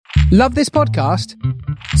Love this podcast?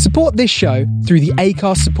 Support this show through the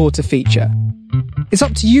Acast supporter feature. It's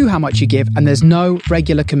up to you how much you give, and there's no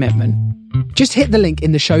regular commitment. Just hit the link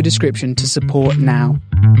in the show description to support now.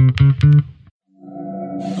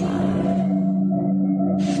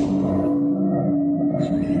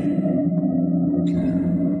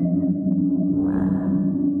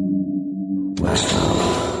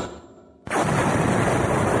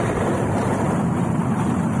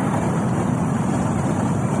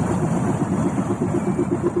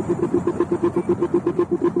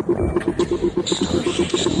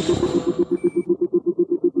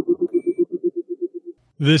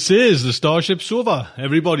 This is the StarShipSofa.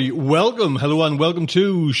 Everybody, welcome, hello and welcome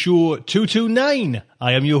to show 229.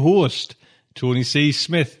 I am your host, Tony C.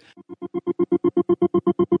 Smith.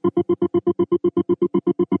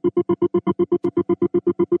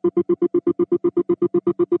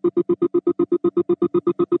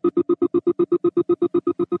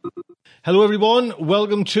 Hello everyone,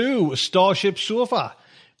 welcome to StarShipSofa.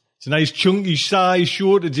 It's a nice chunky size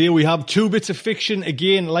show today. We have 2 bits of fiction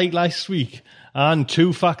again like last week and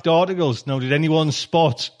 2 fact articles. Now, did anyone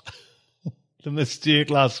spot the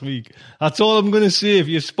mistake last week? That's all I'm going to say. If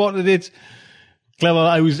you spotted it, clever.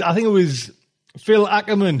 I think it was Phil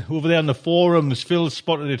Ackerman over there on the forums. Phil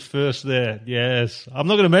spotted it first there. Yes. I'm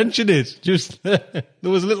not going to mention it. Just there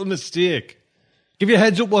was a little mistake. Give you a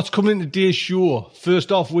heads up what's coming in today's show.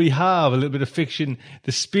 First off, we have a little bit of fiction,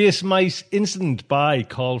 The Space Mice Incident by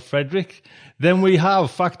Carl Frederick. Then we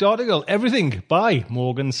have Fact Article, Everything by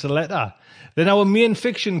Morgan Saletta. Then our main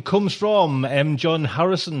fiction comes from M. John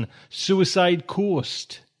Harrison, Suicide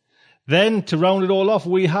Coast. Then, to round it all off,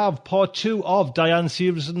 we have part 2 of Diane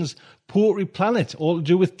Severson's Poetry Planet, all to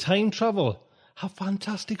do with time travel. A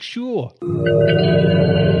fantastic show.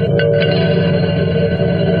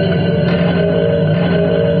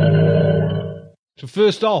 So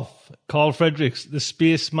first off, Carl Frederick's The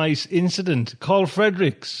Space Mice Incident. Carl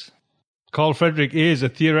Frederick is a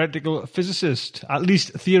theoretical physicist, at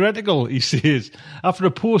least theoretical, he says. After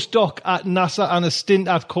a postdoc at NASA and a stint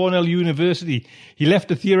at Cornell University, he left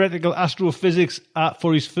the theoretical astrophysics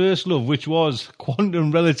for his first love, which was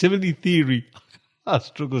quantum relativity theory. I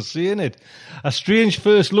struggle saying it. A strange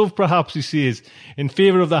first love, perhaps, he says, in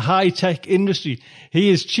favour of the high-tech industry.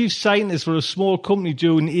 He is chief scientist for a small company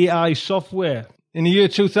doing AI software. In the year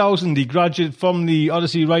 2000, he graduated from the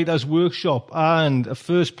Odyssey Writers' Workshop and a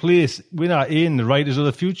first place winner in the Writers of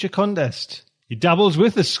the Future contest. He dabbles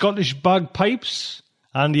with the Scottish bagpipes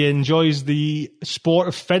and he enjoys the sport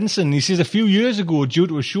of fencing. He says a few years ago, due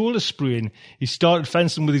to a shoulder sprain, he started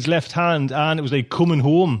fencing with his left hand and it was like coming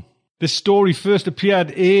home. This story first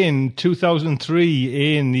appeared in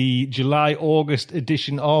 2003 in the July-August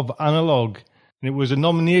edition of Analog, and it was a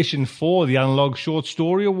nomination for the Analog Short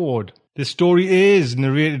Story Award. This story is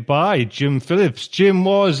narrated by Jim Phillips. Jim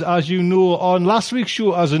was, as you know, on last week's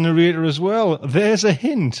show as a narrator as well. There's a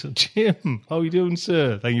hint. Jim, how are you doing,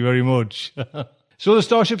 sir? Thank you very much. So the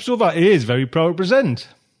StarShipSofa is very proud to present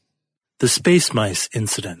The Space Mice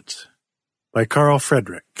Incident by Carl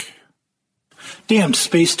Frederick. Damned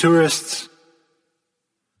space tourists.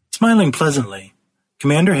 Smiling pleasantly,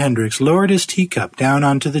 Commander Hendricks lowered his teacup down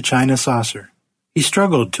onto the china saucer. He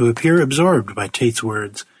struggled to appear absorbed by Tate's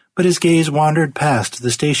words, but his gaze wandered past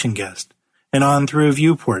the station guest and on through a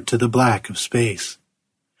viewport to the black of space.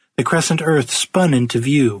 The crescent Earth spun into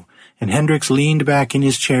view, and Hendricks leaned back in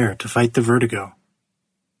his chair to fight the vertigo.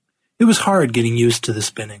 It was hard getting used to the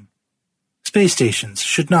spinning. Space stations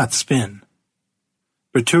should not spin.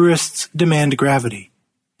 But tourists demand gravity,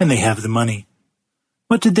 and they have the money.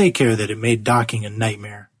 What did they care that it made docking a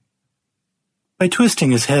nightmare? By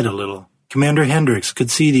twisting his head a little, Commander Hendricks could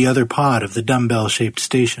see the other pod of the dumbbell-shaped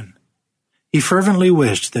station. He fervently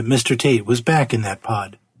wished that Mr. Tate was back in that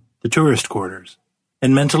pod, the tourist quarters,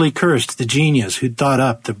 and mentally cursed the genius who'd thought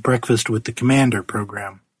up the Breakfast with the Commander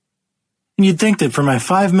program. And you'd think that for my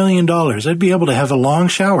 $5 million I'd be able to have a long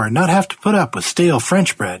shower and not have to put up with stale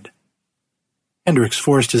French bread. Hendricks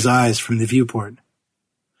forced his eyes from the viewport.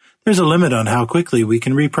 There's a limit on how quickly we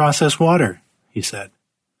can reprocess water, he said.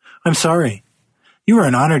 I'm sorry. You are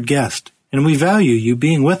an honored guest, and we value you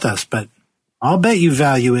being with us, but I'll bet you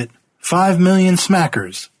value it. 5 million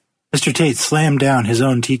smackers. Mr. Tate slammed down his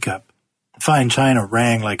own teacup. The fine china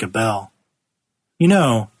rang like a bell. You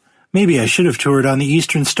know, maybe I should have toured on the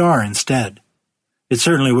Eastern Star instead. It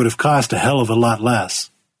certainly would have cost a hell of a lot less.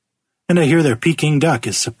 And I hear their Peking duck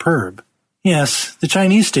is superb. Yes, the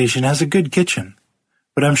Chinese station has a good kitchen,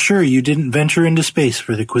 but I'm sure you didn't venture into space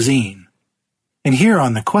for the cuisine. And here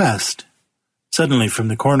on the quest... Suddenly, from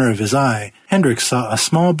the corner of his eye, Hendricks saw a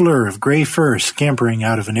small blur of gray fur scampering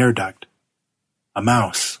out of an air duct. A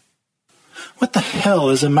mouse. What the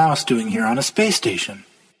hell is a mouse doing here on a space station?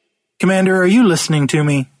 Commander, are you listening to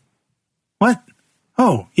me? What?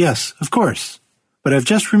 Oh, yes, of course. But I've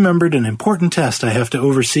just remembered an important test I have to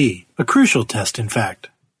oversee. A crucial test, in fact.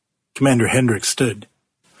 Commander Hendricks stood.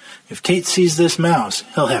 If Tate sees this mouse,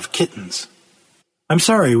 he'll have kittens. I'm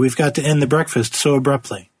sorry we've got to end the breakfast so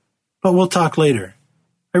abruptly. But we'll talk later.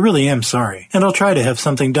 I really am sorry, and I'll try to have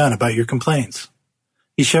something done about your complaints.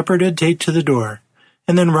 He shepherded Tate to the door,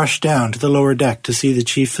 and then rushed down to the lower deck to see the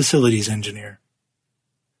chief facilities engineer.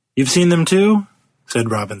 You've seen them too?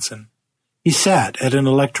 Said Robinson. He sat at an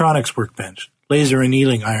electronics workbench, laser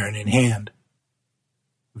annealing iron in hand.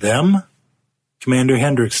 Them? Commander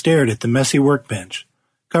Hendricks stared at the messy workbench,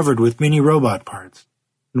 covered with mini robot parts,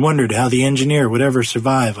 and wondered how the engineer would ever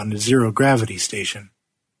survive on a zero-gravity station.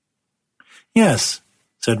 Yes,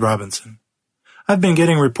 said Robinson. I've been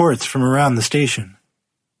getting reports from around the station.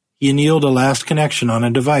 He annealed a last connection on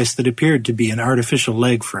a device that appeared to be an artificial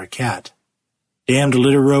leg for a cat. Damned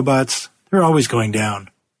litter robots, they're always going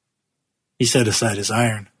down. He set aside his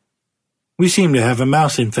iron. We seem to have a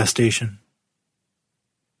mouse infestation.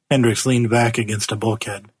 Hendricks leaned back against a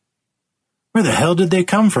bulkhead. Where the hell did they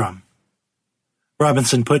come from?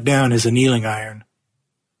 Robinson put down his annealing iron.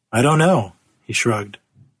 I don't know, he shrugged.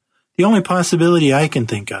 The only possibility I can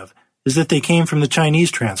think of is that they came from the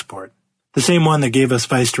Chinese transport, the same one that gave us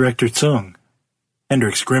Vice Director Tsung.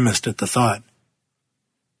 Hendricks grimaced at the thought.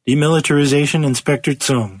 Demilitarization Inspector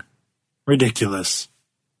Tsung. Ridiculous.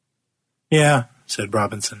 Yeah, said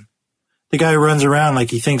Robinson. The guy runs around like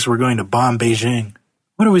he thinks we're going to bomb Beijing.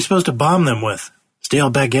 What are we supposed to bomb them with? Stale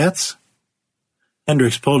baguettes?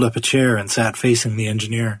 Hendricks pulled up a chair and sat facing the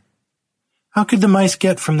engineer. How could the mice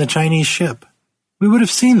get from the Chinese ship? We would have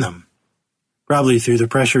seen them. Probably through the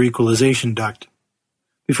pressure equalization duct.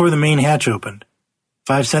 Before the main hatch opened.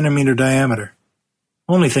 5-centimeter diameter.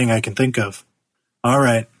 Only thing I can think of. All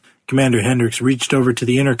right. Commander Hendricks reached over to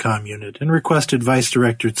the intercom unit and requested Vice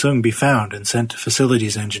Director Tsung be found and sent to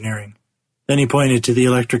Facilities Engineering. Then he pointed to the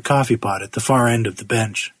electric coffee pot at the far end of the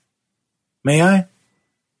bench. May I?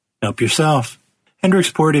 Help yourself.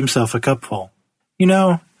 Hendricks poured himself a cupful. You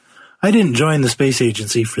know, I didn't join the space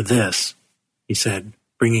agency for this, he said,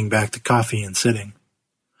 bringing back the coffee and sitting.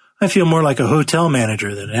 I feel more like a hotel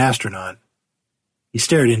manager than an astronaut. He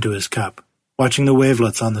stared into his cup, watching the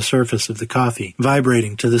wavelets on the surface of the coffee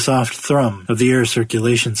vibrating to the soft thrum of the air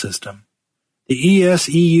circulation system. The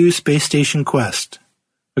ESEU Space Station Quest.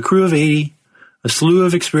 A crew of 80, a slew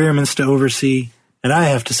of experiments to oversee, and I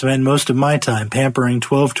have to spend most of my time pampering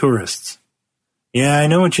 12 tourists. Yeah, I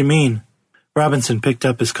know what you mean. Robinson picked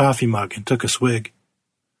up his coffee mug and took a swig.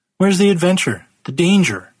 Where's the adventure? The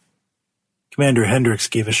danger? Commander Hendricks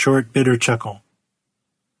gave a short, bitter chuckle.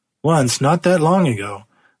 Once, not that long ago,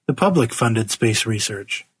 the public funded space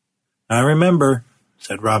research. I remember,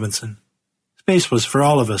 said Robinson. Space was for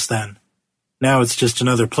all of us then. Now it's just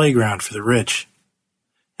another playground for the rich.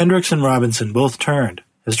 Hendricks and Robinson both turned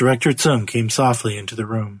as Director Tsung came softly into the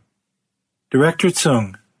room. Director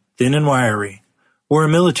Tsung, thin and wiry, wore a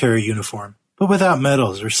military uniform, but without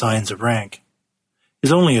medals or signs of rank.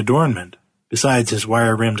 His only adornment, besides his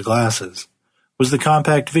wire-rimmed glasses, was the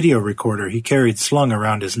compact video recorder he carried slung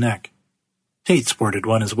around his neck. Tate sported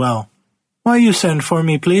one as well. Why you send for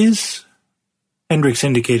me, please? Hendricks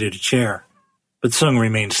indicated a chair, but Tsung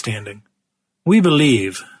remained standing. We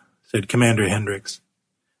believe, said Commander Hendricks,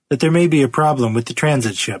 that there may be a problem with the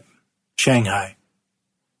transit ship, Shanghai.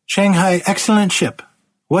 Shanghai, excellent ship.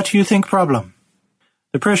 What do you think problem?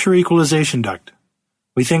 The pressure equalization duct.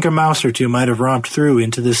 We think a mouse or two might have romped through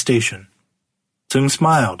into this station. Tsung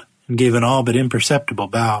smiled and gave an all but imperceptible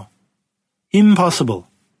bow. Impossible,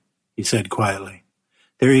 he said quietly.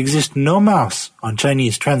 There exists no mouse on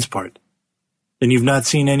Chinese transport. Then you've not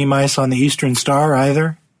seen any mice on the Eastern Star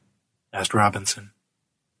either? Asked Robinson.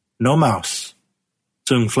 No mouse.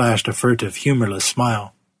 Tsung flashed a furtive, humorless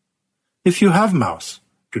smile. If you have mouse,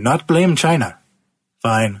 do not blame China.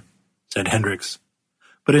 Fine, said Hendricks.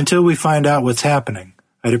 But until we find out what's happening,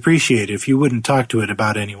 I'd appreciate it if you wouldn't talk to it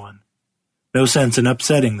about anyone. No sense in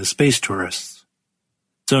upsetting the space tourists.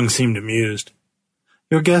 Tsung seemed amused.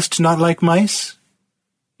 Your guests not like mice?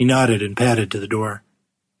 He nodded and padded to the door.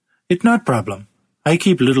 It not problem. I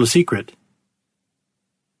keep little secret.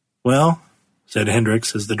 Well, said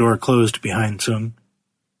Hendricks as the door closed behind Tsung.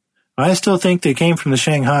 I still think they came from the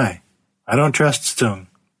Shanghai. I don't trust Tsung.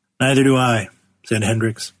 Neither do I, said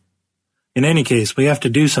Hendricks. In any case, we have to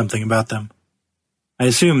do something about them. I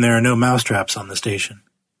assume there are no mousetraps on the station.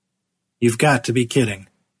 You've got to be kidding.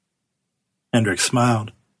 Hendricks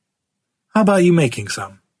smiled. How about you making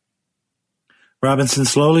some? Robinson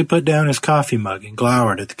slowly put down his coffee mug and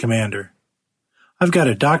glowered at the commander. I've got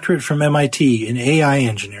a doctorate from MIT in AI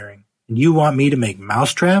engineering, and you want me to make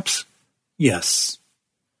mousetraps? Yes.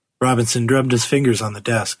 Robinson drubbed his fingers on the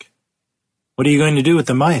desk. What are you going to do with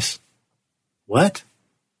the mice? What?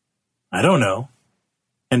 I don't know.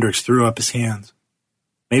 Hendricks threw up his hands.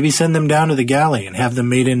 Maybe send them down to the galley and have them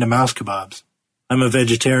made into mouse kebabs. I'm a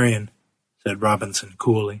vegetarian, said Robinson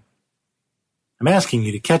coolly. I'm asking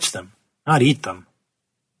you to catch them, not eat them.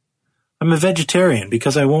 I'm a vegetarian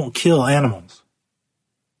because I won't kill animals.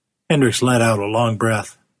 Hendricks let out a long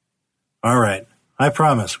breath. All right, I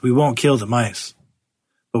promise we won't kill the mice.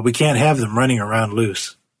 But we can't have them running around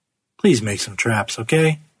loose. Please make some traps,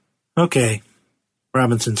 okay? Okay.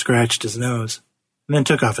 Robinson scratched his nose and then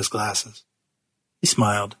took off his glasses. He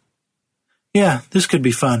smiled. Yeah, this could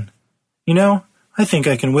be fun. You know, I think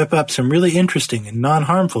I can whip up some really interesting and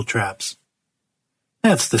non-harmful traps.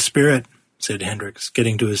 That's the spirit, said Hendricks,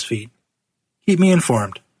 getting to his feet. Keep me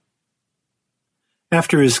informed.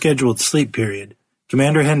 After his scheduled sleep period,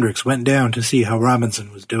 Commander Hendricks went down to see how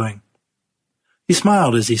Robinson was doing. He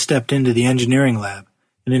smiled as he stepped into the engineering lab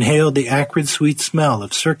and inhaled the acrid sweet smell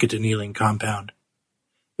of circuit annealing compound.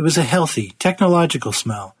 It was a healthy, technological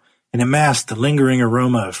smell, and it masked the lingering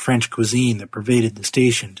aroma of French cuisine that pervaded the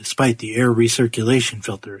station despite the air recirculation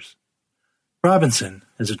filters. Robinson,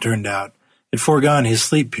 as it turned out, had foregone his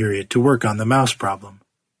sleep period to work on the mouse problem.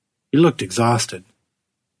 He looked exhausted.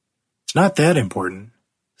 It's not that important,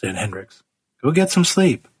 said Hendricks. Go get some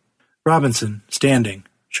sleep. Robinson, standing,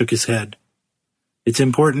 shook his head. It's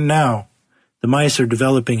important now. The mice are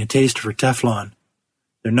developing a taste for Teflon.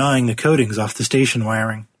 They're gnawing the coatings off the station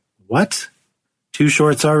wiring. What? 2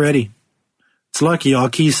 shorts already. It's lucky all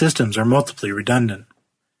key systems are multiply redundant.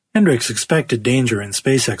 Hendricks expected danger in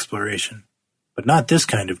space exploration, but not this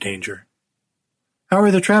kind of danger. How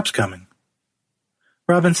are the traps coming?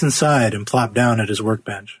 Robinson sighed and plopped down at his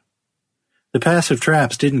workbench. The passive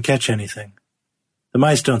traps didn't catch anything. The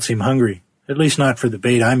mice don't seem hungry, at least not for the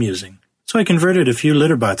bait I'm using. So I converted a few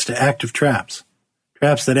litterbots to active traps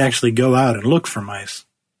that actually go out and look for mice.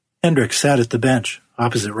 Hendricks sat at the bench,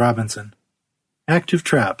 opposite Robinson. Active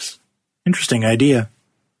traps. Interesting idea.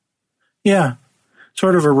 Yeah,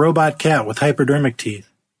 sort of a robot cat with hypodermic teeth,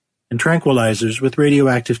 and tranquilizers with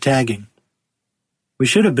radioactive tagging. We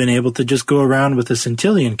should have been able to just go around with a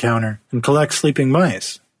centillion counter and collect sleeping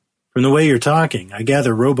mice. From the way you're talking, I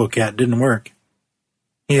gather RoboCat didn't work.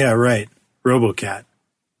 Yeah, right, RoboCat.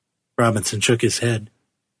 Robinson shook his head.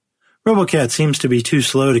 RoboCat seems to be too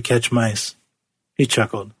slow to catch mice. He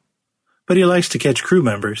chuckled. But he likes to catch crew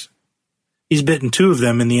members. He's bitten 2 of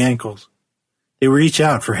them in the ankles. They were each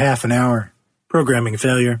out for half an hour. Programming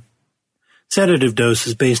failure. Sedative dose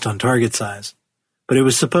is based on target size, but it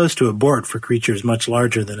was supposed to abort for creatures much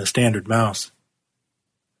larger than a standard mouse.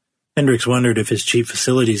 Hendricks wondered if his chief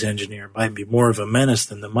facilities engineer might be more of a menace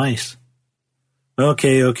than the mice.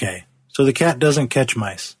 Okay. So the cat doesn't catch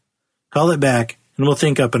mice. Call it back, and we'll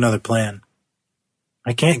think up another plan.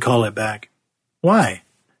 I can't call it back. Why?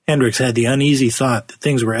 Hendricks had the uneasy thought that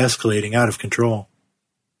things were escalating out of control.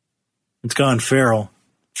 It's gone feral.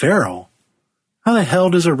 Feral? How the hell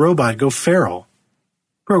does a robot go feral?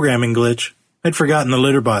 Programming glitch. I'd forgotten the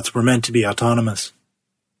litterbots were meant to be autonomous.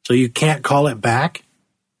 So you can't call it back?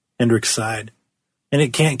 Hendricks sighed. And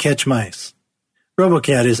it can't catch mice.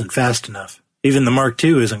 RoboCat isn't fast enough. Even the Mark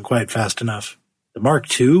II isn't quite fast enough. The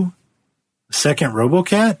Mark II? A second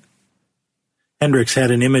RoboCat? Hendricks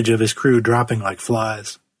had an image of his crew dropping like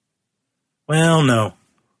flies. Well, no.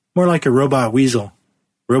 More like a robot weasel.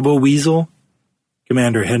 Robo-weasel?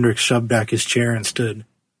 Commander Hendricks shoved back his chair and stood.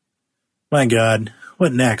 My God,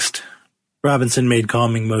 what next? Robinson made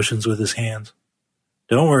calming motions with his hands.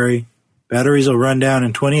 Don't worry. Batteries will run down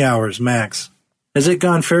in 20 hours, max. Has it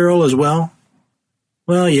gone feral as well?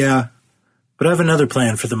 Well, yeah. But I've another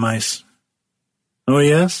plan for the mice. Oh,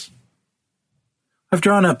 yes? I've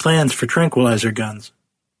drawn up plans for tranquilizer guns.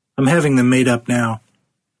 I'm having them made up now.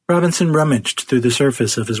 Robinson rummaged through the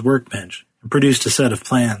surface of his workbench and produced a set of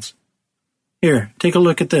plans. Here, take a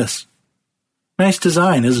look at this. Nice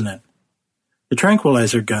design, isn't it? The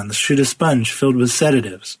tranquilizer guns shoot a sponge filled with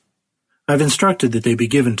sedatives. I've instructed that they be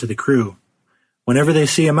given to the crew. Whenever they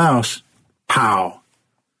see a mouse, pow!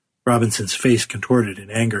 Robinson's face contorted in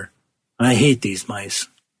anger. I hate these mice.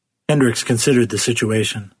 Hendricks considered the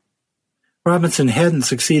situation. Robinson hadn't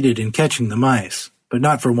succeeded in catching the mice, but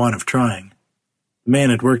not for want of trying. The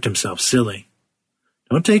man had worked himself silly.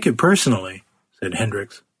 Don't take it personally, said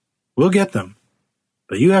Hendricks. We'll get them,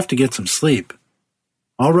 but you have to get some sleep.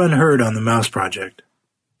 I'll run herd on the mouse project.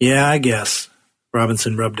 Yeah, I guess.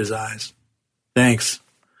 Robinson rubbed his eyes. Thanks.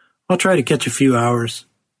 I'll try to catch a few hours.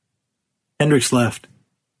 Hendricks left.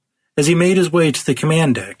 As he made his way to the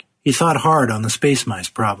command deck, he thought hard on the space mice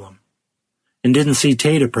problem, and didn't see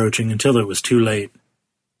Tate approaching until it was too late.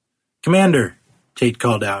 "Commander," Tate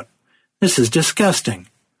called out, "this is disgusting.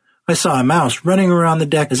 I saw a mouse running around the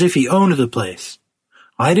deck as if he owned the place.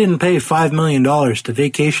 I didn't pay $5 million to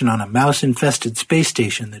vacation on a mouse-infested space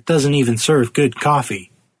station that doesn't even serve good coffee.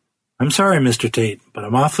 I'm sorry, Mr. Tate, but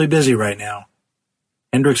I'm awfully busy right now."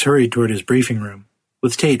 Hendricks hurried toward his briefing room,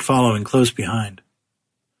 with Tate following close behind.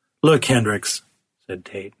 "Look, Hendricks," said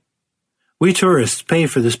Tate. "We tourists pay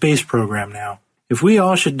for the space program now. If we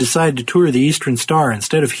all should decide to tour the Eastern Star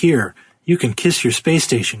instead of here, you can kiss your space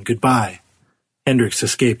station goodbye." Hendricks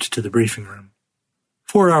escaped to the briefing room.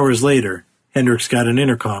 4 hours later, Hendricks got an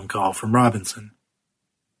intercom call from Robinson.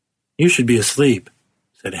 "You should be asleep,"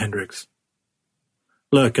 said Hendricks.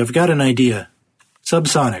 "Look, I've got an idea.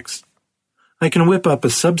 Subsonics. I can whip up a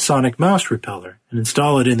subsonic mouse repeller and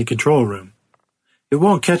install it in the control room. It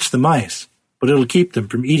won't catch the mice, but it'll keep them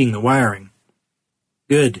from eating the wiring."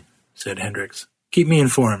 "Good," said Hendricks. "Keep me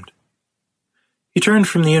informed." He turned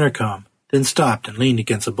from the intercom, then stopped and leaned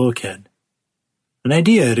against a bulkhead. An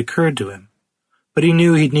idea had occurred to him, but he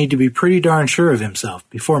knew he'd need to be pretty darn sure of himself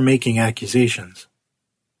before making accusations.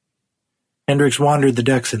 Hendricks wandered the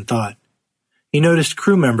decks in thought. He noticed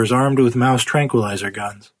crew members armed with mouse tranquilizer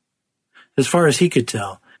guns. As far as he could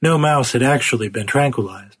tell, no mouse had actually been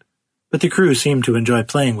tranquilized, but the crew seemed to enjoy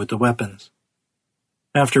playing with the weapons.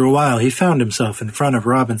 After a while, he found himself in front of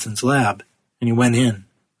Robinson's lab, and he went in.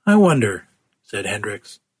 "I wonder," said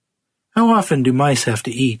Hendricks, "how often do mice have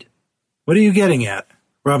to eat?" "What are you getting at?"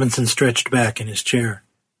 Robinson stretched back in his chair.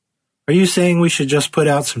 "Are you saying we should just put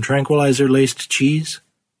out some tranquilizer-laced cheese?"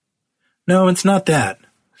 "No, it's not that,"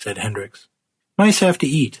 said Hendricks. "Mice have to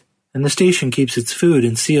eat, and the station keeps its food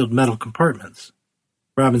in sealed metal compartments."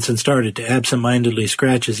 Robinson started to absent-mindedly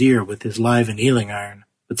scratch his ear with his live annealing iron,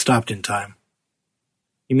 but stopped in time.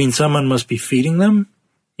 "You mean someone must be feeding them?"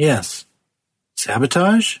 "Yes."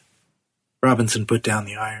 "Sabotage?" Robinson put down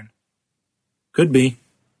the iron. "Could be."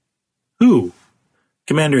 "Who?"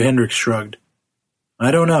 Commander Hendricks shrugged.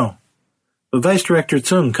 "I don't know, but Vice Director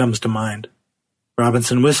Tsung comes to mind."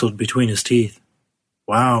 Robinson whistled between his teeth.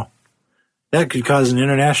 "Wow, that could cause an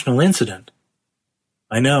international incident."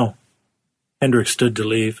 "I know." Hendricks stood to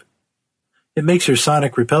leave. "It makes your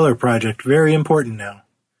sonic repeller project very important now.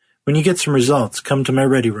 When you get some results, come to my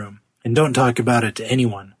ready room, and don't talk about it to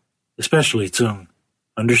anyone, especially Tsung."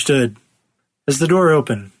 "Understood." As the door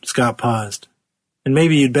opened, Scott paused. "And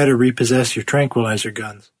maybe you'd better repossess your tranquilizer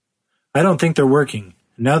guns. I don't think they're working,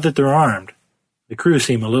 and now that they're armed, the crew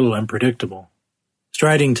seem a little unpredictable."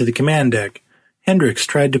 Striding to the command deck, Hendricks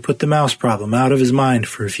tried to put the mouse problem out of his mind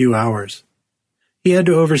for a few hours. He had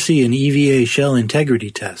to oversee an EVA shell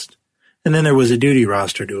integrity test, and then there was a duty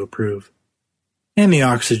roster to approve. And the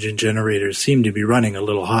oxygen generators seemed to be running a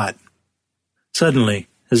little hot. Suddenly,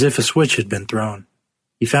 as if a switch had been thrown,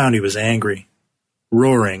 he found he was angry.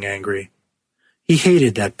 Roaring angry. He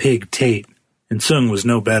hated that pig Tate, and Tsung was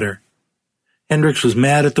no better. Hendricks was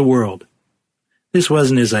mad at the world. This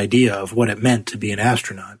wasn't his idea of what it meant to be an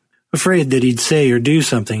astronaut. Afraid that he'd say or do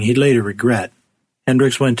something he'd later regret,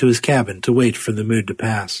 Hendricks went to his cabin to wait for the mood to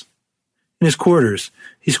pass. In his quarters,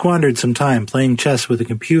 he squandered some time playing chess with a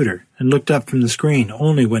computer and looked up from the screen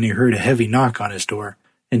only when he heard a heavy knock on his door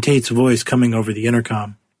and Tate's voice coming over the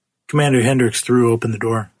intercom. Commander Hendricks threw open the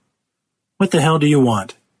door. "What the hell do you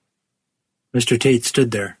want?" Mr. Tate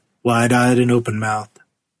stood there, wide-eyed and open-mouthed.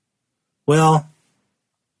 "Well,"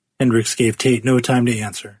 Hendricks gave Tate no time to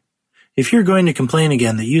answer, "if you're going to complain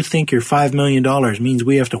again that you think your $5 million means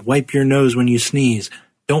we have to wipe your nose when you sneeze,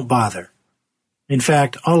 don't bother. In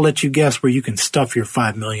fact, I'll let you guess where you can stuff your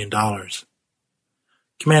 $5 million.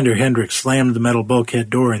 Commander Hendricks slammed the metal bulkhead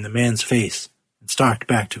door in the man's face and stalked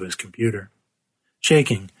back to his computer.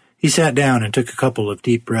 Shaking, he sat down and took a couple of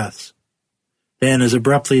deep breaths. Then, as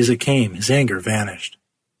abruptly as it came, his anger vanished.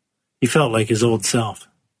 He felt like his old self.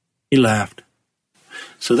 He laughed.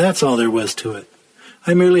 "So that's all there was to it.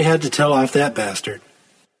 I merely had to tell off that bastard."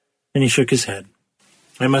 And he shook his head.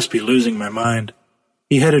 "I must be losing my mind."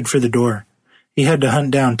 He headed for the door. He had to hunt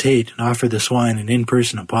down Tate and offer the swine an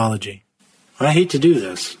in-person apology. "I hate to do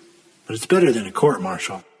this, but it's better than a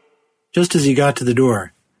court-martial." Just as he got to the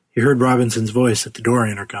door, he heard Robinson's voice at the door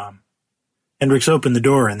intercom. Hendricks opened the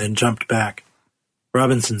door and then jumped back.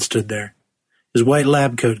 Robinson stood there, his white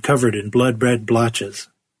lab coat covered in blood-red blotches.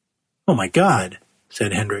 "Oh, my God,"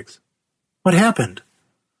 said Hendricks. "What happened?"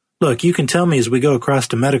 "Look, you can tell me as we go across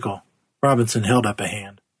to medical." Robinson held up a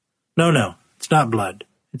hand. No, it's not blood.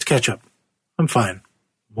 It's ketchup. I'm fine."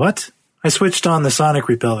 "What?" "I switched on the sonic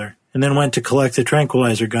repeller, and then went to collect the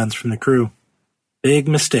tranquilizer guns from the crew." "Big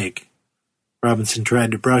mistake," Robinson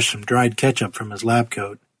tried to brush some dried ketchup from his lab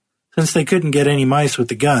coat. Since they couldn't get any mice with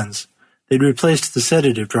the guns, they'd replaced the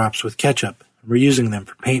sedative drops with ketchup and were using them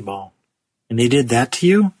for paintball. And they did that to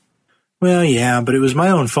you? Well, yeah, but it was my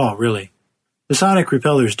own fault, really. The sonic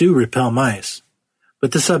repellers do repel mice,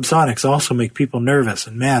 but the subsonics also make people nervous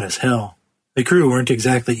and mad as hell. The crew weren't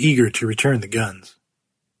exactly eager to return the guns.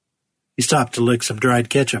 He stopped to lick some dried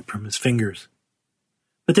ketchup from his fingers.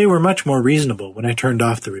 But they were much more reasonable when I turned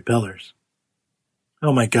off the repellers.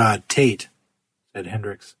 Oh my God, Tate, said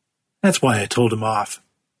Hendricks. That's why I told him off.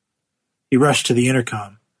 He rushed to the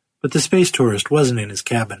intercom, but the space tourist wasn't in his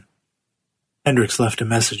cabin. Hendricks left a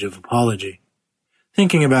message of apology.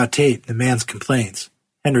 Thinking about Tate and the man's complaints,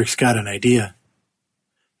 Hendricks got an idea.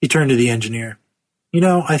 He turned to the engineer. You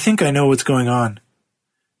know, I think I know what's going on.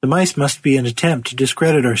 The mice must be an attempt to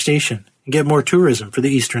discredit our station and get more tourism for the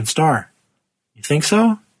Eastern Star. You think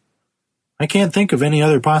so? I can't think of any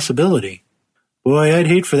other possibility. Boy, I'd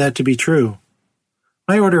hate for that to be true.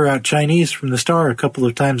 I order out Chinese from the Star a couple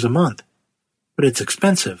of times a month, but it's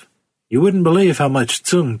expensive. You wouldn't believe how much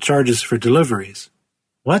Tsung charges for deliveries.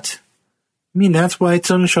 What? You mean that's why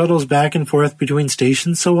Tsung shuttles back and forth between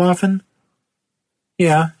stations so often?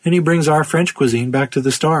 Yeah, and he brings our French cuisine back to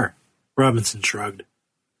the Star. Robinson shrugged.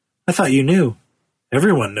 I thought you knew.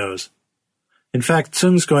 Everyone knows. In fact,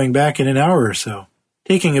 Tsung's going back in an hour or so,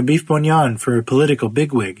 taking a beef bourguignon for a political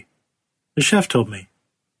bigwig. The chef told me.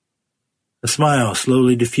 A smile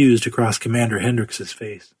slowly diffused across Commander Hendricks'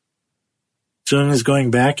 face. Tsung is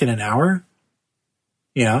going back in an hour?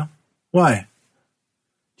 Yeah. Why?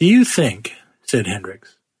 Do you think, said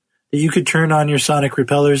Hendricks, that you could turn on your sonic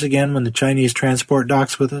repellers again when the Chinese transport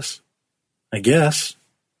docks with us? I guess.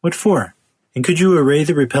 What for? And could you array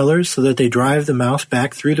the repellers so that they drive the mouse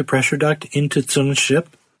back through the pressure duct into Tsung's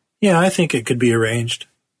ship? Yeah, I think it could be arranged.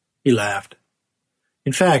 He laughed.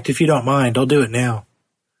 In fact, if you don't mind, I'll do it now.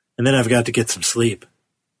 And then I've got to get some sleep.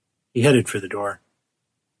 He headed for the door.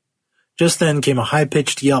 Just then came a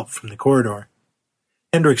high-pitched yelp from the corridor.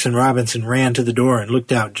 Hendricks and Robinson ran to the door and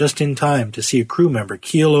looked out just in time to see a crew member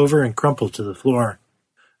keel over and crumple to the floor.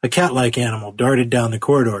 A cat-like animal darted down the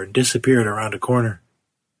corridor and disappeared around a corner.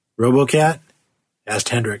 "Robocat?" asked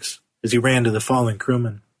Hendricks as he ran to the fallen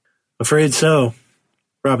crewman. "Afraid so."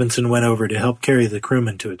 Robinson went over to help carry the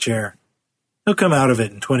crewman to a chair. "He'll come out of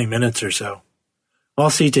it in 20 minutes or so."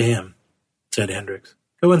 "I'll see to him," said Hendricks.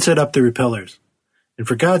 "Go and set up the repellers. And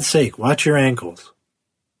for God's sake, watch your ankles."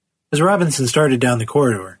 As Robinson started down the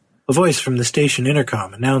corridor, a voice from the station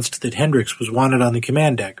intercom announced that Hendricks was wanted on the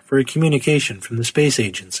command deck for a communication from the space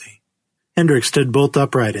agency. Hendricks stood bolt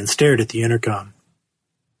upright and stared at the intercom.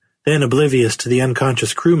 Then, oblivious to the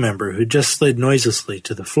unconscious crew member who just slid noiselessly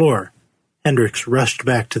to the floor, Hendricks rushed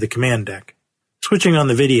back to the command deck. Switching on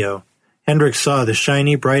the video, Hendricks saw the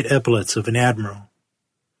shiny, bright epaulets of an admiral.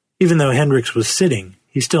 Even though Hendricks was sitting,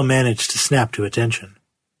 he still managed to snap to attention.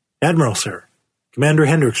 "Admiral, sir. Commander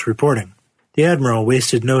Hendricks reporting." The Admiral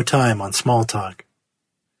wasted no time on small talk.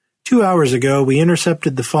 2 hours ago, we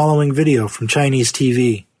intercepted the following video from Chinese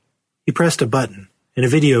TV. He pressed a button, and a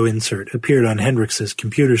video insert appeared on Hendricks'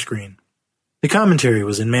 computer screen. The commentary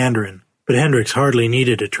was in Mandarin, but Hendricks hardly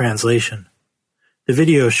needed a translation. The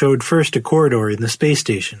video showed first a corridor in the space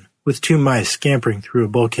station, with 2 mice scampering through a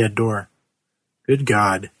bulkhead door. "Good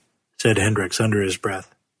God," said Hendricks under his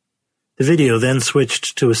breath. The video then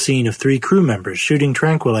switched to a scene of 3 crew members shooting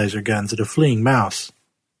tranquilizer guns at a fleeing mouse.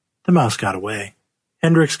 The mouse got away.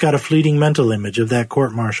 Hendricks got a fleeting mental image of that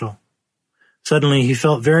court-martial. Suddenly he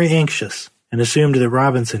felt very anxious and assumed that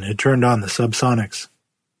Robinson had turned on the subsonics.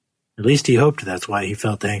 At least he hoped that's why he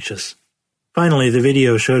felt anxious. Finally, the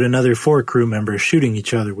video showed another 4 crew members shooting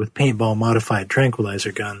each other with paintball-modified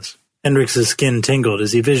tranquilizer guns. Hendricks' skin tingled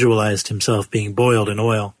as he visualized himself being boiled in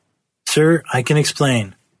oil. "Sir, I can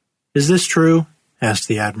explain." "Is this true?" asked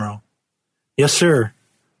the Admiral. "Yes, sir.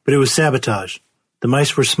 But it was sabotage. The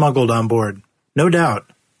mice were smuggled on board." "No doubt,"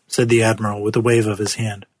 said the Admiral with a wave of his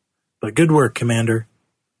hand. "But good work, Commander."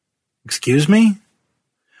 "Excuse me?"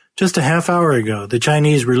 "Just a half hour ago, the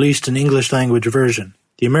Chinese released an English-language version.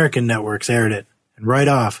 The American networks aired it, and right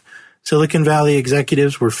off, Silicon Valley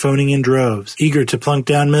executives were phoning in droves, eager to plunk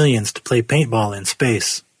down millions to play paintball in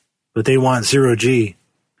space. But they want 0G.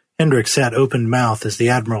 Hendricks sat open-mouthed as the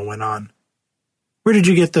Admiral went on. "Where did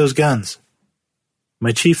you get those guns?"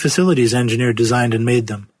 "My chief facilities engineer designed and made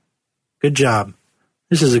them." "Good job.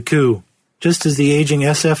 This is a coup. Just as the aging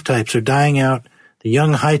SF types are dying out, the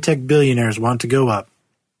young high-tech billionaires want to go up."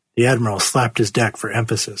 The Admiral slapped his deck for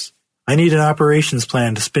emphasis. "I need an operations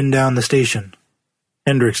plan to spin down the station."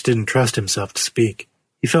 Hendricks didn't trust himself to speak.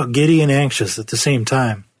 He felt giddy and anxious at the same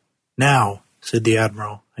time. "Now," said the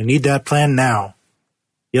Admiral. "I need that plan now."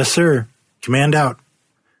 "Yes, sir. Command out."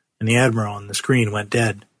 And the Admiral on the screen went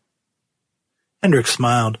dead. Hendricks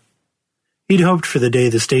smiled. He'd hoped for the day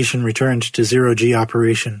the station returned to zero-G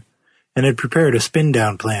operation, and had prepared a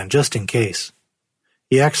spin-down plan just in case.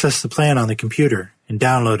 He accessed the plan on the computer and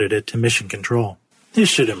downloaded it to Mission Control. This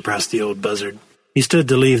should impress the old buzzard. He stood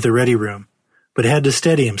to leave the ready room, but had to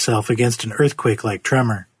steady himself against an earthquake-like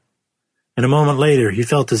tremor. And a moment later he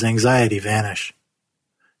felt his anxiety vanish.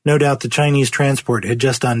 No doubt the Chinese transport had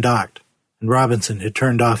just undocked, and Robinson had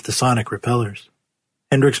turned off the sonic repellers.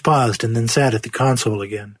 Hendricks paused and then sat at the console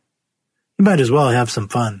again. He might as well have some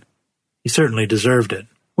fun. He certainly deserved it.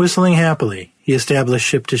 Whistling happily, he established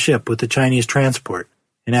ship-to-ship with the Chinese transport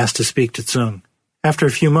and asked to speak to Tsung. After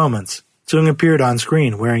a few moments, Tsung appeared on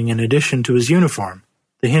screen wearing, in addition to his uniform,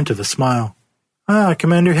 the hint of a smile. "Ah,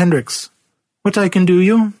 Commander Hendricks. What I can do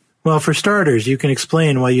you? Well, for starters, you can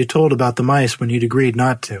explain why you told about the mice when you'd agreed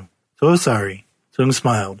not to." "So sorry." Tsung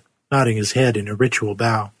smiled, nodding his head in a ritual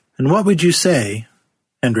bow. "And what would you say,"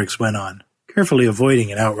 Hendricks went on, carefully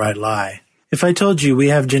avoiding an outright lie, "if I told you we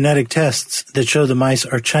have genetic tests that show the mice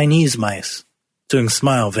are Chinese mice?" Tsung's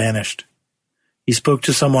smile vanished. He spoke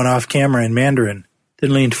to someone off-camera in Mandarin,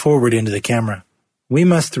 then leaned forward into the camera. "We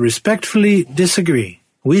must respectfully disagree.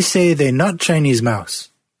 We say they not Chinese mouse."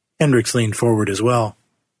 Hendricks leaned forward as well.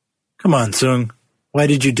 "Come on, Tsung. Why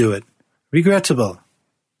did you do it?" "Regrettable,"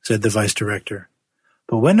 said the vice director.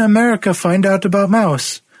 "But when America find out about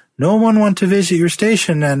mouse, no one want to visit your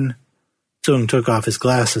station and—" Tsung took off his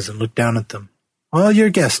glasses and looked down at them. "All your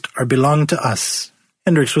guests are belong to us."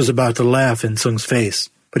 Hendricks was about to laugh in Tsung's face,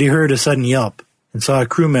 but he heard a sudden yelp and saw a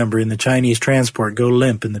crew member in the Chinese transport go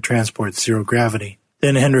limp in the transport's zero-gravity.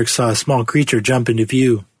 Then Hendricks saw a small creature jump into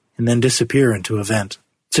view and then disappear into a vent.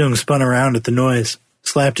 Tsung spun around at the noise,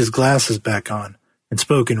 slapped his glasses back on, and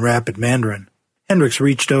spoke in rapid Mandarin. Hendricks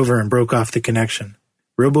reached over and broke off the connection.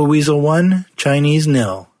 "Robo-Weasel 1, Chinese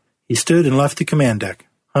nil." He stood and left the command deck,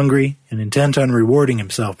 hungry and intent on rewarding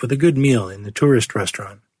himself with a good meal in the tourist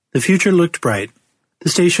restaurant. The future looked bright. The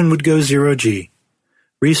station would go zero-G.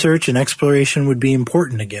 Research and exploration would be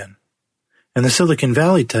important again, and the Silicon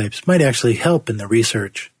Valley types might actually help in the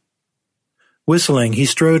research. Whistling, he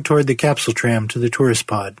strode toward the capsule tram to the tourist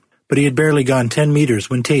pod, but he had barely gone 10 meters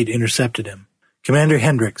when Tate intercepted him. "Commander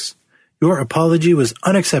Hendricks, your apology was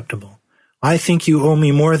unacceptable. I think you owe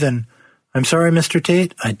me more than—" "I'm sorry, Mr.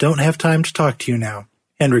 Tate, I don't have time to talk to you now."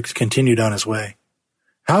 Hendricks continued on his way.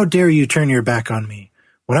 "How dare you turn your back on me?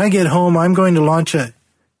 When I get home, I'm going to launch a—"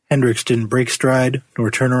 Hendricks didn't break stride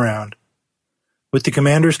nor turn around. "With the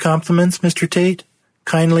commander's compliments, Mr. Tate,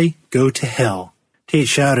 kindly go to hell." Tate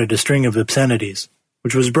shouted a string of obscenities,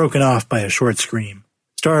 which was broken off by a short scream.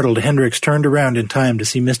 Startled, Hendricks turned around in time to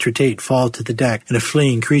see Mr. Tate fall to the deck and a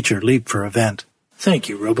fleeing creature leap for a vent. "Thank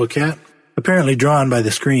you, Robocat." Apparently drawn by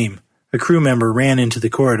the scream, a crew member ran into the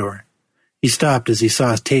corridor. He stopped as he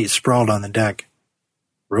saw Tate sprawled on the deck.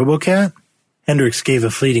 "Robocat?" Hendricks gave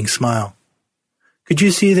a fleeting smile. "Could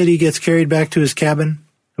you see that he gets carried back to his cabin?"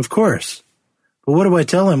 "Of course. But what do I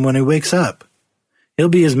tell him when he wakes up?" "He'll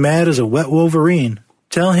be as mad as a wet wolverine."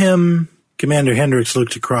 "Tell him—" Commander Hendricks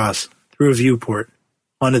looked across, through a viewport,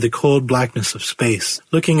 onto the cold blackness of space.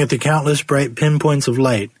 Looking at the countless bright pinpoints of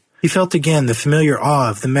light, he felt again the familiar awe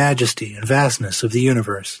of the majesty and vastness of the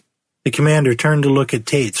universe. The commander turned to look at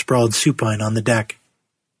Tate sprawled supine on the deck.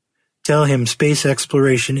 "Tell him space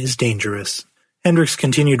exploration is dangerous." Hendricks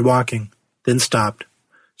continued walking, then stopped,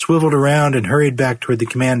 swiveled around and hurried back toward the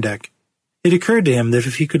command deck. It occurred to him that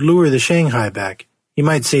if he could lure the Shanghai back, he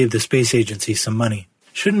might save the space agency some money.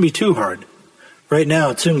 Shouldn't be too hard. Right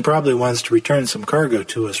now, Tsung probably wants to return some cargo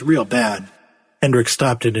to us real bad. Hendricks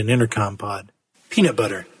stopped at an intercom pod. "Peanut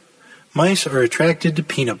butter. Mice are attracted to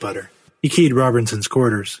peanut butter." He keyed Robinson's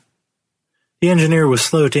quarters. The engineer was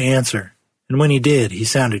slow to answer, and when he did, he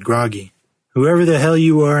sounded groggy. "Whoever the hell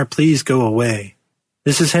you are, please go away.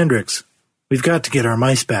 This is Hendricks. We've got to get our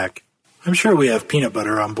mice back." "I'm sure we have peanut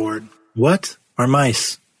butter on board." "What? Our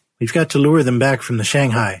mice. We've got to lure them back from the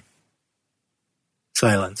Shanghai."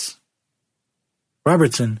 Silence.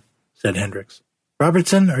 "Robertson," said Hendricks.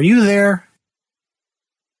 "Robertson, are you there?"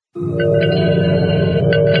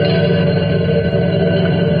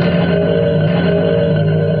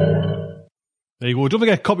 There you go. Don't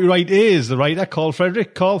forget, copyright is the writer, Carl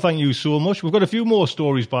Frederick. Carl, thank you so much. We've got a few more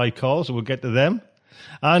stories by Carl, so we'll get to them.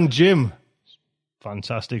 And Jim,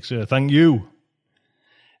 fantastic, sir. Thank you.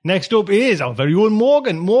 Next up is our very own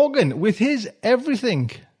Morgan. Morgan with his everything.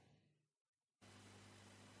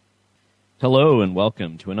 Hello and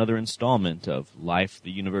welcome to another installment of Life, the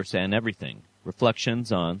Universe, and Everything.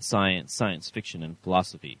 Reflections on science, science fiction, and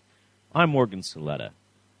philosophy. I'm Morgan Saletta.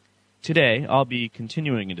 Today, I'll be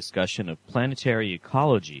continuing a discussion of planetary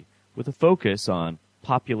ecology with a focus on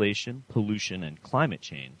population, pollution, and climate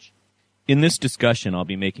change. In this discussion, I'll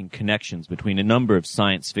be making connections between a number of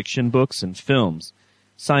science fiction books and films,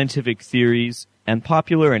 scientific theories, and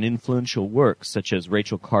popular and influential works such as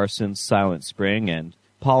Rachel Carson's Silent Spring and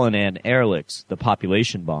Paul and Ann Ehrlich's The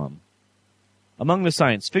Population Bomb. Among the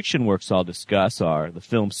science fiction works I'll discuss are the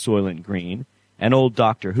film Soylent Green, an old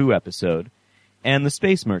Doctor Who episode, and The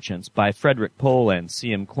Space Merchants by Frederik Pohl and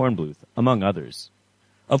C.M. Kornbluth, among others.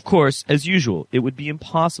 Of course, as usual, it would be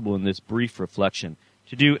impossible in this brief reflection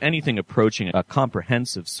to do anything approaching a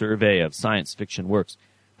comprehensive survey of science fiction works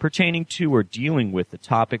pertaining to or dealing with the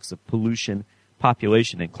topics of pollution,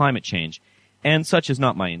 population, and climate change, and such is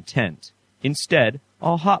not my intent. Instead,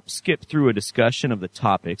 I'll skip through a discussion of the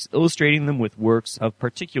topics, illustrating them with works of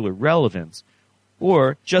particular relevance,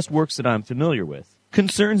 or just works that I'm familiar with.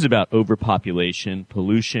 Concerns about overpopulation,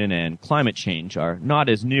 pollution, and climate change are not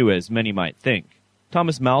as new as many might think.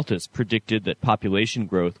 Thomas Malthus predicted that population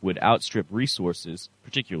growth would outstrip resources,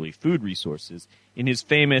 particularly food resources, in his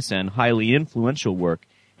famous and highly influential work,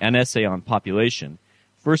 An Essay on Population,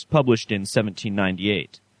 first published in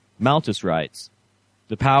 1798. Malthus writes,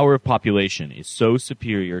 "The power of population is so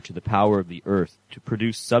superior to the power of the earth to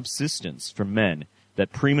produce subsistence for men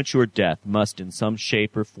that premature death must in some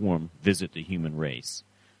shape or form visit the human race.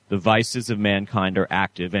 The vices of mankind are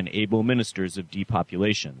active and able ministers of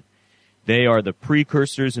depopulation. They are the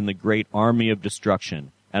precursors in the great army of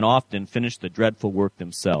destruction, and often finish the dreadful work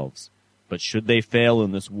themselves. But should they fail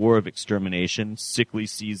in this war of extermination, sickly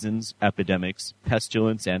seasons, epidemics,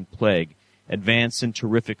 pestilence, and plague advance in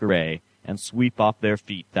terrific array, and sweep off their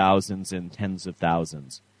feet thousands and tens of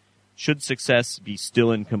thousands. Should success be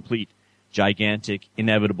still incomplete, gigantic,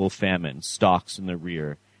 inevitable famine stalks in the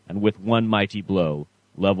rear, and with one mighty blow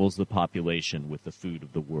levels the population with the food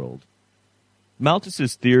of the world."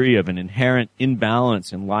 Malthus's theory of an inherent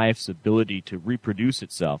imbalance in life's ability to reproduce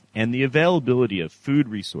itself and the availability of food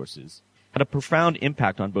resources had a profound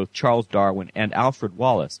impact on both Charles Darwin and Alfred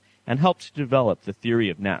Wallace, and helped to develop the theory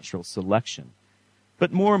of natural selection.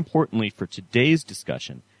 But more importantly for today's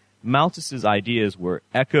discussion, Malthus's ideas were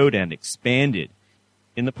echoed and expanded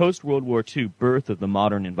in the post-World War II birth of the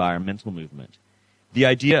modern environmental movement. The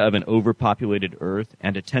idea of an overpopulated Earth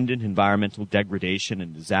and attendant environmental degradation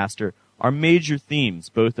and disaster are major themes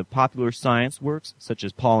both of popular science works, such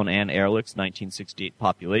as Paul and Ann Ehrlich's 1968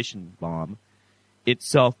 Population Bomb,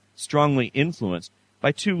 itself strongly influenced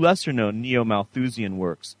by two lesser-known neo-Malthusian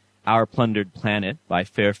works, Our Plundered Planet by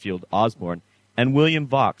Fairfield Osborn, and William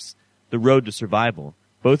Vaux's The Road to Survival,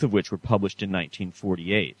 both of which were published in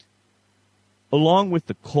 1948. Along with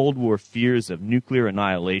the Cold War fears of nuclear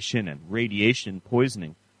annihilation and radiation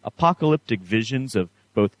poisoning, apocalyptic visions of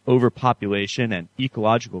both overpopulation and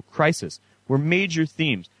ecological crisis were major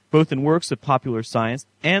themes both in works of popular science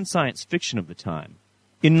and science fiction of the time.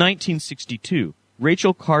 In 1962,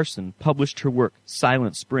 Rachel Carson published her work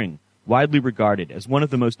Silent Spring, widely regarded as one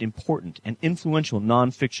of the most important and influential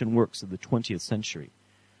nonfiction works of the 20th century.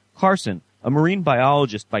 Carson, a marine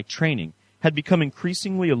biologist by training, had become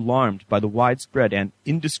increasingly alarmed by the widespread and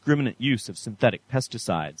indiscriminate use of synthetic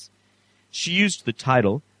pesticides. She used the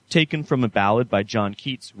title, taken from a ballad by John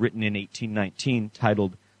Keats written in 1819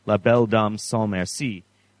 titled La Belle Dame sans Merci,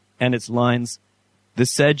 and its lines, "The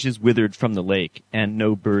sedge is withered from the lake, and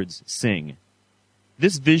no birds sing."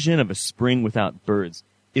 This vision of a spring without birds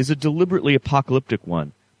is a deliberately apocalyptic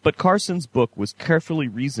one, but Carson's book was carefully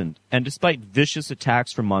reasoned, and despite vicious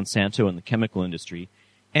attacks from Monsanto and the chemical industry,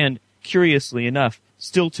 and, curiously enough,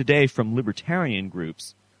 still today from libertarian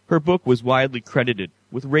groups, her book was widely credited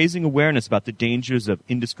with raising awareness about the dangers of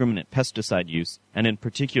indiscriminate pesticide use, and in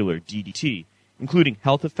particular DDT, including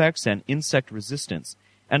health effects and insect resistance,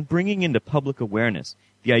 and bringing into public awareness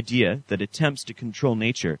the idea that attempts to control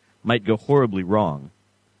nature might go horribly wrong.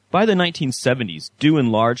 By the 1970s, due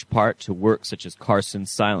in large part to works such as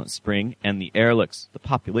Carson's Silent Spring and the Ehrlich's The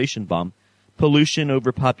Population Bomb, pollution,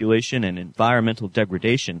 overpopulation, and environmental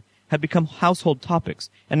degradation had become household topics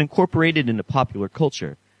and incorporated into popular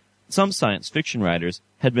culture. Some science fiction writers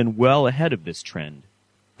had been well ahead of this trend.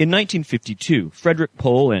 In 1952, Frederik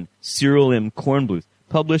Pohl and Cyril M. Kornbluth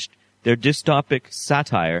published their dystopic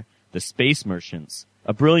satire, The Space Merchants,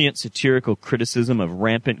 a brilliant satirical criticism of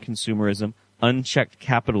rampant consumerism, unchecked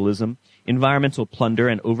capitalism, environmental plunder,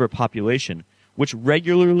 and overpopulation, which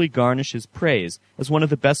regularly garnishes praise as one of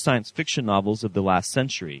the best science fiction novels of the last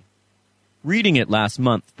century. Reading it last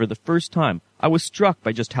month for the first time, I was struck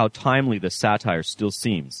by just how timely the satire still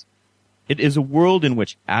seems. It is a world in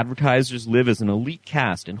which advertisers live as an elite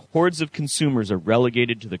caste and hordes of consumers are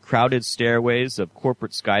relegated to the crowded stairways of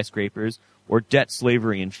corporate skyscrapers or debt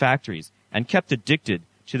slavery in factories and kept addicted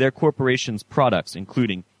to their corporation's products,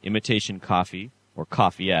 including imitation coffee, or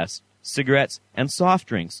coffee-esque, cigarettes, and soft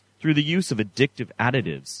drinks through the use of addictive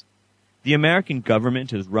additives. The American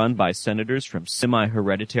government is run by senators from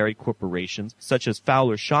semi-hereditary corporations such as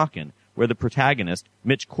Fowler-Shawkin, where the protagonist,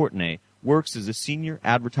 Mitch Courtenay, works as a senior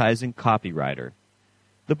advertising copywriter.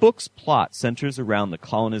 The book's plot centers around the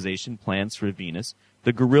colonization plans for Venus,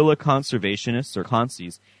 the guerrilla conservationists or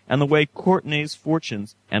consies, and the way Courtenay's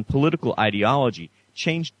fortunes and political ideology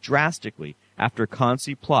changed drastically after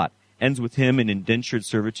Consi plot ends with him in indentured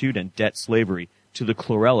servitude and debt slavery to the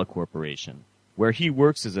Chlorella Corporation, where he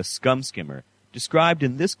works as a scum skimmer, described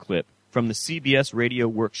in this clip from the CBS Radio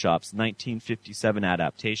Workshop's 1957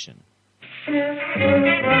 adaptation. The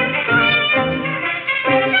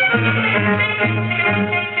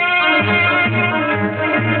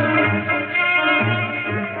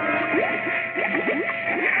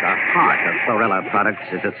heart of Chlorella Products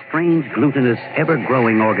is a strange, glutinous,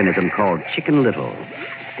 ever-growing organism called Chicken Little.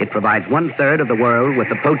 It provides 1/3 of the world with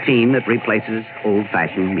the protein that replaces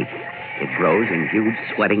old-fashioned meat. It grows in huge,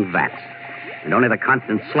 sweating vats, and only the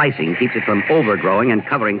constant slicing keeps it from overgrowing and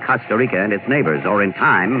covering Costa Rica and its neighbors, or in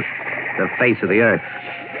time, the face of the earth.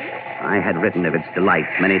 I had written of its delights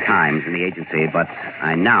many times in the agency, but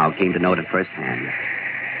I now came to know it firsthand.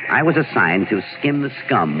 I was assigned to skim the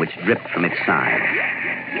scum which dripped from its side.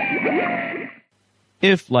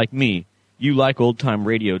 If, like me, you like old-time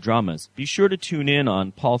radio dramas, be sure to tune in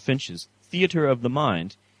on Paul Finch's Theater of the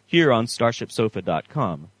Mind here on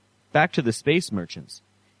StarShipSofa.com. Back to the space merchants.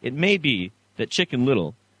 It may be that Chicken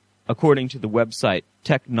Little, according to the website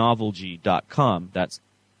technovelgy.com, that's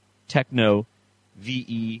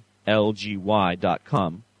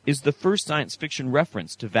technovelgy.com, is the first science fiction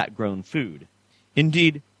reference to vat-grown food.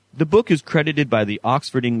 Indeed, the book is credited by the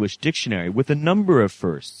Oxford English Dictionary with a number of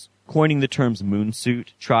firsts, coining the terms moonsuit,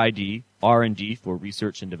 tri-D, R&D for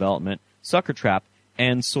research and development, sucker trap,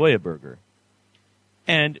 and soya burger.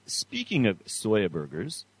 And speaking of soya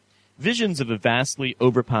burgers, visions of a vastly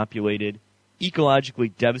overpopulated,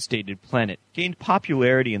 ecologically devastated planet gained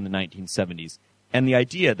popularity in the 1970s, and the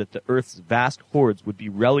idea that the Earth's vast hordes would be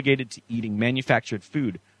relegated to eating manufactured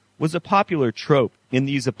food was a popular trope in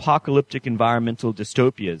these apocalyptic environmental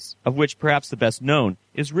dystopias, of which perhaps the best known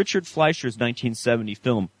is Richard Fleischer's 1970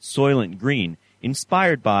 film Soylent Green,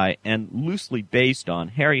 inspired by and loosely based on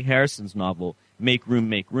Harry Harrison's novel Make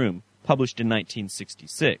Room, published in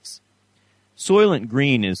 1966. Soylent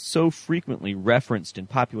Green is so frequently referenced in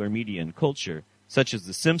popular media and culture, such as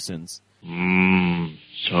The Simpsons,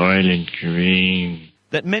 Soylent Green,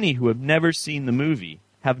 that many who have never seen the movie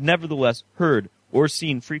have nevertheless heard or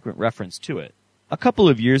seen frequent reference to it. A couple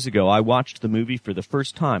of years ago, I watched the movie for the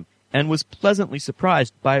first time and was pleasantly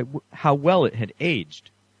surprised by how well it had aged.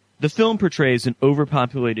 The film portrays an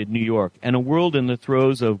overpopulated New York and a world in the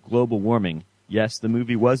throes of global warming. Yes, the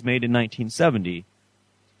movie was made in 1970,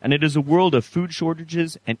 and it is a world of food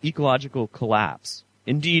shortages and ecological collapse.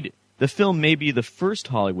 Indeed, the film may be the first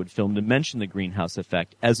Hollywood film to mention the greenhouse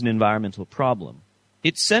effect as an environmental problem.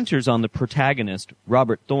 It centers on the protagonist,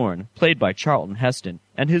 Robert Thorne, played by Charlton Heston,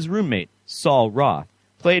 and his roommate, Saul Roth,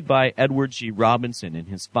 played by Edward G. Robinson in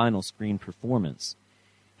his final screen performance.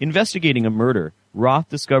 Investigating a murder, Roth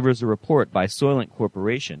discovers a report by Soylent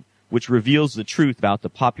Corporation, which reveals the truth about the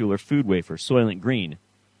popular food wafer Soylent Green.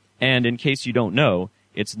 And in case you don't know,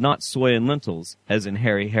 it's not soy and lentils, as in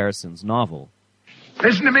Harry Harrison's novel.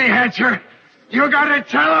 Listen to me, Hatcher. You gotta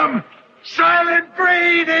tell them Soylent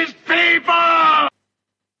Green is people!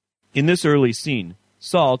 In this early scene,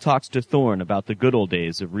 Saul talks to Thorne about the good old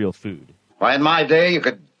days of real food. Why, in my day, you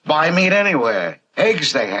could buy meat anywhere.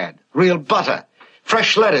 Eggs they had, real butter,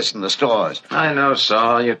 fresh lettuce in the stores. I know,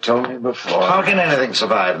 Saul. You told me before. How can anything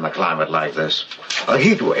survive in a climate like this? A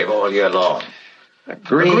heat wave all year long. The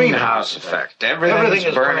greenhouse effect. Everything is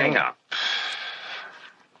burning up.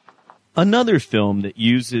 Another film that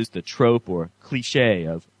uses the trope or cliché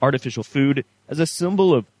of artificial food as a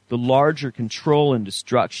symbol of the larger control and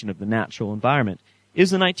destruction of the natural environment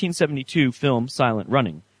is the 1972 film Silent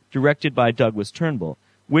Running, directed by Douglas Turnbull,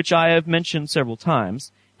 which I have mentioned several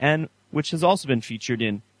times, and which has also been featured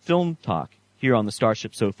in Film Talk here on the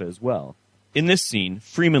Starship Sofa as well. In this scene,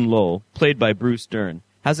 Freeman Lowell, played by Bruce Dern,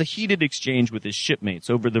 has a heated exchange with his shipmates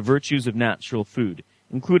over the virtues of natural food,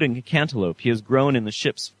 including a cantaloupe he has grown in the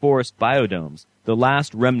ship's forest biodomes, the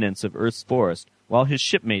last remnants of Earth's forest, while his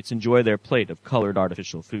shipmates enjoy their plate of colored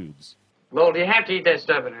artificial foods. Bull, do you have to eat that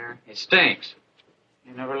stuff in there? It stinks.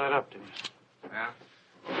 You never let up to me. Yeah?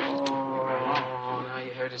 Oh,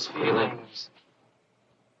 hurt his feelings.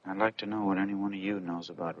 I'd like to know what any one of you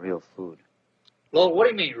knows about real food. Well, what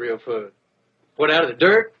do you mean, real food? What, out of the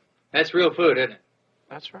dirt? That's real food, isn't it?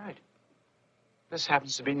 That's right. This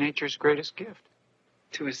happens to be nature's greatest gift.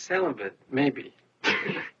 To a celibate, maybe. Come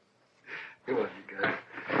on, you guys.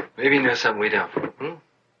 Maybe you know something we don't.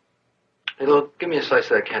 Hey, Lord, give me a slice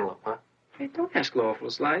of that cantaloupe, huh? Hey, don't ask Law for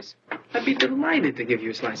a slice. I'd be delighted to give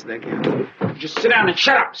you a slice of that cantaloupe. Just sit down and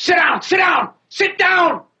shut up. Sit down, sit down, sit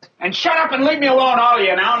down! And shut up and leave me alone, all of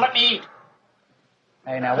you, now, and let me eat.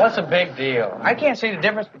 Hey, now, what's the big deal? I can't see the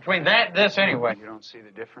difference between that and this anyway. You don't see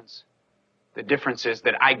the difference? The difference is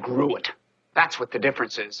that I grew it. That's what the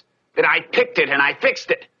difference is. That I picked it and I fixed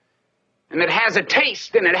it. And it has a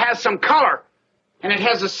taste, and it has some color, and it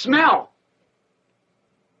has a smell.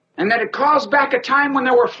 And that it calls back a time when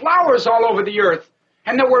there were flowers all over the earth,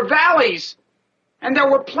 and there were valleys, and there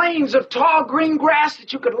were plains of tall green grass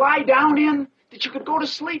that you could lie down in, that you could go to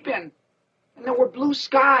sleep in. And there were blue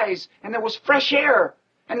skies, and there was fresh air,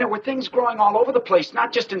 and there were things growing all over the place,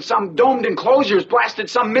 not just in some domed enclosures blasted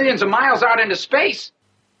some millions of miles out into space.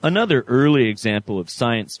 Another early example of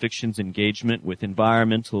science fiction's engagement with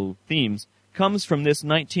environmental themes comes from this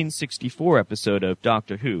 1964 episode of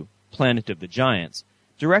Doctor Who, Planet of the Giants,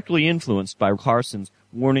 directly influenced by Carson's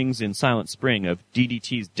warnings in Silent Spring of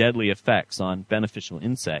DDT's deadly effects on beneficial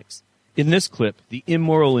insects. In this clip, the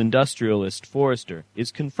immoral industrialist Forrester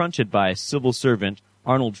is confronted by civil servant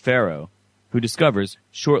Arnold Farrow, who discovers,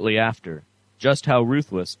 shortly after, just how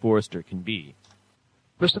ruthless Forrester can be.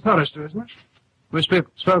 Mr. Forrester, isn't it? We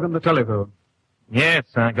spoke on the telephone. Yes,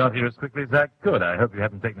 I got here as quickly as I could. I hope you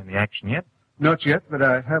haven't taken any action yet. Not yet, but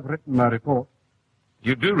I have written my report.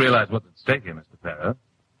 You do realize what's at stake here, Mr. Farrow.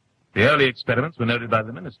 The early experiments were noted by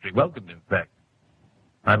the ministry, welcomed, in fact.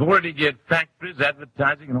 I've already geared factories,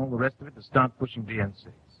 advertising, and all the rest of it to start pushing DN6.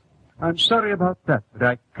 I'm sorry about that, but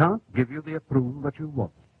I can't give you the approval that you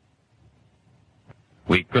want.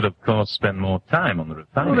 We could, of course, spend more time on the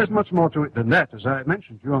refining. Well, there's much more to it than that, as I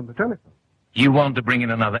mentioned to you on the telephone. You want to bring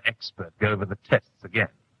in another expert, go over the tests again?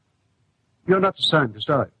 You're not a scientist,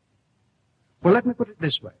 are you? Well, let me put it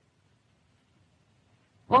this way.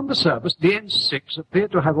 On the surface, DN6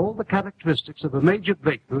 appeared to have all the characteristics of a major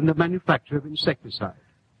breakthrough in the manufacture of insecticide.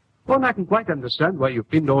 Well, and I can quite understand why you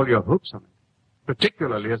pinned all your hopes on it,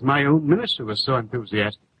 particularly as my own minister was so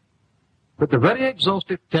enthusiastic. But the very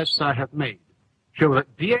exhaustive tests I have made show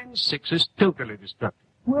that DN6 is totally destructive.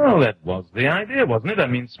 Well, that was the idea, wasn't it? I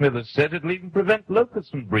mean, Smithers said it'll even prevent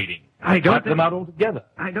locusts from breeding. Wipe them out altogether.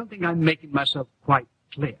 I don't think I'm making myself quite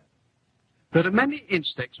clear. There are many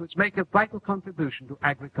insects which make a vital contribution to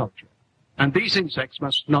agriculture, and these insects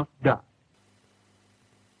must not die.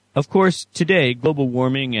 Of course, today, global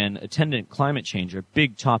warming and attendant climate change are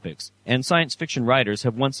big topics, and science fiction writers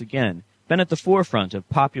have once again been at the forefront of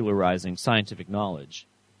popularizing scientific knowledge.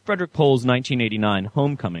 Frederick Pohl's 1989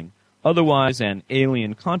 Homecoming, otherwise an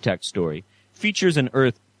alien contact story, features an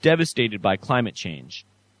Earth devastated by climate change.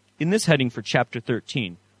 In this heading for Chapter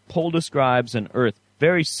 13, Pohl describes an Earth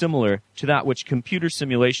very similar to that which computer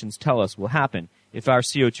simulations tell us will happen if our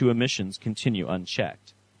CO2 emissions continue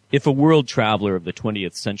unchecked. If a world traveler of the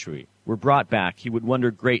 20th century were brought back, he would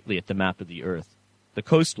wonder greatly at the map of the Earth. The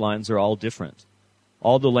coastlines are all different.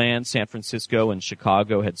 All the land San Francisco and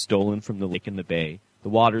Chicago had stolen from the lake and the bay, the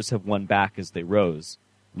waters have won back as they rose.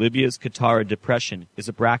 Libya's Qattara Depression is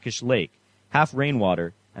a brackish lake, half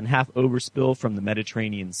rainwater and half overspill from the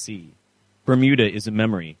Mediterranean Sea. Bermuda is a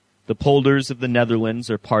memory. The polders of the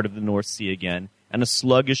Netherlands are part of the North Sea again, and a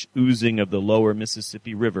sluggish oozing of the lower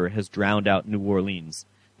Mississippi River has drowned out New Orleans.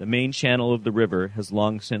 The main channel of the river has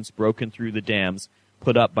long since broken through the dams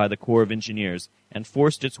put up by the Corps of Engineers and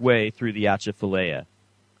forced its way through the Atchafalaya.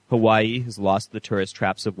 Hawaii has lost the tourist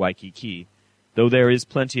traps of Waikiki. Though there is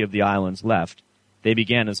plenty of the islands left, they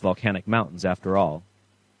began as volcanic mountains after all.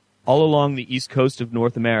 All along the east coast of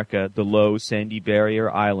North America, the low, sandy barrier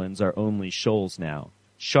islands are only shoals now.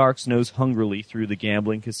 Sharks nose hungrily through the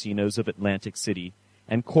gambling casinos of Atlantic City,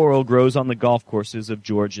 and coral grows on the golf courses of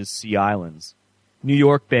Georgia's Sea Islands. New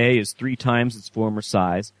York Bay is 3 times its former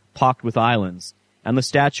size, pocked with islands, and the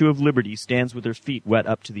Statue of Liberty stands with her feet wet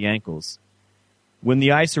up to the ankles. When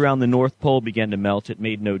the ice around the North Pole began to melt, it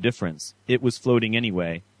made no difference. It was floating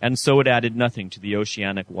anyway, and so it added nothing to the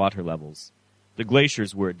oceanic water levels. The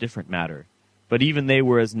glaciers were a different matter, but even they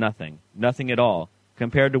were as nothing at all,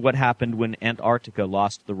 compared to what happened when Antarctica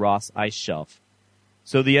lost the Ross Ice Shelf.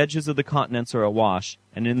 So the edges of the continents are awash,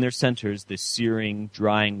 and in their centers the searing,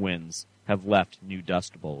 drying winds have left new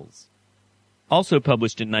dust bowls. Also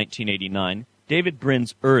published in 1989, David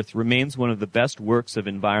Brin's Earth remains one of the best works of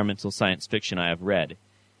environmental science fiction I have read.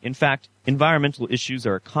 In fact, environmental issues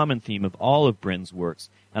are a common theme of all of Brin's works,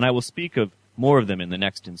 and I will speak of more of them in the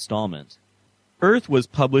next installment. Earth was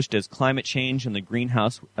published as climate change and the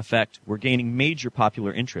greenhouse effect were gaining major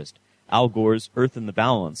popular interest. Al Gore's Earth in the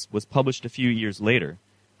Balance was published a few years later.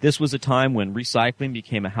 This was a time when recycling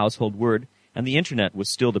became a household word, and the internet was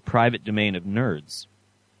still the private domain of nerds.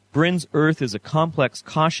 Brin's Earth is a complex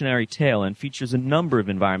cautionary tale and features a number of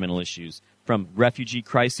environmental issues, from refugee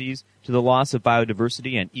crises to the loss of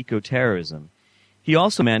biodiversity and eco-terrorism. He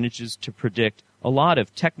also manages to predict a lot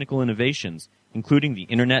of technical innovations, including the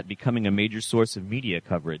internet becoming a major source of media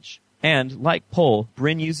coverage. And, like Pohl,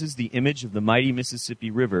 Brin uses the image of the mighty Mississippi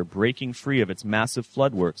River breaking free of its massive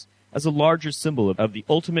floodworks as a larger symbol of the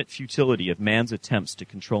ultimate futility of man's attempts to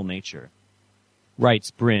control nature. Writes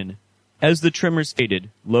Brin, as the trimmers faded,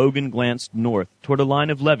 Logan glanced north toward a line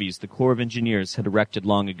of levees the Corps of Engineers had erected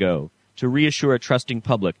long ago, to reassure a trusting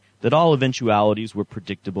public that all eventualities were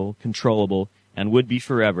predictable, controllable, and would be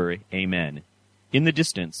forever, amen. In the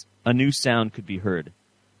distance, a new sound could be heard,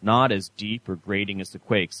 not as deep or grating as the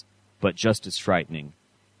quakes, but just as frightening.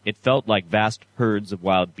 It felt like vast herds of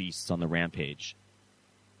wild beasts on the rampage.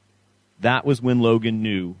 That was when Logan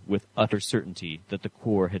knew with utter certainty that the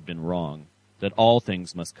Corps had been wrong, that all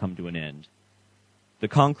things must come to an end. The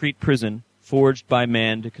concrete prison, forged by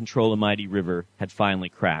man to control a mighty river, had finally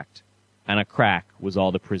cracked, and a crack was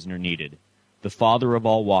all the prisoner needed. The father of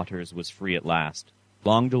all waters was free at last.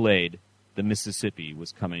 Long delayed, the Mississippi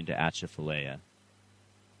was coming to Atchafalaya.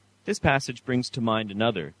 This passage brings to mind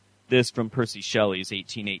another, this from Percy Shelley's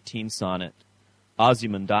 1818 sonnet,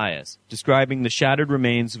 Ozymandias, describing the shattered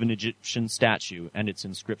remains of an Egyptian statue and its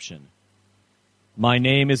inscription. My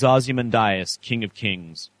name is Ozymandias, King of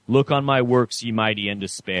Kings. Look on my works, ye mighty, and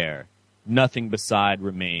despair. Nothing beside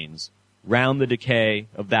remains. Round the decay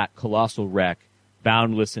of that colossal wreck,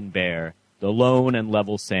 boundless and bare, the lone and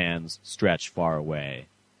level sands stretch far away.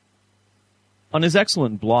 On his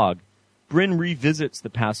excellent blog, Brin revisits the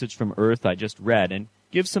passage from Earth I just read and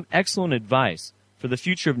gives some excellent advice for the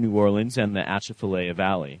future of New Orleans and the Atchafalaya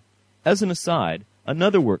Valley. As an aside,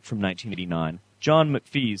 another work from 1989, John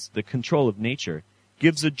McPhee's The Control of Nature,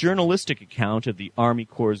 gives a journalistic account of the Army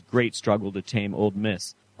Corps' great struggle to tame Old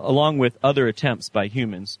Miss, along with other attempts by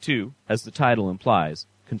humans to, as the title implies,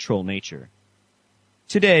 control nature.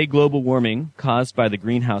 Today, global warming, caused by the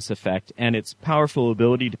greenhouse effect and its powerful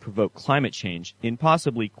ability to provoke climate change in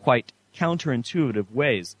possibly quite counterintuitive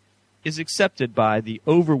ways, is accepted by the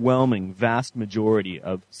overwhelming vast majority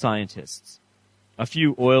of scientists. A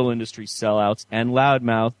few oil industry sellouts and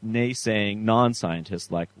loudmouth, naysaying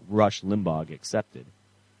non-scientists like Rush Limbaugh accepted.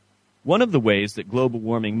 One of the ways that global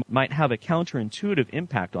warming might have a counterintuitive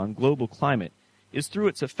impact on global climate is through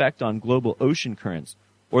its effect on global ocean currents,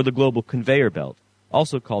 or the global conveyor belt,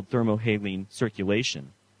 also called thermohaline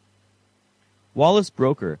circulation. Wallace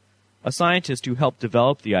Broecker, a scientist who helped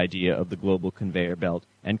develop the idea of the global conveyor belt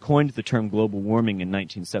and coined the term global warming in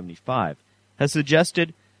 1975, has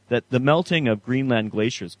suggested that the melting of Greenland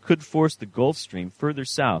glaciers could force the Gulf Stream further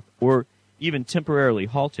south or even temporarily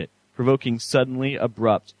halt it, provoking suddenly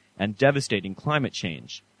abrupt and devastating climate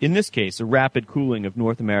change. In this case, a rapid cooling of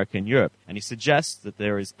North America and Europe, and he suggests that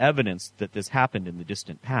there is evidence that this happened in the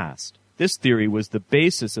distant past. This theory was the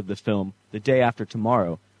basis of the film The Day After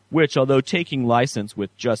Tomorrow, which, although taking license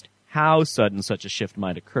with just how sudden such a shift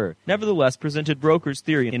might occur, nevertheless presented Broeker's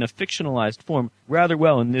theory in a fictionalized form rather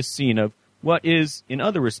well in this scene of what is, in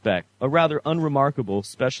other respects, a rather unremarkable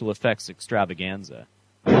special effects extravaganza.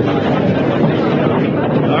 All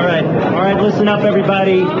right, listen up,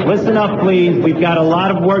 everybody. Listen up, please. We've got a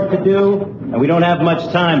lot of work to do, and we don't have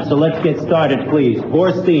much time, so let's get started, please.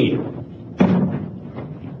 Bore steam.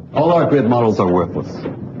 All our grid models are worthless.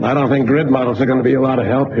 I don't think grid models are going to be a lot of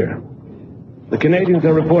help here. The Canadians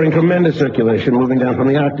are reporting tremendous circulation moving down from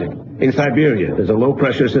the Arctic. In Siberia, there's a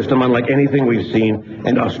low-pressure system unlike anything we've seen,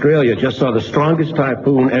 and Australia just saw the strongest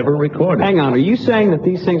typhoon ever recorded. Hang on, are you saying that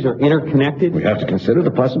these things are interconnected? We have to consider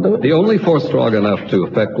the possibility. The only force strong enough to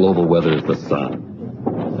affect global weather is the sun.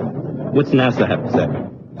 What's NASA have to say?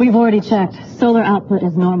 We've already checked. Solar output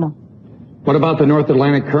is normal. What about the North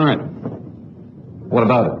Atlantic current? What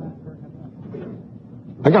about it?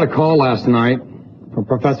 I got a call last night from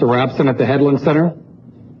Professor Rapson at the Headland Center.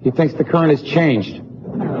 He thinks the current has changed.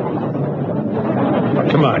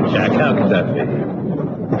 Come on, Jack, how could that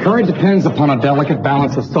be? The current depends upon a delicate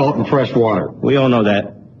balance of salt and fresh water. We all know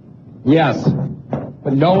that. Yes,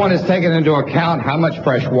 but no one has taken into account how much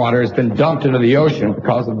fresh water has been dumped into the ocean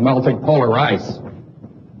because of melting polar ice.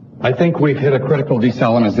 I think we've hit a critical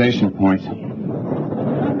desalinization point.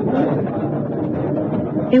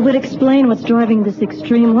 It would explain what's driving this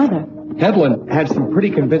extreme weather. Hedlund had some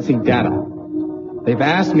pretty convincing data. They've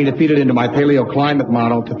asked me to feed it into my paleoclimate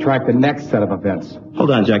model to track the next set of events.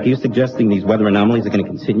 Hold on, Jack. Are you suggesting these weather anomalies are going to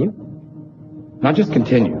continue? Not just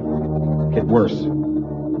continue, get worse.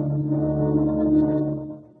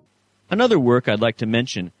 Another work I'd like to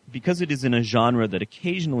mention, because it is in a genre that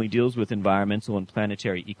occasionally deals with environmental and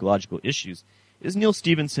planetary ecological issues, is Neal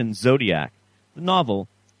Stephenson's Zodiac. The novel,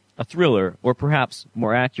 a thriller, or perhaps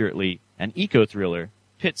more accurately, an eco-thriller,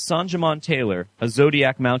 pits Sanjamon Taylor, a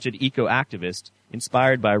Zodiac-mounted eco-activist,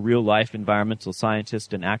 inspired by real-life environmental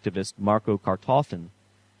scientist and activist Marco Kartofan,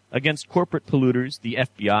 against corporate polluters, the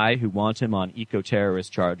FBI, who want him on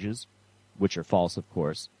eco-terrorist charges, which are false, of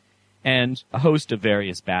course, and a host of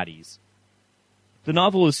various baddies. The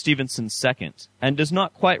novel is Stevenson's second, and does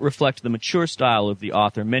not quite reflect the mature style of the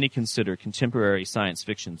author many consider contemporary science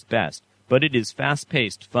fiction's best, but it is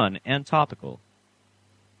fast-paced, fun, and topical.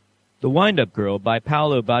 The Wind-Up Girl by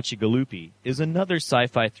Paolo Bacigalupi is another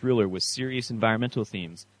sci-fi thriller with serious environmental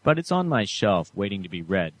themes, but it's on my shelf waiting to be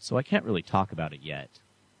read, so I can't really talk about it yet.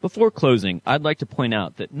 Before closing, I'd like to point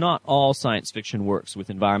out that not all science fiction works with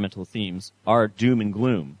environmental themes are doom and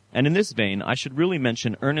gloom, and in this vein I should really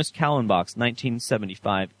mention Ernest Callenbach's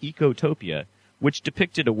 1975 Ecotopia, which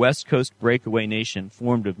depicted a West Coast breakaway nation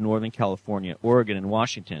formed of Northern California, Oregon, and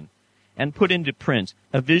Washington, and put into print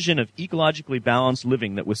a vision of ecologically balanced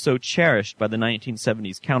living that was so cherished by the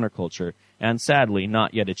 1970s counterculture and sadly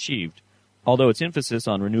not yet achieved, although its emphasis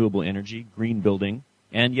on renewable energy, green building,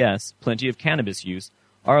 and yes, plenty of cannabis use,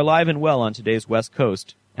 are alive and well on today's West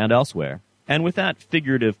Coast and elsewhere. And with that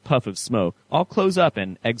figurative puff of smoke, I'll close up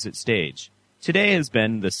and exit stage. Today has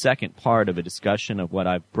been the second part of a discussion of what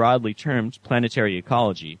I've broadly termed planetary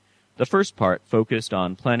ecology. The first part focused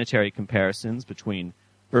on planetary comparisons between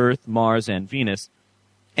Earth, Mars, and Venus,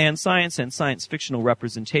 and science and science-fictional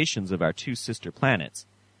representations of our two sister planets.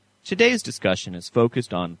 Today's discussion is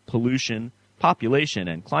focused on pollution, population,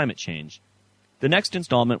 and climate change. The next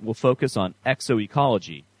installment will focus on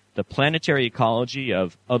exoecology, the planetary ecology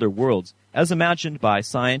of other worlds, as imagined by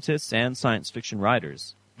scientists and science fiction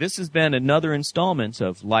writers. This has been another installment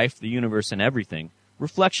of Life, the Universe, and Everything,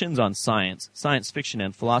 reflections on science, science fiction,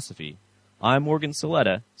 and philosophy. I'm Morgan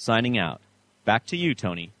Saletta, signing out. Back to you,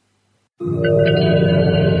 Tony.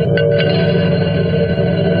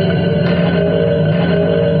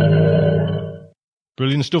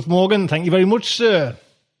 Brilliant stuff, Morgan. Thank you very much, sir.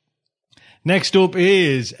 Next up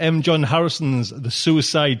is M. John Harrison's The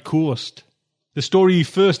Suicide Coast. The story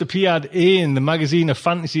first appeared in the magazine of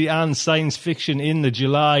fantasy and science fiction in the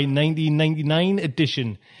July 1999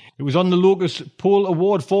 edition. It was on the Locus Poll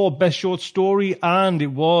Award for Best Short Story, and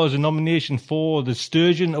it was a nomination for the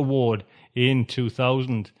Sturgeon Award in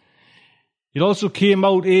 2000. It also came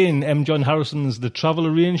out in M. John Harrison's The Travel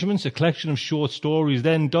Arrangements, a collection of short stories.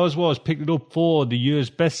 Then was picked it up for the year's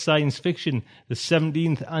Best Science Fiction, the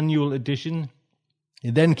 17th annual edition.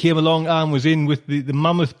 It then came along and was in with the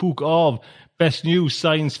mammoth book of Best New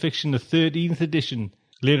Science Fiction, the 13th edition.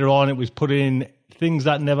 Later on, it was put in Things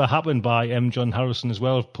That Never Happened by M. John Harrison as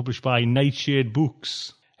well, published by Nightshade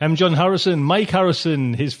Books. M. John Harrison, Mike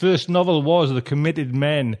Harrison, his first novel was The Committed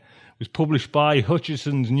Men. Was published by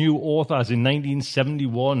Hutchison's New Authors in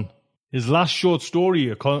 1971. His last short story,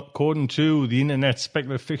 according to the Internet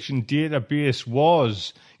Speculative Fiction Database,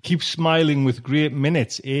 was Keep Smiling with Great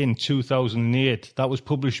Minutes in 2008. That was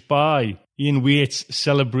published by Ian Waite's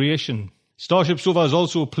Celebration. StarShipSofa has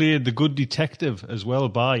also played The Good Detective as well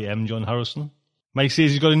by M. John Harrison. Mike says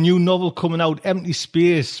he's got a new novel coming out, Empty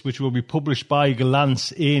Space, which will be published by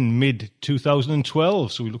Galance in mid-2012,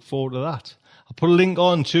 so we look forward to that. I'll put a link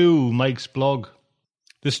on to Mike's blog.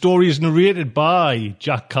 The story is narrated by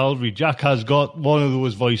Jack Calvary. Jack has got one of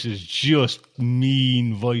those voices, just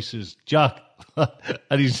mean voices. Jack,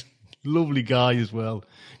 and he's a lovely guy as well.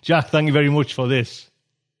 Jack, thank you very much for this.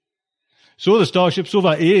 So the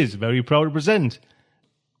StarShipSofa is very proud to present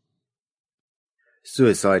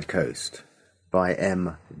Suicide Coast by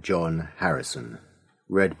M. John Harrison.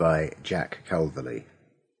 Read by Jack Calverley.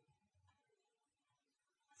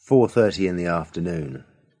 4:30 in the afternoon,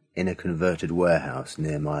 in a converted warehouse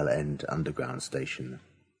near Mile End Underground Station.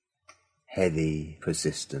 Heavy,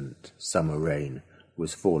 persistent summer rain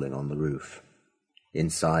was falling on the roof.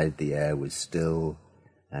 Inside, the air was still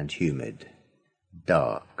and humid,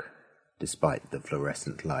 dark, despite the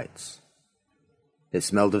fluorescent lights. It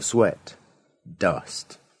smelled of sweat,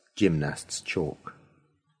 dust, gymnast's chalk.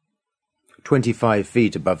 25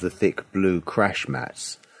 feet above the thick blue crash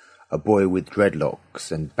mats, a boy with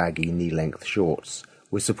dreadlocks and baggy knee-length shorts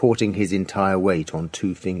was supporting his entire weight on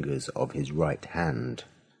 2 fingers of his right hand.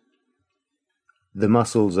 The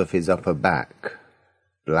muscles of his upper back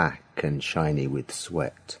black and shiny with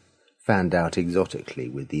sweat, fanned out exotically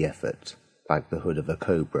with the effort, like the hood of a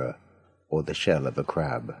cobra or the shell of a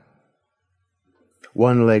crab.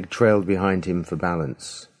 One leg trailed behind him for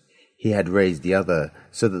balance. He had raised the other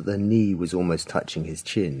so that the knee was almost touching his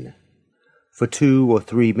chin. For 2 or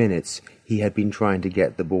 3 minutes he had been trying to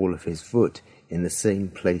get the ball of his foot in the same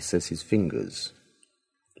place as his fingers.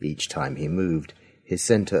 Each time he moved, his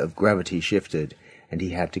centre of gravity shifted, and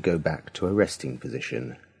he had to go back to a resting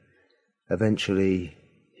position. Eventually,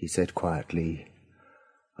 he said quietly,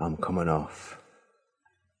 "I'm coming off."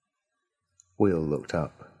 Will looked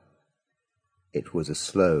up. It was a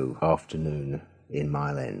slow afternoon in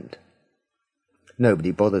Mile End.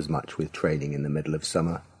 Nobody bothers much with training in the middle of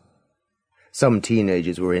summer. Some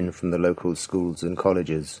teenagers were in from the local schools and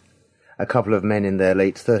colleges. A couple of men in their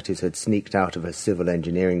late 30s had sneaked out of a civil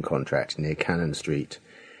engineering contract near Cannon Street.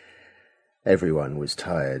 Everyone was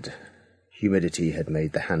tired. Humidity had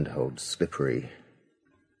made the handholds slippery.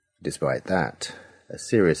 Despite that, a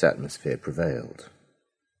serious atmosphere prevailed.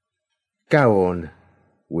 "Go on,"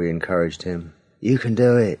 we encouraged him. "You can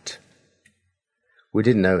do it." We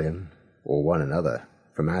didn't know him, or one another,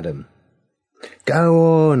 from Adam.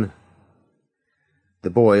 "Go on." The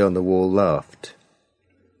boy on the wall laughed.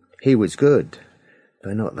 He was good,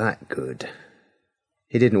 but not that good.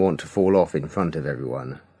 He didn't want to fall off in front of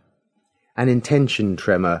everyone. An intention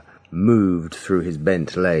tremor moved through his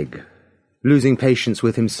bent leg. Losing patience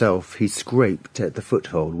with himself, he scraped at the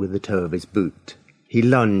foothold with the toe of his boot. He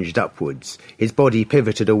lunged upwards. His body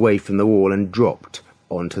pivoted away from the wall and dropped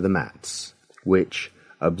onto the mats, which,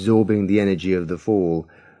 absorbing the energy of the fall,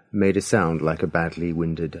 made a sound like a badly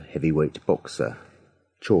winded heavyweight boxer.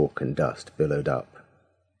 Chalk and dust billowed up.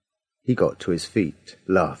 He got to his feet,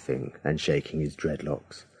 laughing and shaking his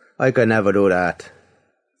dreadlocks. "I can never do that."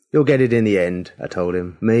 "You'll get it in the end," I told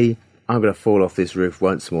him. "Me, I'm going to fall off this roof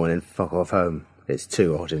once more and then fuck off home. It's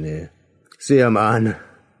too hot in here. See ya, man."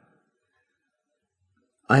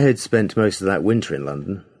 I had spent most of that winter in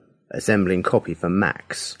London, assembling copy for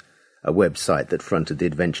Max, a website that fronted the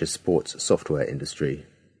adventure sports software industry.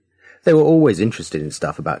 They were always interested in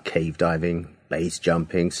stuff about cave diving, base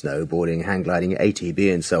jumping, snowboarding, hang gliding, ATV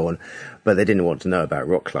and so on, but they didn't want to know about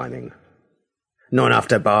rock climbing. "Not enough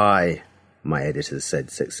to buy," my editor said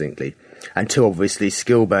succinctly, "and too obviously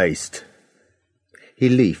skill-based." He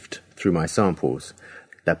leafed through my samples.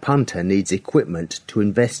 "The punter needs equipment to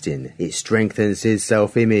invest in. It strengthens his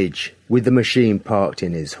self-image. With the machine parked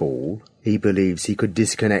in his hall, he believes he could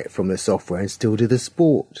disconnect from the software and still do the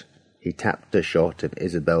sport." He tapped a shot of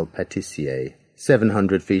Isabelle Patissier,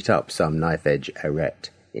 700 feet up some knife-edge arete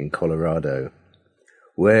in Colorado.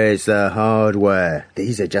 "Where's the hardware?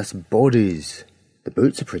 These are just bodies. The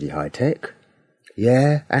boots are pretty high-tech."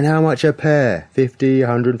 "Yeah, and how much a pair? 50,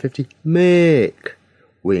 150? Mick!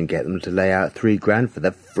 We can get them to lay out $3,000 for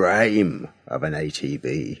the frame of an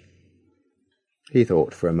ATV. He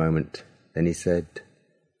thought for a moment. Then he said,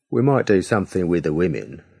 "We might do something with the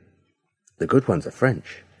women. The good ones are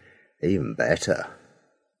French. Even better."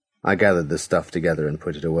 I gathered the stuff together and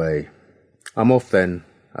put it away. "I'm off then,"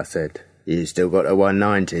 I said. "You still got a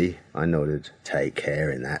 190? I nodded. "Take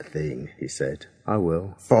care in that thing," he said. "I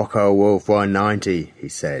will." "Fokker Wolf 190, he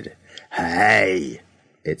said. "Hey!"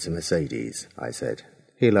 "It's a Mercedes," I said.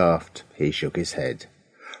 He laughed. He shook his head.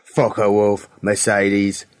 "Fokker Wolf,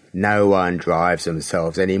 Mercedes. No one drives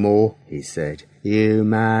themselves anymore," he said. "You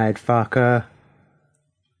mad fucker."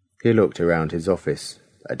 He looked around his office.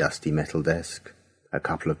 A dusty metal desk. A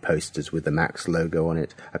couple of posters with the Max logo on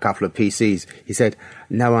it. A couple of PCs. He said,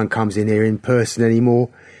 "No one comes in here in person anymore.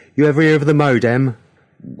 You ever hear of the modem?"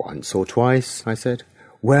 "Once or twice," I said.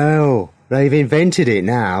 "Well, they've invented it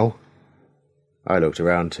now." I looked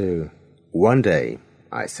around too. "One day,"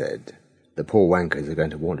 I said, "the poor wankers are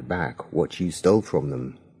going to want back what you stole from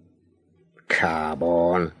them." "Come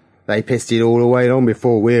on. They pissed it all away long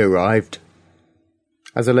before we arrived."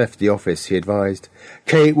 As I left the office, he advised,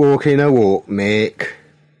 "Keep walking a walk, Mick."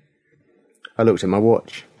 I looked at my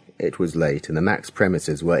watch. It was late, and the Max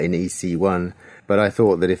premises were in EC1, but I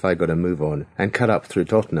thought that if I got a move on and cut up through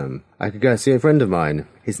Tottenham, I could go see a friend of mine.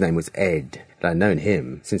 His name was Ed, and I'd known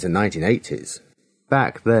him since the 1980s.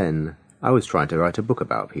 Back then, I was trying to write a book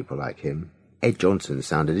about people like him. Ed Johnson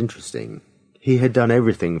sounded interesting. He had done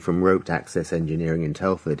everything from roped access engineering in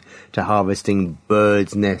Telford to harvesting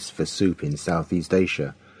birds' nests for soup in Southeast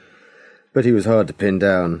Asia. But he was hard to pin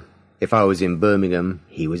down. If I was in Birmingham,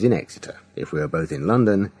 he was in Exeter. If we were both in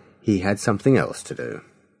London, he had something else to do.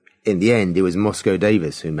 In the end, it was Moscow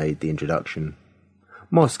Davis who made the introduction.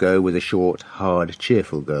 Moscow was a short, hard,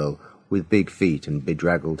 cheerful girl with big feet and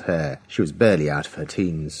bedraggled hair. She was barely out of her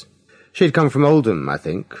teens. She'd come from Oldham, I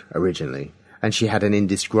think, originally, and she had an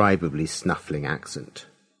indescribably snuffling accent.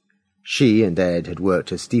 She and Ed had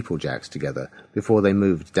worked as steeplejacks together before they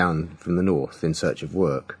moved down from the north in search of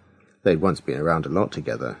work. They'd once been around a lot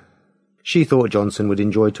together. She thought Johnson would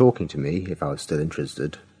enjoy talking to me if I was still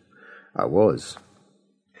interested. I was.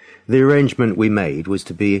 The arrangement we made was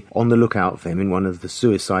to be on the lookout for him in one of the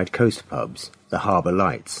Suicide Coast pubs, the Harbour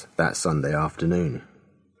Lights, that Sunday afternoon.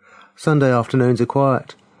 Sunday afternoons are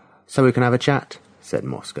quiet, so we can have a chat, said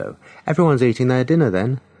Moscow. Everyone's eating their dinner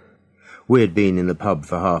then. We had been in the pub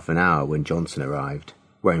for half an hour when Johnson arrived,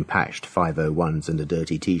 wearing patched 501s and a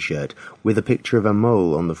dirty T-shirt, with a picture of a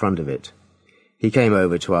mole on the front of it. He came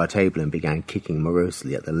over to our table and began kicking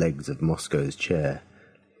morosely at the legs of Moscow's chair.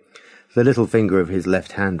 The little finger of his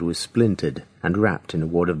left hand was splintered and wrapped in a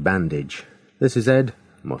wad of bandage. "This is Ed,"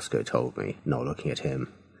 Moscow told me, not looking at him.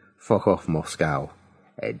 "Fuck off, Moscow,"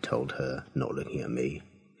 Ed told her, not looking at me.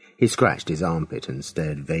 He scratched his armpit and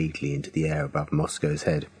stared vaguely into the air above Moscow's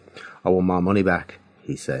head. "I want my money back,"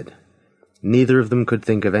 he said. Neither of them could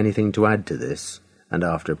think of anything to add to this, and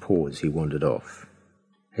after a pause he wandered off.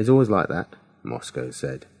 "He's always like that," Moscow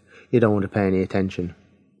said. "You don't want to pay any attention."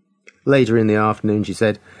 Later in the afternoon she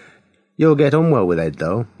said, "You'll get on well with Ed,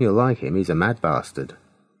 though. You'll like him. He's a mad bastard."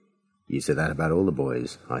 "You said that about all the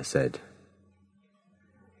boys," I said.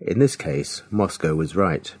 In this case, Moscow was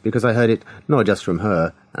right, because I heard it not just from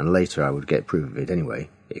her, and later I would get proof of it anyway,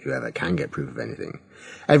 if you ever can get proof of anything.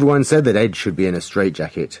 Everyone said that Ed should be in a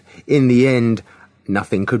straitjacket. In the end,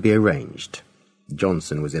 nothing could be arranged.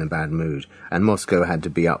 Johnson was in a bad mood, and Moscow had to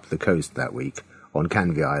be up the coast that week, on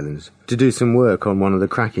Canvey Island, to do some work on one of the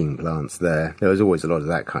cracking plants there. There was always a lot of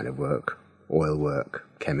that kind of work. Oil work,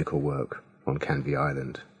 chemical work, on Canvey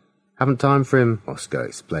Island. "Haven't time for him," Moscow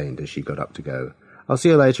explained as she got up to go. "I'll see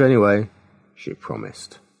you later anyway," she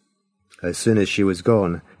promised. As soon as she was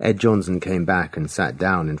gone, Ed Johnson came back and sat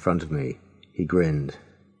down in front of me. He grinned.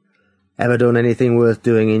 "Ever done anything worth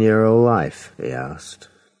doing in your whole life?" he asked.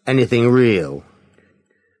 "Anything real?"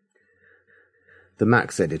 The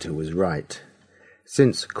Max editor was right.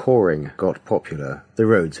 Since coring got popular, the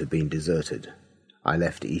roads had been deserted. I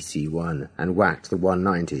left EC1 and whacked the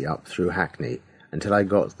 190 up through Hackney until I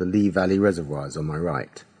got the Lee Valley reservoirs on my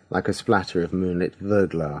right, like a splatter of moonlit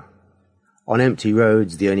verglas. On empty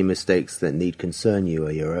roads, the only mistakes that need concern you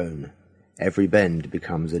are your own. Every bend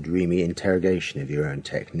becomes a dreamy interrogation of your own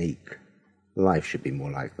technique. Life should be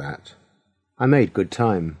more like that. I made good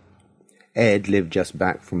time. Ed lived just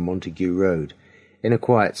back from Montague Road, in a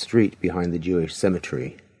quiet street behind the Jewish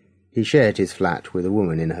cemetery. He shared his flat with a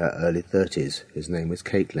woman in her early 30s, whose name was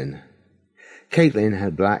Caitlin. Caitlin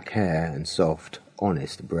had black hair and soft,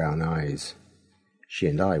 honest brown eyes. She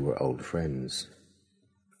and I were old friends.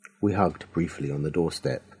 We hugged briefly on the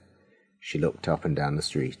doorstep. She looked up and down the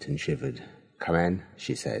street and shivered. "Come in,"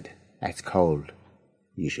 she said. "It's cold.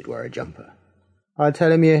 You should wear a jumper." "I'll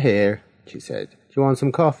tell him you're here," she said. "Do you want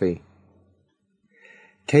some coffee?"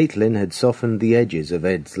 Caitlin had softened the edges of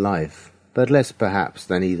Ed's life, but less perhaps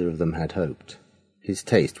than either of them had hoped. His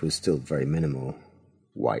taste was still very minimal.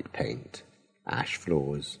 White paint, ash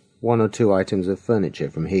floors, 1 or 2 items of furniture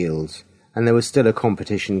from Heels, and there was still a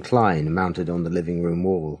competition Klein mounted on the living room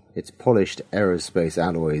wall, its polished aerospace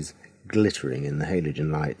alloys glittering in the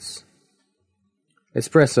halogen lights.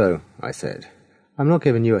 "Espresso," I said. "I'm not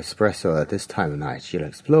giving you espresso at this time of night. You'll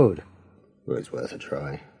explode." It was worth a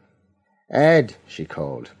try. "Ed," she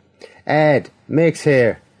called. "Ed, Mick's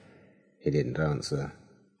here." He didn't answer.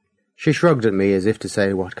 She shrugged at me as if to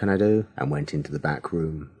say, "What can I do?" and went into the back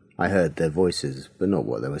room. I heard their voices, but not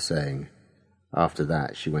what they were saying. After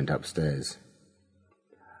that, she went upstairs.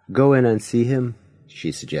 "Go in and see him,"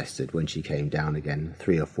 she suggested when she came down again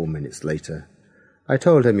 3 or 4 minutes later. "I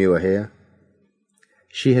told him you were here."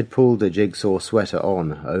 She had pulled a jigsaw sweater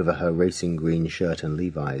on over her racing green shirt and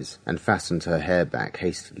Levi's, and fastened her hair back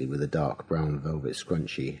hastily with a dark brown velvet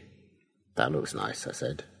scrunchie. "That looks nice," I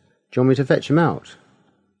said. "Do you want me to fetch him out?"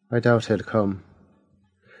 "I doubt he'll come."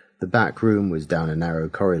 The back room was down a narrow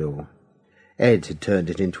corridor. Ed had turned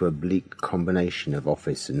it into a bleak combination of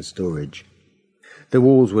office and storage. The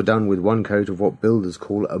walls were done with one coat of what builders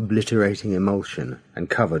call obliterating emulsion, and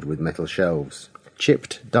covered with metal shelves.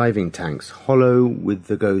 Chipped diving tanks, hollow with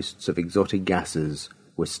the ghosts of exotic gases,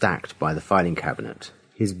 were stacked by the filing cabinet.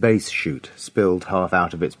 His base chute spilled half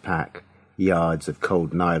out of its pack, yards of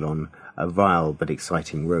cold nylon, a vile but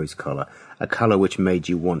exciting rose colour, a colour which made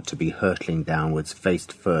you want to be hurtling downwards face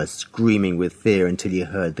first, screaming with fear until you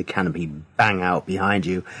heard the canopy bang out behind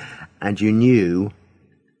you, and you knew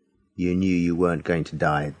you weren't going to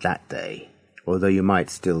die that day, although you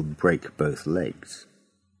might still break both legs.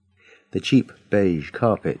 The cheap beige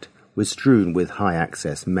carpet was strewn with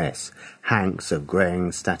high-access mess, hanks of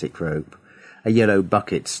greying static rope, a yellow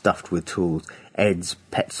bucket stuffed with tools, Ed's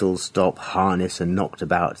Petzl stop, harness and knocked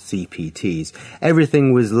about CPTs.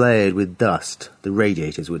 Everything was layered with dust. The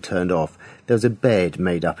radiators were turned off. There was a bed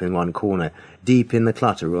made up in one corner. Deep in the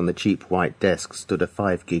clutter on the cheap white desk stood a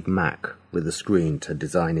 5-gig Mac with a screen to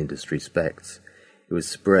design industry specs. It was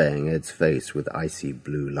spraying Ed's face with icy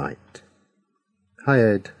blue light. "Hi,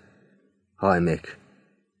 Ed." "Hi, Mick."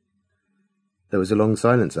 There was a long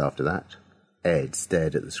silence after that. Ed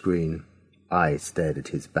stared at the screen. I stared at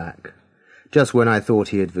his back. Just when I thought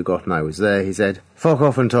he had forgotten I was there, he said, "Fuck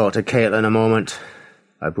off and talk to Caitlin a moment."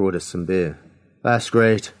 I brought us some beer. "That's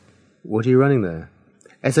great. What are you running there?"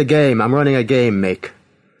 "It's a game. I'm running a game, Mick."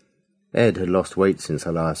 Ed had lost weight since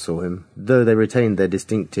I last saw him. Though they retained their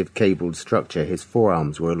distinctive cabled structure, his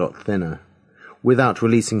forearms were a lot thinner. Without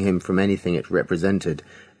releasing him from anything it represented,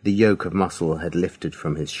 the yoke of muscle had lifted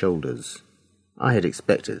from his shoulders. I had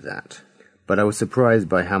expected that, but I was surprised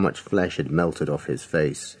by how much flesh had melted off his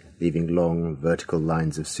face, leaving long, vertical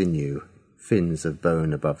lines of sinew, fins of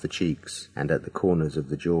bone above the cheeks and at the corners of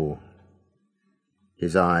the jaw.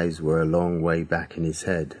 His eyes were a long way back in his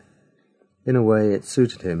head. In a way, it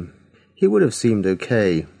suited him. He would have seemed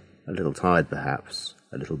okay, a little tired perhaps,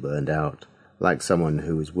 a little burned out, like someone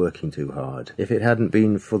who was working too hard, if it hadn't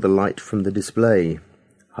been for the light from the display.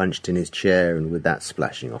 Hunched in his chair and with that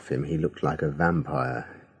splashing off him, he looked like a vampire.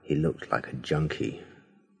 He looked like a junkie.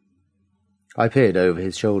 I peered over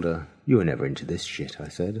his shoulder. "You were never into this shit," I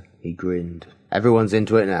said. He grinned. "Everyone's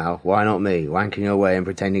into it now. Why not me, wanking away and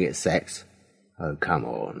pretending it's sex?" "Oh, come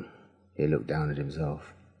on." He looked down at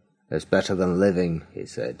himself. "It's better than living," he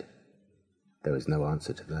said. There was no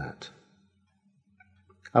answer to that.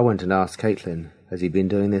 I went and asked Caitlin, "Has he been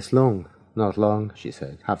doing this long?" "Not long," she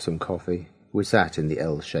said. "Have some coffee." We sat in the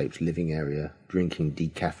L-shaped living area, drinking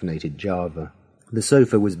decaffeinated Java. The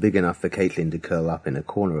sofa was big enough for Caitlin to curl up in a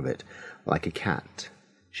corner of it, like a cat.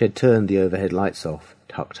 She had turned the overhead lights off,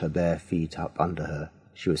 tucked her bare feet up under her.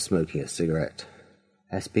 She was smoking a cigarette.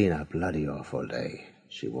 "It's been a bloody awful day,"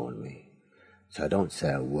 she warned me, "so don't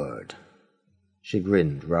say a word." She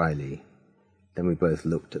grinned wryly. Then we both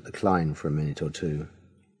looked at the Klein for a minute or two.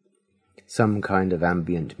 Some kind of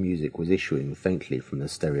ambient music was issuing faintly from the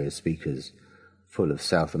stereo speakers, full of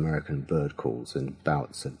South American bird calls and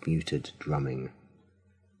bouts of muted drumming.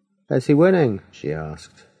 "Is he winning?" she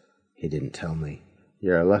asked. He didn't tell me.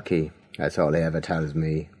 "You're lucky. That's all he ever tells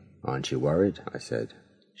me." "Aren't you worried?" I said.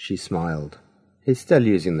 She smiled. "He's still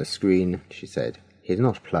using the screen," she said. "He's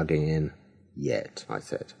not plugging in." "Yet," I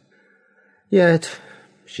said. "Yet,"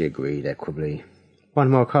 she agreed equably. "One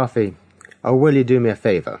more coffee? Or will you do me a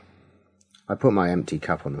favour?" I put my empty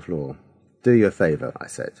cup on the floor. "Do you a favour," I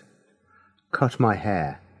said. "Cut my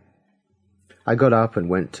hair." I got up and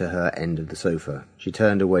went to her end of the sofa. She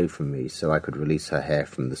turned away from me so I could release her hair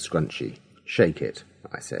from the scrunchie. "Shake it,"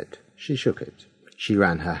 I said. She shook it. She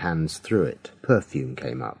ran her hands through it. Perfume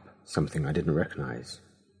came up, something I didn't recognize.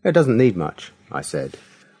 "It doesn't need much," I said.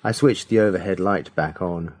 I switched the overhead light back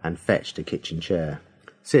on and fetched a kitchen chair.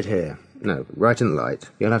 "Sit here. No, right in the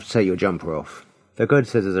light. You'll have to take your jumper off." "The good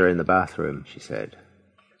scissors are in the bathroom," she said.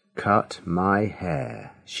 Cut my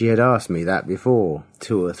hair. She had asked me that before,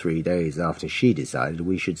 2 or 3 days after she decided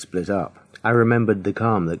we should split up. I remembered the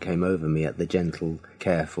calm that came over me at the gentle,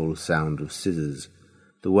 careful sound of scissors,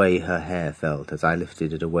 the way her hair felt as I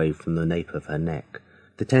lifted it away from the nape of her neck,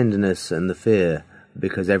 the tenderness and the fear,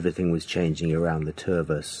 because everything was changing around the two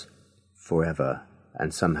of us forever,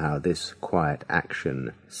 and somehow this quiet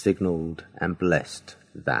action signalled and blessed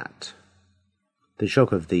that. The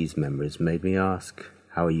shock of these memories made me ask,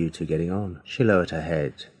 "How are you two getting on?" She lowered her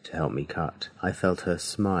head to help me cut. I felt her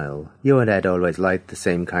smile. "You and Ed always liked the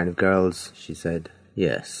same kind of girls," she said.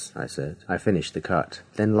 "Yes," I said. I finished the cut,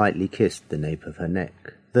 then lightly kissed the nape of her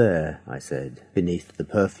neck. "There," I said. Beneath the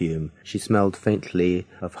perfume, she smelled faintly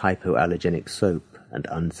of hypoallergenic soap and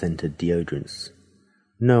unscented deodorants.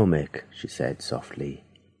 "No, Mick," she said softly.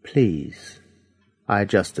 "Please." I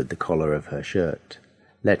adjusted the collar of her shirt,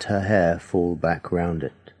 let her hair fall back round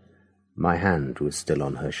it. My hand was still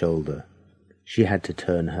on her shoulder. She had to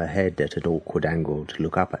turn her head at an awkward angle to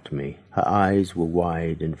look up at me. Her eyes were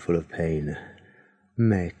wide and full of pain.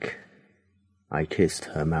 "Mick." I kissed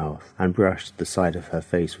her mouth and brushed the side of her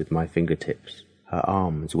face with my fingertips. Her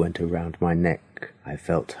arms went around my neck. I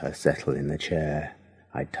felt her settle in the chair.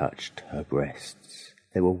 I touched her breasts.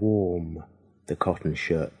 They were warm. The cotton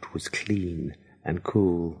shirt was clean and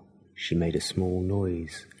cool. She made a small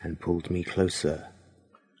noise and pulled me closer.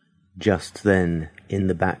 Just then, in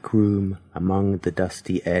the back room, among the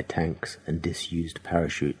dusty air tanks and disused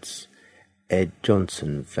parachutes, Ed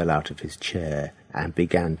Johnson fell out of his chair and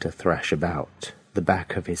began to thrash about, the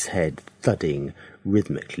back of his head thudding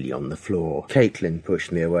rhythmically on the floor. Caitlin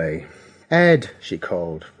pushed me away. "Ed," she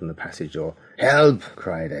called from the passage door. "Help!"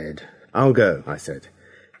 cried Ed. "I'll go," I said.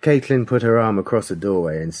 Caitlin put her arm across the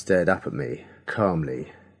doorway and stared up at me,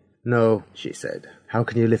 calmly. "No," she said. "How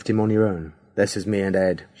can you lift him on your own?" "This is me and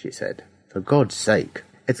Ed," she said. "For God's sake."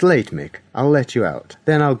 "It's late, Mick. I'll let you out.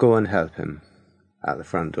 Then I'll go and help him." At the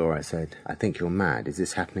front door I said, "I think you're mad. Is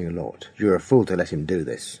this happening a lot? You're a fool to let him do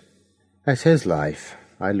this." "That's his life."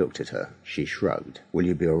 I looked at her. She shrugged. "Will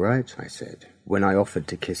you be all right?" I said. When I offered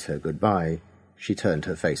to kiss her goodbye, she turned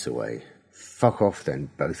her face away. "Fuck off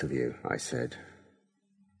then, both of you," I said.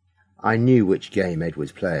 I knew which game Ed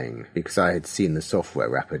was playing, because I had seen the software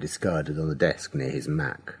wrapper discarded on the desk near his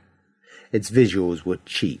Mac. Its visuals were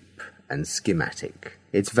cheap and schematic,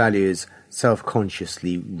 its values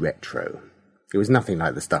self-consciously retro. It was nothing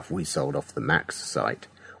like the stuff we sold off the Mac's site,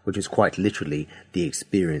 which was quite literally the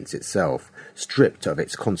experience itself, stripped of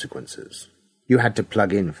its consequences. You had to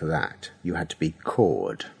plug in for that. You had to be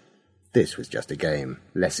cored. This was just a game,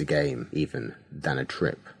 less a game, even, than a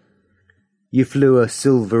trip. You flew a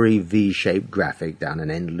silvery V-shaped graphic down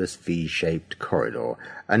an endless V-shaped corridor,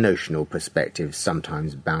 a notional perspective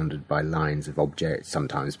sometimes bounded by lines of objects,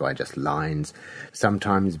 sometimes by just lines,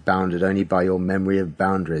 sometimes bounded only by your memory of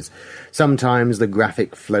boundaries. Sometimes the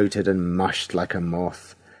graphic floated and mushed like a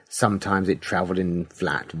moth. Sometimes it travelled in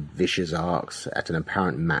flat, vicious arcs at an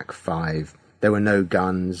apparent Mach 5. There were no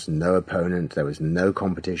guns, no opponent, there was no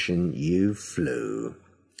competition. You flew.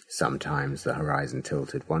 Sometimes the horizon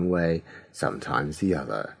tilted one way, sometimes the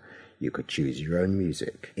other. You could choose your own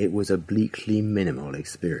music. It was a bleakly minimal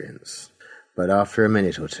experience. But after a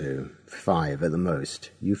minute or two, 5 at the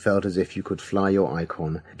most, you felt as if you could fly your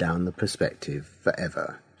icon down the perspective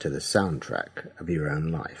forever to the soundtrack of your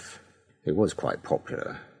own life. It was quite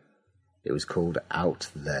popular. It was called Out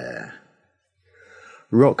There.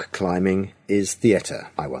 Rock climbing is theatre,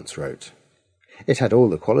 I once wrote. It had all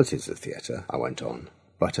the qualities of theatre, I went on,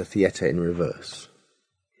 but a theatre in reverse.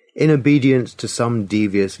 In obedience to some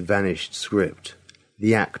devious vanished script,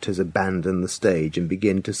 the actors abandon the stage and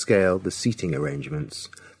begin to scale the seating arrangements,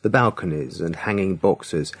 the balconies and hanging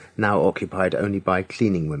boxes now occupied only by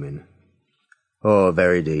cleaning women. "Oh,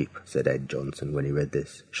 very deep," said Ed Johnson when he read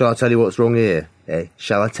this. "Shall I tell you what's wrong here?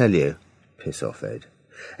 Shall I tell you?" "Piss off, Ed."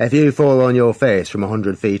 "If you fall on your face from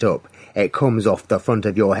 100 feet up, it comes off the front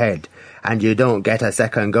of your head, and you don't get a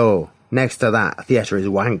second go. Next to that, theatre is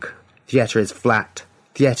wank. Theatre is flat.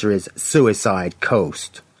 Theatre is Suicide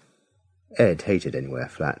Coast." Ed hated anywhere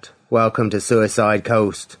flat. "Welcome to Suicide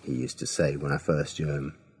Coast," he used to say when I first knew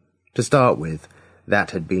him. To start with,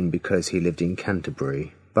 that had been because he lived in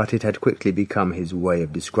Canterbury, but it had quickly become his way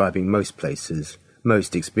of describing most places,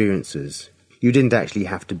 most experiences. You didn't actually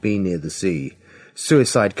have to be near the sea.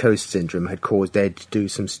 Suicide Coast syndrome had caused Ed to do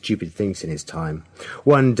some stupid things in his time.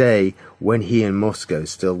 One day, when he and Moscow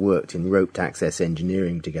still worked in roped access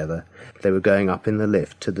engineering together, they were going up in the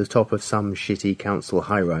lift to the top of some shitty council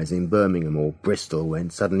high-rise in Birmingham or Bristol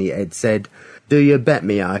when suddenly Ed said, "Do you bet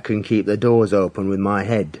me I can keep the doors open with my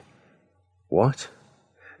head?" "What?"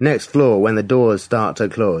 "Next floor, when the doors start to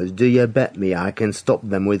close, do you bet me I can stop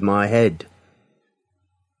them with my head?"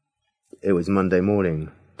 It was Monday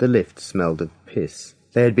morning. The lift smelled of piss.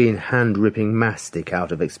 They had been hand-ripping mastic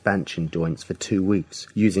out of expansion joints for 2 weeks,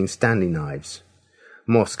 using Stanley knives.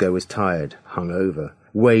 Moscow was tired, hungover,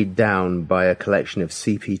 weighed down by a collection of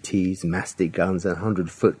CPTs, mastic guns, and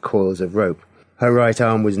 100-foot coils of rope. Her right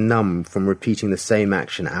arm was numb from repeating the same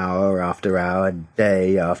action hour after hour,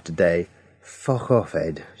 day after day. "Fuck off,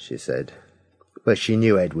 Ed," she said. But she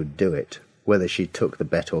knew Ed would do it, whether she took the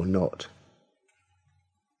bet or not.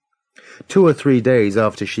 2 or 3 days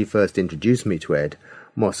after she first introduced me to Ed,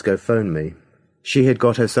 Moscow phoned me. She had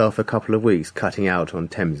got herself a couple of weeks cutting out on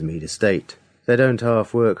Thamesmead Estate. "They don't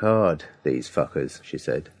half work hard, these fuckers," she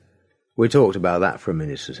said. We talked about that for a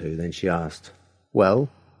minute or two, then she asked, Well,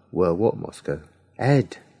 what, Moscow?"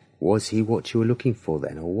 "Ed, was he what you were looking for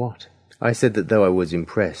then, or what?" I said that though I was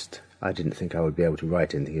impressed, I didn't think I would be able to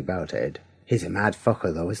write anything about Ed. "He's a mad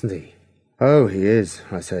fucker, though, isn't he?" "Oh, he is,"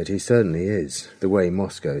 I said. "He certainly is." The way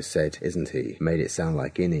Moscow said, "isn't he?" made it sound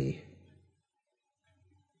like "innie."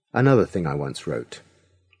 Another thing I once wrote.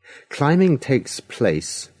 Climbing takes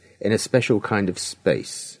place in a special kind of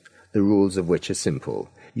space, the rules of which are simple.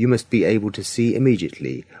 You must be able to see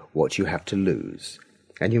immediately what you have to lose,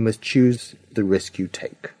 and you must choose the risk you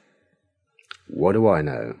take. What do I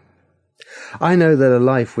know? I know that a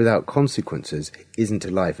life without consequences isn't a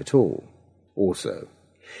life at all. Also,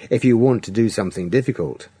 if you want to do something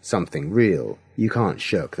difficult, something real, you can't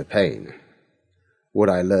shirk the pain. What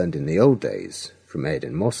I learned in the old days, from Ed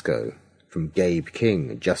in Moscow, from Gabe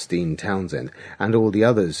King, Justine Townsend, and all the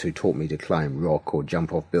others who taught me to climb rock or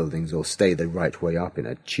jump off buildings or stay the right way up in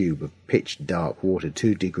a tube of pitch-dark water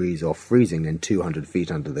 2 degrees off freezing and 200 feet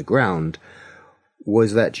under the ground,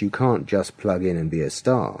 was that you can't just plug in and be a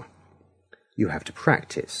star. You have to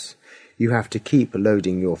practice. You have to keep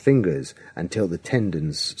loading your fingers until the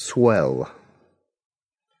tendons swell.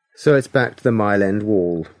 So it's back to the mile-end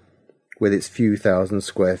wall, with its few thousand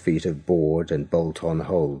square feet of board and bolt-on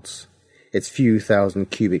holds, its few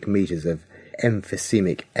thousand cubic meters of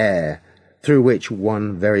emphysemic air, through which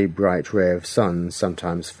one very bright ray of sun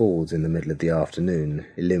sometimes falls in the middle of the afternoon,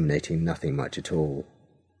 illuminating nothing much at all.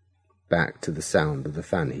 Back to the sound of the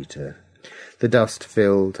fan heater. The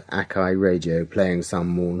dust-filled Akai radio playing some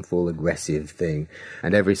mournful, aggressive thing,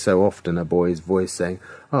 and every so often a boy's voice saying,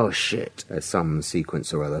 "Oh shit," as some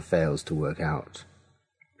sequence or other fails to work out.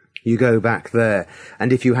 You go back there,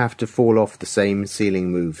 and if you have to fall off the same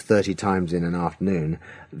ceiling move 30 times in an afternoon,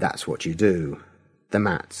 that's what you do. The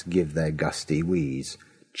mats give their gusty wheeze.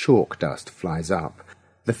 Chalk dust flies up.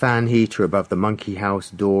 The fan heater above the monkey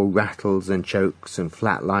house door rattles and chokes and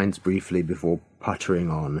flatlines briefly before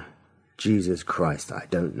puttering on. Jesus Christ, I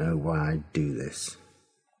don't know why I do this.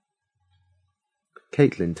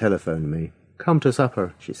 Caitlin telephoned me. "Come to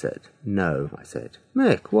supper," she said. "No," I said.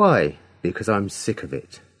 "Mick, why?" "Because I'm sick of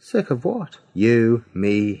it." "Sick of what?" "You,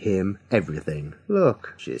 me, him, everything."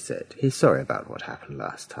 "Look," she said, "he's sorry about what happened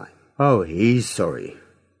last time." "Oh, he's sorry."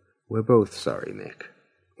 "We're both sorry, Mick."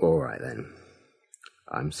 "All right, then.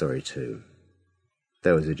 I'm sorry too."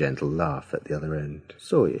 There was a gentle laugh at the other end.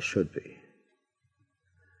 "So you should be."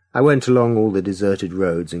 I went along all the deserted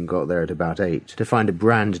roads and got there at about 8 to find a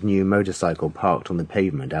brand new motorcycle parked on the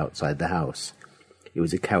pavement outside the house. It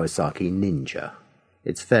was a Kawasaki Ninja.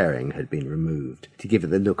 Its fairing had been removed to give it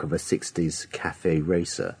the look of a 60s cafe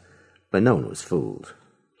racer, but no one was fooled.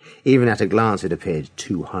 Even at a glance it appeared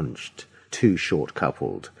too hunched, too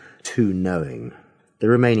short-coupled, too knowing. The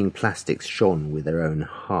remaining plastics shone with their own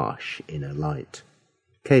harsh inner light.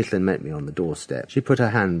 Caitlin met me on the doorstep. She put her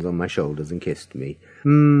hands on my shoulders and kissed me.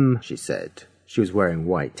 She said. She was wearing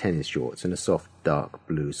white tennis shorts and a soft dark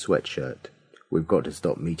blue sweatshirt. "We've got to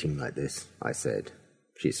stop meeting like this," I said.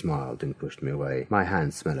 She smiled and pushed me away. "My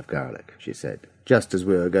hands smell of garlic," she said. Just as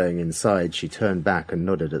we were going inside, she turned back and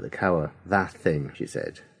nodded at the cower. "That thing," she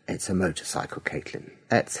said. "It's a motorcycle, Caitlin.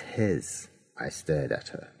 It's his." I stared at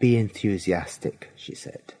her. "Be enthusiastic," she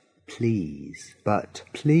said. "Please." "But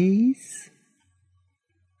please?"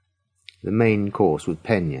 The main course was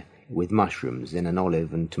penne, with mushrooms in an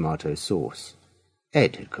olive and tomato sauce.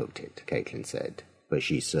 Ed had cooked it, Caitlin said, but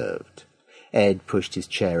she served. Ed pushed his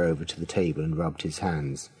chair over to the table and rubbed his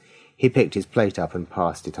hands. He picked his plate up and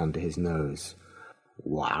passed it under his nose.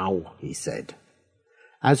 "Wow," he said.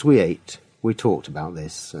 As we ate, we talked about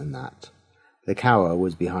this and that. The cower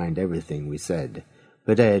was behind everything we said,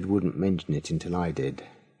 but Ed wouldn't mention it until I did.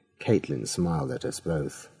 Caitlin smiled at us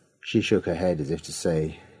both. She shook her head as if to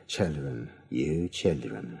say, "Children, you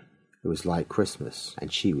children." It was like Christmas,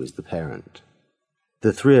 and she was the parent.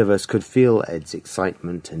 The three of us could feel Ed's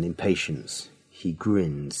excitement and impatience. He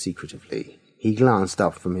grinned secretively. He glanced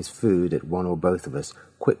up from his food at one or both of us,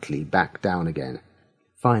 quickly back down again.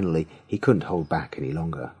 Finally, he couldn't hold back any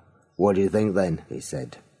longer. "What do you think, then?" he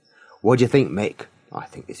said. "What do you think, Mick?" "I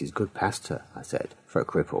think this is good pasta," I said, "for a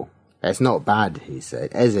cripple." "It's not bad," he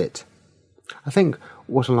said, "is it?" "I think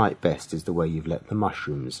what I like best is the way you've let the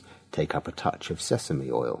mushrooms take up a touch of sesame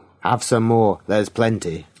oil." "Have some more, there's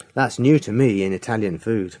plenty." "That's new to me in Italian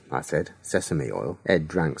food," I said. "Sesame oil." Ed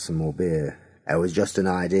drank some more beer. "It was just an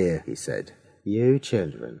idea," he said. "You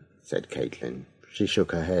children," said Caitlin. She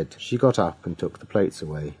shook her head. She got up and took the plates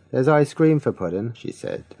away. "There's ice cream for Puddin'," she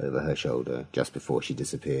said, over her shoulder, just before she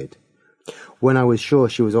disappeared. When I was sure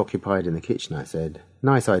she was occupied in the kitchen, I said,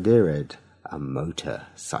 "Nice idea, Ed. A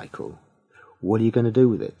motor-cycle. What are you going to do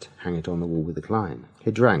with it? Hang it on the wall with a Klein?"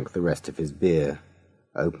 He drank the rest of his beer,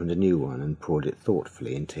 opened a new one and poured it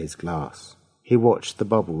thoughtfully into his glass. He watched the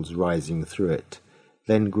bubbles rising through it,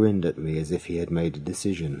 then grinned at me as if he had made a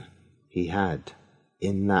decision. He had.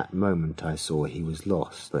 In that moment I saw he was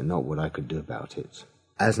lost, but not what I could do about it.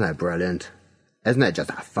 "Isn't it brilliant? Isn't it just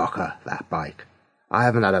a fucker, that bike? I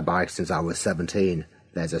haven't had a bike since I was 17.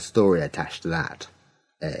 There's a story attached to that."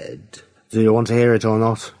 "Ed, do you want to hear it or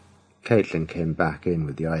not?" Caitlin came back in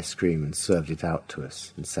with the ice cream and served it out to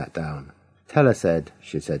us and sat down. "Tell us, Ed,"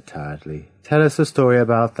 she said tiredly. "Tell us a story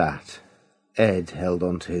about that." Ed held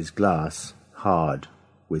onto his glass, hard,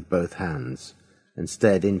 with both hands, and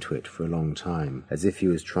stared into it for a long time, as if he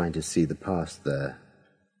was trying to see the past there.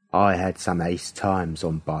 I had some ace times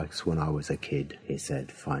on bikes when I was a kid, he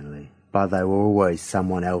said finally. But they were always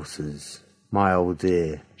someone else's. My old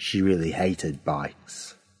dear, she really hated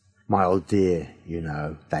bikes. My old dear, you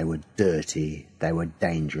know, they were dirty, they were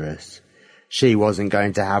dangerous. She wasn't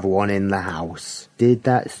going to have one in the house. Did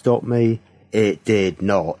that stop me? It did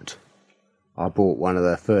not. I bought one of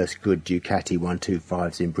the first good Ducati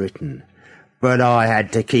 125s in Britain, but I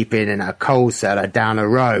had to keep it in a coal cellar down the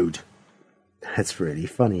road. That's really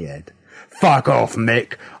funny, Ed. Fuck off,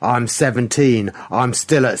 Mick. I'm 17, I'm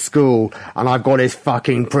still at school, and I've got his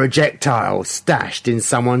fucking projectile stashed in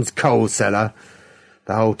someone's coal cellar.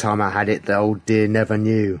 The whole time I had it, the old dear never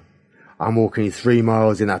knew. I'm walking 3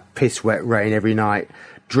 miles in a piss-wet rain every night,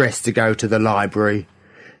 dressed to go to the library,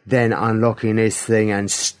 then unlocking this thing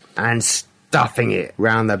and stuffing it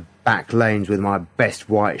round the back lanes with my best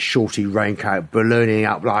white shorty raincoat ballooning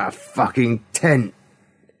up like a fucking tent.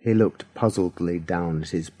 He looked puzzledly down at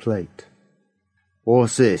his plate.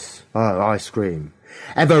 What's this? Oh, ice cream.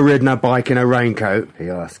 Ever ridden a bike in a raincoat? He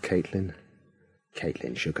asked Caitlin.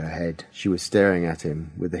 Caitlin shook her head. She was staring at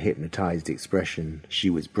him with a hypnotised expression. She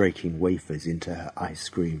was breaking wafers into her ice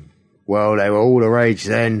cream. Well, they were all the rage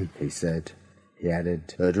then, he said. He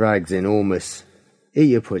added, her drag's enormous. Eat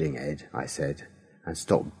your pudding, Ed, I said, and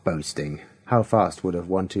stop boasting. How fast would a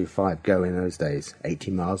 125 go in those days?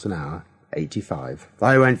 80 miles an hour? 85.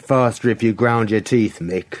 They went faster if you ground your teeth,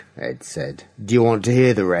 Mick, Ed said. Do you want to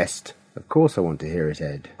hear the rest? Of course I want to hear it,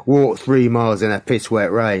 Ed. Walk 3 miles in a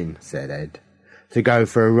piss-wet rain, said Ed. To go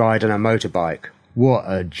for a ride on a motorbike. What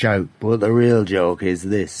a joke. But the real joke is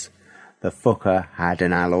this. The fucker had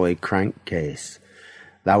an alloy crankcase.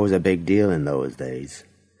 That was a big deal in those days.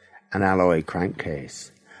 An alloy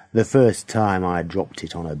crankcase. The first time I dropped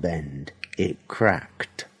it on a bend, it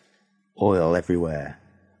cracked. Oil everywhere.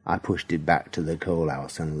 I pushed it back to the coal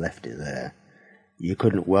house and left it there. You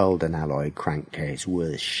couldn't weld an alloy crankcase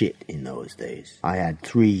worth shit in those days. I had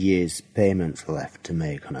 3 years' payments left to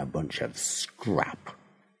make on a bunch of scrap.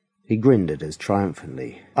 He grinned at us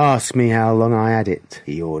triumphantly. Ask me how long I had it,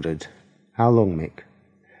 he ordered. How long, Mick?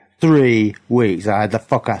 3 weeks. I had the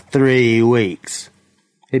fucker 3 weeks.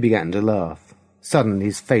 He began to laugh. Suddenly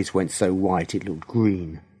his face went so white it looked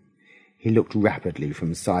green. He looked rapidly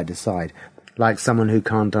from side to side, like someone who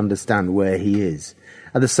can't understand where he is.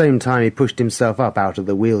 At the same time, he pushed himself up out of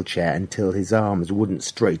the wheelchair until his arms wouldn't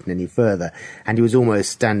straighten any further, and he was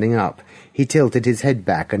almost standing up. He tilted his head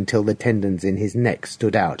back until the tendons in his neck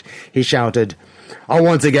stood out. He shouted, I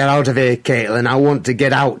want to get out of here, Caitlin. I want to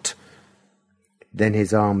get out. Then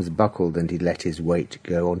his arms buckled and he let his weight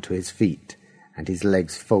go onto his feet, and his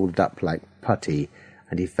legs folded up like putty,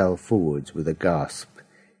 and he fell forwards with a gasp,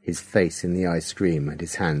 his face in the ice cream and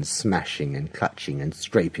his hands smashing and clutching and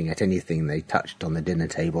scraping at anything they touched on the dinner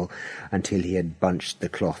table until he had bunched the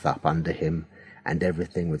cloth up under him, and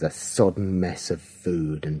everything was a sodden mess of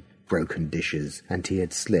food and broken dishes, and he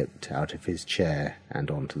had slipped out of his chair and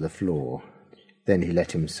onto the floor. Then he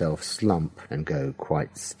let himself slump and go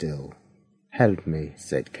quite still. Help me,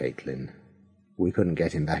 said Caitlin. We couldn't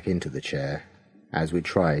get him back into the chair. As we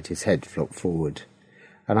tried, his head flopped forward,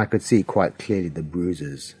 and I could see quite clearly the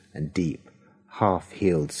bruises and deep,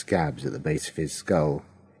 half-healed scabs at the base of his skull,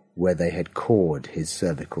 where they had cored his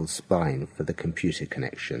cervical spine for the computer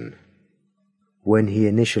connection. When he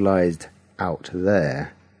initialized out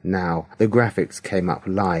there, now, the graphics came up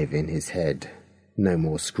live in his head. No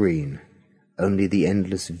more screen, only the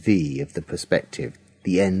endless V of the perspective,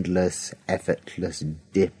 the endless, effortless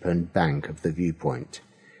dip and bank of the viewpoint.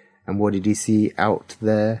 And what did he see out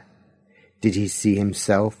there? Did he see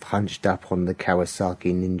himself hunched up on the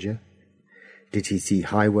Kawasaki Ninja? Did he see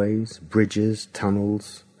highways, bridges,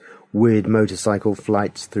 tunnels, weird motorcycle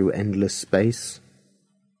flights through endless space?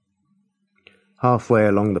 Halfway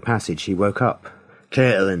along the passage he woke up.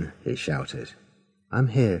 Caitlin, he shouted. I'm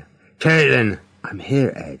here. Caitlin! I'm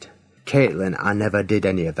here, Ed. Caitlin, I never did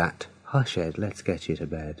any of that. Hush, Ed, let's get you to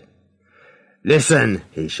bed. Listen,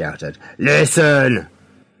 he shouted. Listen!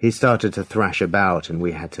 He started to thrash about, and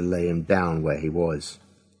we had to lay him down where he was.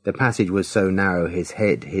 The passage was so narrow his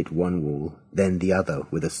head hit one wall, then the other,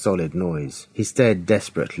 with a solid noise. He stared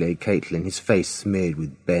desperately at Caitlin, his face smeared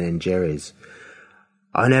with Ben & Jerry's.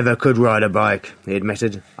 I never could ride a bike, he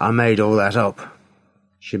admitted. I made all that up.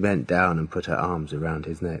 She bent down and put her arms around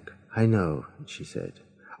his neck. I know, she said.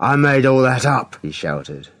 I made all that up, he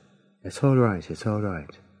shouted. It's all right, it's all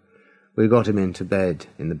right. We got him into bed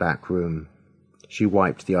in the back room. She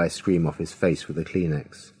wiped the ice cream off his face with a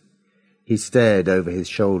Kleenex. He stared over his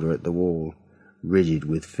shoulder at the wall, rigid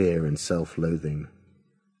with fear and self-loathing.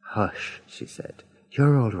 Hush, she said.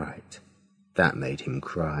 You're all right. That made him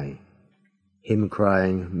cry. Him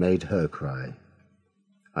crying made her cry.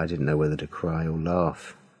 I didn't know whether to cry or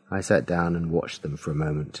laugh. I sat down and watched them for a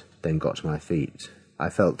moment, then got to my feet. I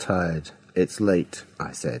felt tired. It's late,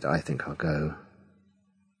 I said. I think I'll go.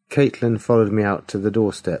 Caitlin followed me out to the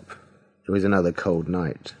doorstep. It was another cold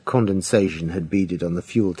night. Condensation had beaded on the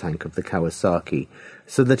fuel tank of the Kawasaki,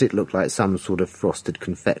 so that it looked like some sort of frosted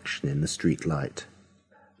confection in the street light.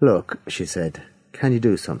 Look, she said, can you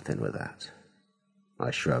do something with that?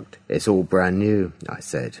 I shrugged. It's all brand new, I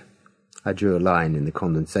said. I drew a line in the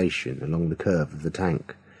condensation along the curve of the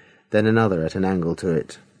tank, then another at an angle to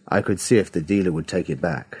it. I could see if the dealer would take it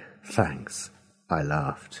back. Thanks. I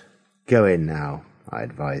laughed. Go in now, I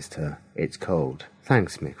advised her. It's cold.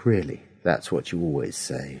 Thanks, Mick, really. That's what you always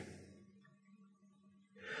say.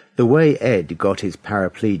 The way Ed got his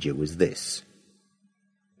paraplegia was this.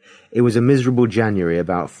 It was a miserable January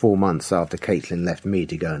about 4 months after Caitlin left me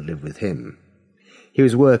to go and live with him. He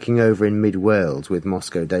was working over in mid-Wales with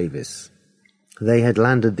Moscow Davis. They had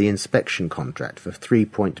landed the inspection contract for 3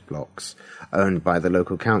 point blocks, owned by the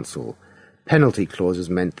local council. Penalty clauses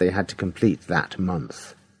meant they had to complete that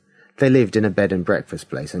month. They lived in a bed and breakfast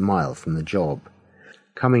place a mile from the job.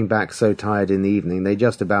 Coming back so tired in the evening, they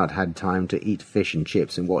just about had time to eat fish and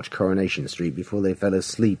chips and watch Coronation Street before they fell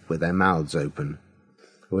asleep with their mouths open.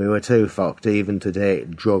 We were too fucked even to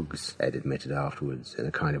take drugs, Ed admitted afterwards, in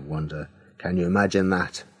a kind of wonder. Can you imagine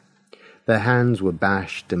that? Their hands were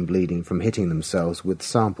bashed and bleeding from hitting themselves with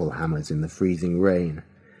sample hammers in the freezing rain.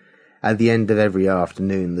 At the end of every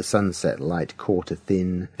afternoon, the sunset light caught a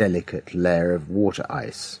thin, delicate layer of water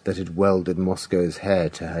ice that had welded Moscow's hair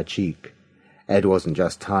to her cheek. Ed wasn't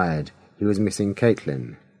just tired, he was missing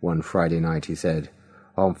Caitlin. One Friday night he said,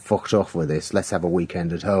 I'm fucked off with this, let's have a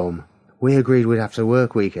weekend at home. We agreed we'd have to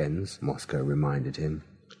work weekends, Moscow reminded him.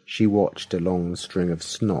 She watched a long string of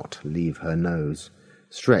snot leave her nose,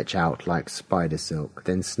 stretch out like spider silk,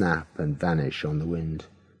 then snap and vanish on the wind.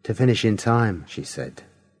 To finish in time, she said.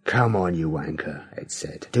 Come on, you wanker, Ed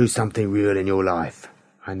said. Do something real in your life.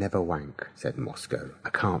 I never wank, said Moscow. I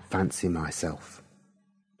can't fancy myself.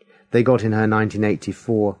 They got in her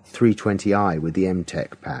 1984 320i with the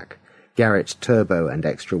M-Tech pack, Garrett turbo and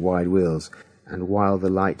extra wide wheels, and while the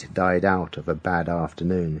light died out of a bad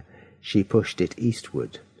afternoon, she pushed it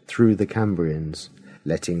eastward, through the Cambrians,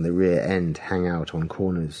 letting the rear end hang out on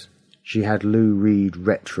corners. She had Lou Reed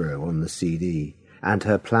Retro on the CD, and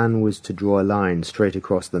her plan was to draw a line straight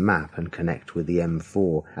across the map and connect with the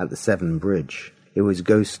M4 at the Severn Bridge. It was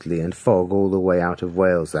ghostly and fog all the way out of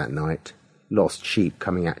Wales that night, lost sheep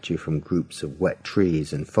coming at you from groups of wet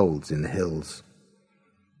trees and folds in the hills.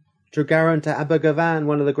 Tregaron to Abergavenny,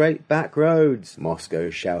 one of the great back roads, Moscow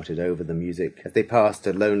shouted over the music as they passed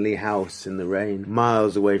a lonely house in the rain,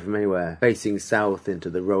 miles away from anywhere, facing south into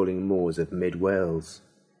the rolling moors of mid-Wales.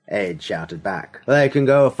 Ed shouted back, They can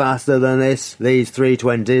go faster than this, these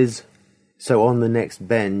 320s. So on the next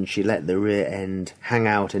bend she let the rear end hang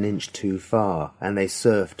out an inch too far, and they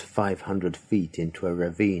surfed 500 feet into a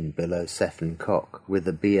ravine below Sefton Cock, with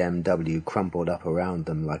the BMW crumpled up around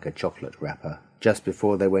them like a chocolate wrapper. Just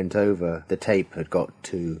before they went over, the tape had got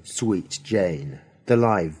to Sweet Jane, the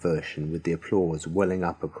live version with the applause welling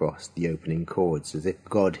up across the opening chords as if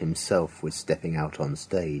God himself was stepping out on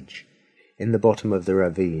stage. In the bottom of the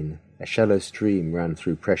ravine, a shallow stream ran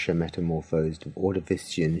through pressure-metamorphosed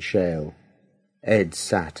Ordovician shale. Ed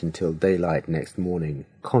sat until daylight next morning,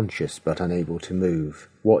 conscious but unable to move,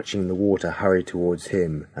 watching the water hurry towards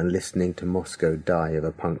him and listening to Moscow die of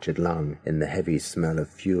a punctured lung in the heavy smell of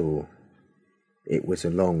fuel. It was a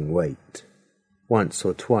long wait. Once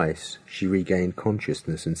or twice she regained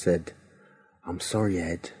consciousness and said, I'm sorry,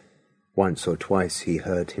 Ed. Once or twice he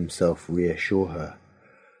heard himself reassure her.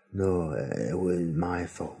 No, it was my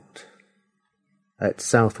fault. At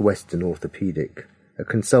Southwestern Orthopedic, a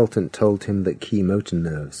consultant told him that key motor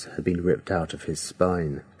nerves had been ripped out of his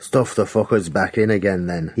spine. Stuff the fuckers back in again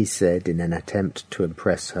then, he said in an attempt to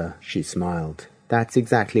impress her. She smiled. That's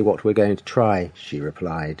exactly what we're going to try, she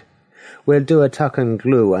replied. We'll do a tuck and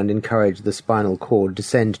glue and encourage the spinal cord to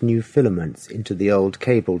send new filaments into the old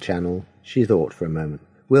cable channel. She thought for a moment.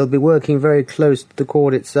 We'll be working very close to the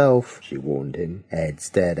cord itself, she warned him. Ed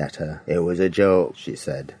stared at her. It was a joke, she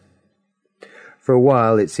said. For a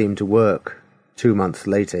while it seemed to work. 2 months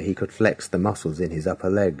later he could flex the muscles in his upper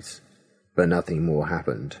legs. But nothing more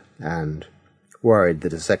happened, and, worried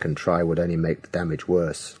that a second try would only make the damage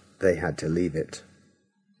worse, they had to leave it.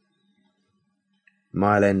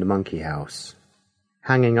 Mile End Monkey House.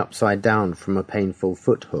 Hanging upside down from a painful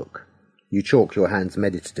foot hook, you chalk your hands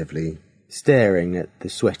meditatively, staring at the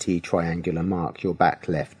sweaty triangular mark your back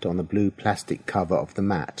left on the blue plastic cover of the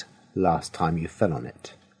mat last time you fell on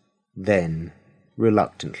it. Then,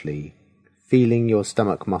 reluctantly, feeling your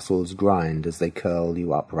stomach muscles grind as they curl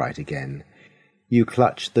you upright again, you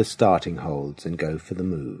clutch the starting holds and go for the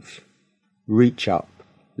move. Reach up,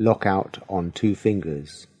 lock out on 2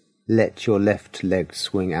 fingers, let your left leg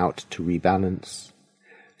swing out to rebalance,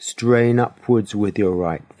 strain upwards with your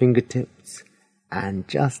right fingertips, and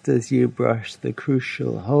just as you brush the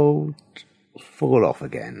crucial hold, fall off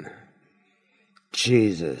again.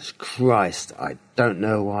 Jesus Christ, I don't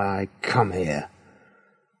know why I come here.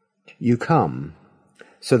 You come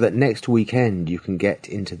so that next weekend you can get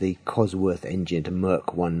into the Cosworth-engined Merc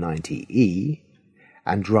 190E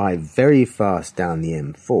and drive very fast down the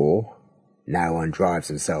M4, no one drives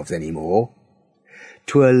themselves anymore,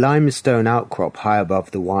 to a limestone outcrop high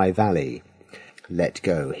above the Wye Valley. Let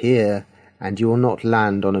go here, and you will not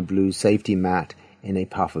land on a blue safety mat in a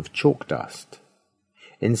puff of chalk dust.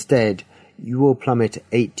 Instead, you will plummet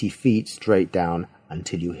 80 feet straight down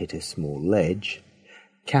until you hit a small ledge,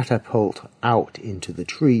 catapult out into the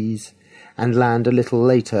trees, and land a little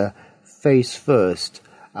later, face first,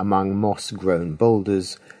 among moss-grown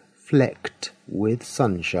boulders, flecked with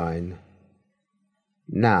sunshine.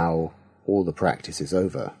 Now, all the practice is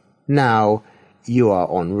over. Now, you are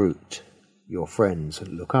en route. Your friends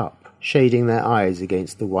look up, shading their eyes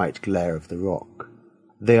against the white glare of the rock.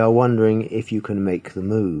 They are wondering if you can make the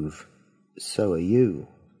move. So are you.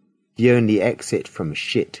 The only exit from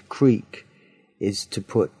Shit Creek is to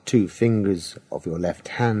put 2 fingers of your left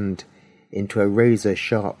hand into a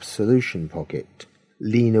razor-sharp solution pocket,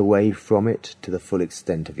 lean away from it to the full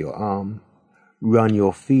extent of your arm, run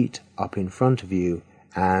your feet up in front of you,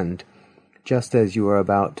 and, just as you are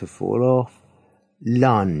about to fall off,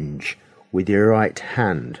 lunge with your right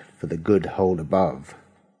hand for the good hold above.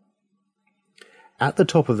 At the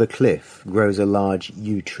top of the cliff grows a large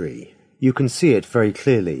yew tree. You can see it very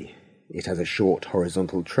clearly. It has a short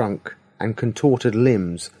horizontal trunk and contorted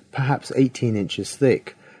limbs, perhaps 18 inches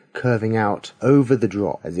thick, curving out over the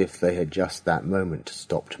drop as if they had just that moment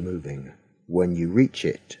stopped moving. When you reach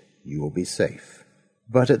it, you will be safe.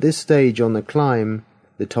 But at this stage on the climb,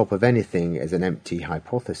 the top of anything is an empty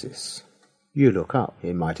hypothesis. You look up,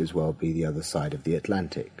 it might as well be the other side of the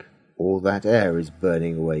Atlantic. All that air is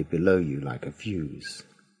burning away below you like a fuse.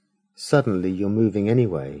 Suddenly you're moving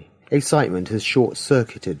anyway. Excitement has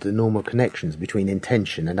short-circuited the normal connections between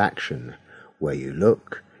intention and action. Where you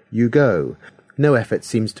look, you go. No effort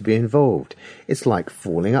seems to be involved. It's like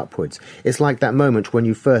falling upwards. It's like that moment when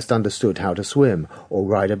you first understood how to swim or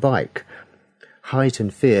ride a bike. Height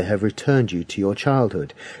and fear have returned you to your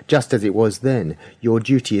childhood. Just as it was then, your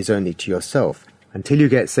duty is only to yourself. Until you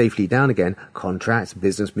get safely down again, contracts,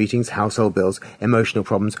 business meetings, household bills, emotional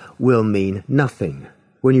problems will mean nothing.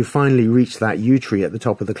 When you finally reach that yew tree at the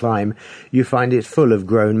top of the climb, you find it full of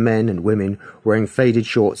grown men and women wearing faded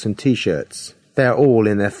shorts and T-shirts. They are all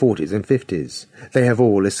in their 40s and 50s. They have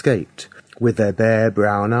all escaped. With their bare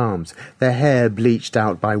brown arms, their hair bleached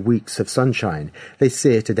out by weeks of sunshine, they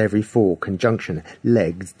sit at every fork and junction,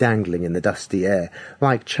 legs dangling in the dusty air,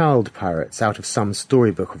 like child pirates out of some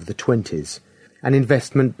storybook of the 20s. An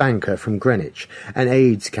investment banker from Greenwich, an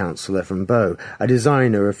AIDS counsellor from Bow, a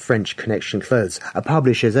designer of French Connection clothes, a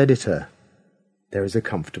publisher's editor. There is a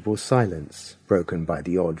comfortable silence, broken by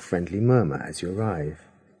the odd friendly murmur as you arrive.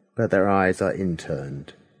 But their eyes are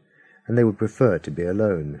inturned, and they would prefer to be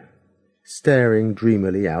alone, staring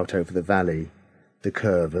dreamily out over the valley, the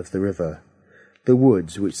curve of the river, the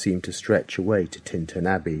woods which seem to stretch away to Tintern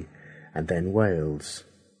Abbey, and then Wales.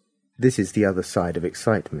 This is the other side of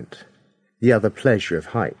excitement. The other pleasure of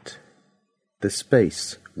height, the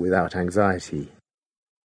space without anxiety,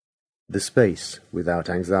 the space without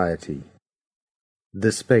anxiety,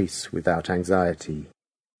 the space without anxiety,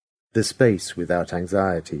 the space without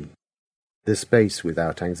anxiety, the space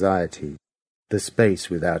without anxiety, the space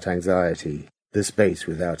without anxiety, the space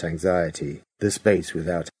without anxiety, the space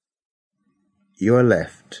without. You are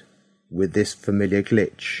left with this familiar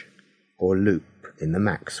glitch or loop in the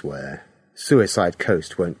Maxware. Suicide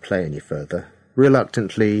Coast won't play any further.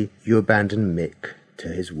 Reluctantly, you abandon Mick to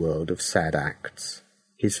his world of sad acts,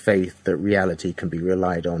 his faith that reality can be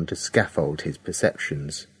relied on to scaffold his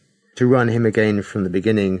perceptions. To run him again from the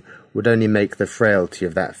beginning would only make the frailty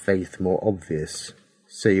of that faith more obvious,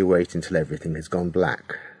 so you wait until everything has gone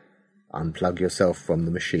black, unplug yourself from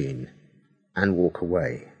the machine, and walk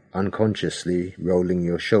away, unconsciously rolling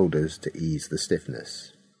your shoulders to ease the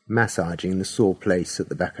stiffness, massaging the sore place at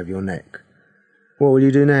the back of your neck. What will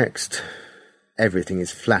you do next? Everything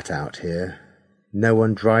is flat out here. No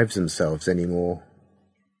one drives themselves anymore.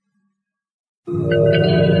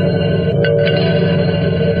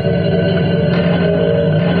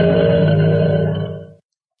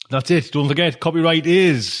 That's it. Don't forget, copyright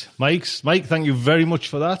is Mike's. Mike, thank you very much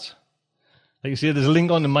for that. Like I say, there's a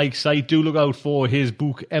link on the Mike's site. Do look out for his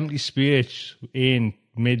book, Empty Space, in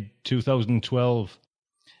mid-2012.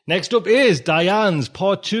 Next up is Diane's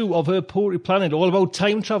part 2 of her Poetry Planet, all about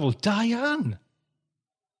time travel. Diane!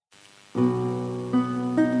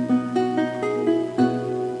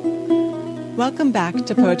 Welcome back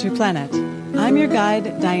to Poetry Planet. I'm your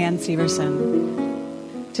guide, Diane Severson.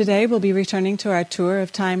 Today we'll be returning to our tour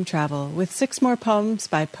of time travel with 6 more poems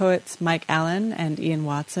by poets Mike Allen and Ian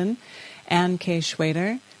Watson, Anne K.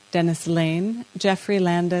 Schwader, Dennis Lane, Jeffrey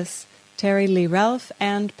Landis, Terry Lee Ralph,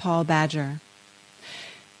 and Paul Badger.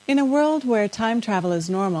 In a world where time travel is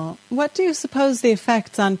normal, what do you suppose the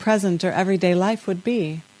effects on present or everyday life would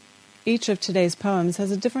be? Each of today's poems has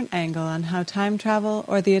a different angle on how time travel,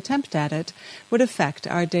 or the attempt at it, would affect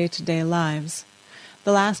our day-to-day lives.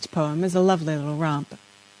 The last poem is a lovely little romp.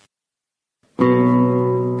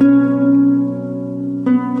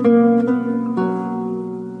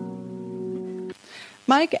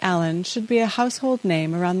 Mike Allen should be a household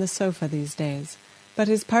name around the sofa these days, but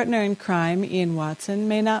his partner in crime, Ian Watson,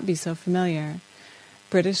 may not be so familiar.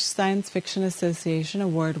 British Science Fiction Association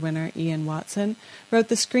award winner Ian Watson wrote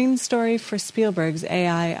the screen story for Spielberg's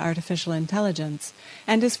AI Artificial Intelligence,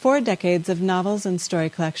 and his 4 decades of novels and story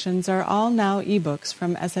collections are all now ebooks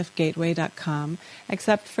from sfgateway.com,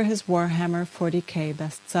 except for his Warhammer 40K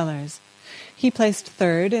bestsellers. He placed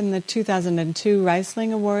 3rd in the 2002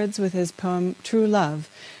 Riesling Awards with his poem True Love,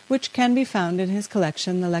 which can be found in his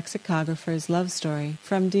collection The Lexicographer's Love Story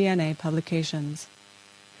from DNA Publications.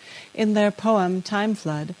 In their poem Time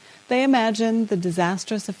Flood, they imagine the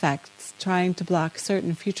disastrous effects trying to block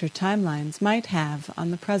certain future timelines might have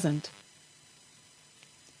on the present.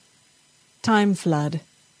 Time Flood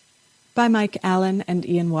by Mike Allen and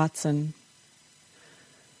Ian Watson.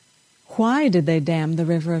 Why did they dam the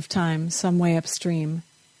river of time some way upstream?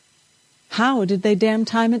 How did they dam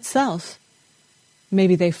time itself?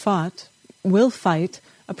 Maybe they will fight,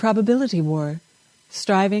 a probability war,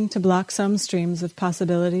 striving to block some streams of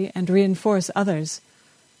possibility and reinforce others.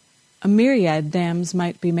 A myriad dams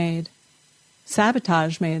might be made.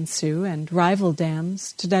 Sabotage may ensue, and rival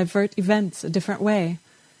dams to divert events a different way.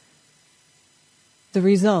 The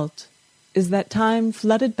result is that time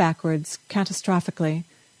flooded backwards catastrophically,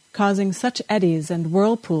 causing such eddies and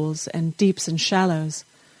whirlpools and deeps and shallows.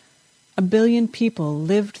 1 billion people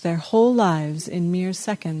lived their whole lives in mere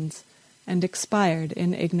seconds and expired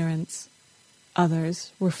in ignorance.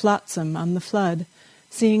 Others were flotsam on the flood,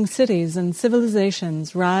 seeing cities and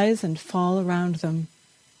civilizations rise and fall around them.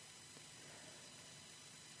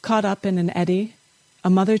 Caught up in an eddy, a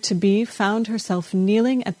mother-to-be found herself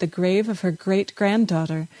kneeling at the grave of her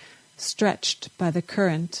great-granddaughter, stretched by the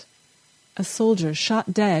current. A soldier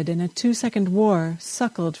shot dead in a 2-second war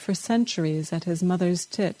suckled for centuries at his mother's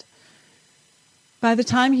tit. By the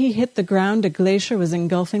time he hit the ground, a glacier was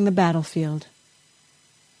engulfing the battlefield.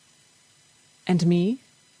 And me?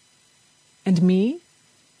 And me?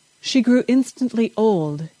 She grew instantly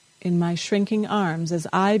old in my shrinking arms as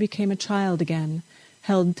I became a child again,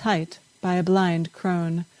 held tight by a blind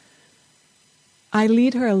crone. I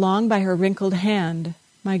lead her along by her wrinkled hand,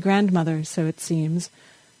 my grandmother, so it seems,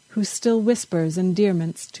 who still whispers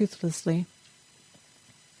endearments toothlessly.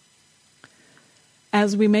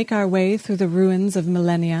 As we make our way through the ruins of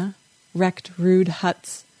millennia, wrecked rude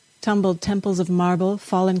huts, tumbled temples of marble,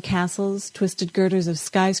 fallen castles, twisted girders of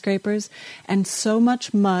skyscrapers, and so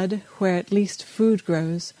much mud where at least food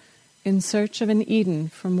grows, in search of an Eden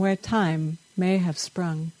from where time may have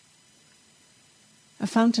sprung. A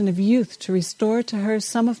fountain of youth to restore to her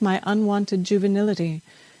some of my unwanted juvenility,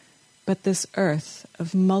 but this earth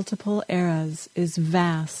of multiple eras is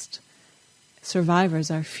vast. Survivors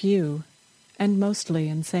are few, and mostly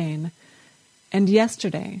insane. And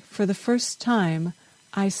yesterday, for the first time,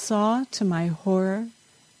 I saw, to my horror,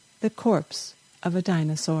 the corpse of a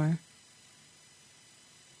dinosaur.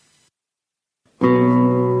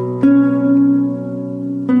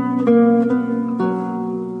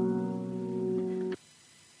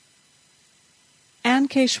 Anne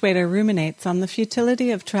K. Schwader ruminates on the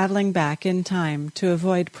futility of traveling back in time to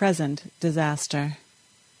avoid present disaster.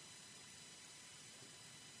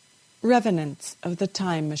 Revenants of the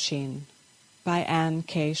Time Machine by Anne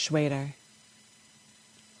K. Schwader.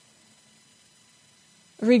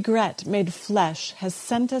 Regret made flesh has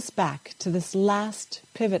sent us back to this last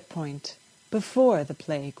pivot point before the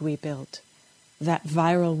plague we built, that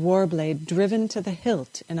viral warblade driven to the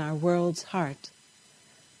hilt in our world's heart.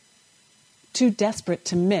 Too desperate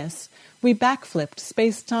to miss, we backflipped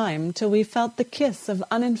space-time till we felt the kiss of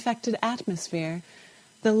uninfected atmosphere,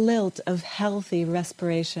 the lilt of healthy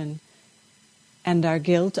respiration, and our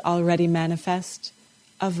guilt already manifest,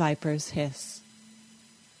 a viper's hiss.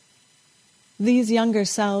 These younger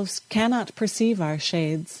selves cannot perceive our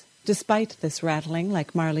shades, despite this rattling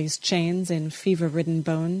like Marley's chains in fever-ridden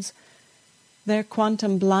bones. Their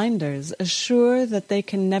quantum blinders assure that they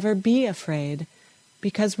can never be afraid,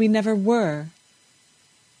 because we never were.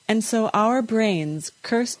 And so our brain's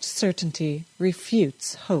cursed certainty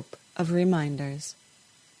refutes hope of reminders.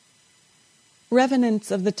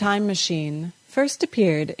 Revenants of the Time Machine first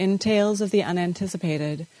appeared in Tales of the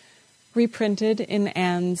Unanticipated, reprinted in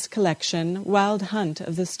Anne's collection Wild Hunt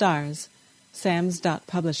of the Stars, Sam's Dot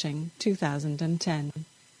Publishing, 2010.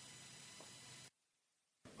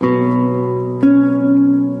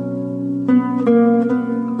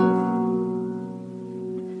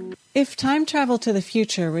 If time travel to the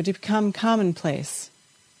future were to become commonplace,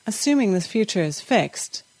 assuming this future is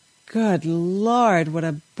fixed, good Lord, what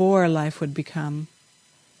a bore life would become.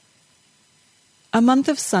 A Month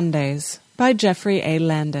of Sundays by Jeffrey A.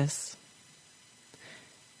 Landis.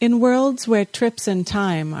 In worlds where trips in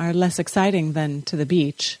time are less exciting than to the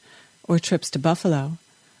beach or trips to Buffalo,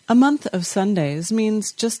 a month of Sundays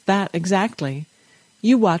means just that exactly.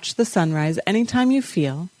 You watch the sunrise anytime you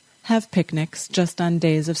feel, have picnics just on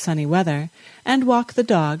days of sunny weather, and walk the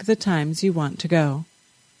dog the times you want to go.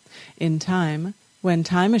 In time, when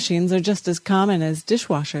time machines are just as common as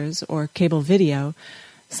dishwashers or cable video,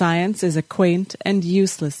 science is a quaint and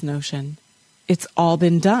useless notion. It's all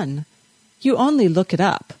been done. You only look it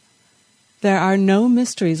up. There are no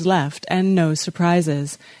mysteries left and no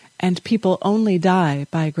surprises, and people only die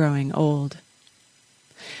by growing old.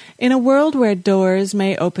 In a world where doors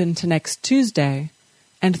may open to next Tuesday,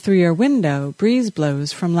 and through your window breeze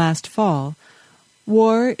blows from last fall,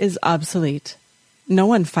 war is obsolete. No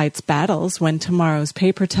one fights battles when tomorrow's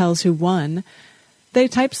paper tells who won. They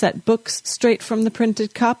typeset books straight from the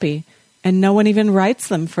printed copy, and no one even writes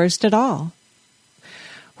them first at all.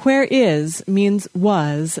 Where is means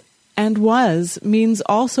was, and was means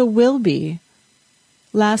also will be.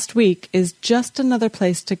 Last week is just another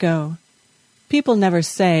place to go. People never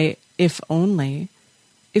say, if only.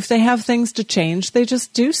 If they have things to change, they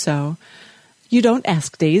just do so. You don't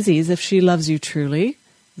ask daisies if she loves you truly.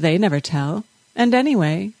 They never tell. And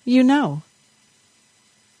anyway, you know.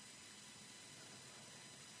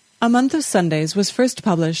 A Month of Sundays was first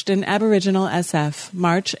published in Aboriginal SF,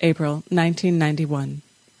 March-April 1991.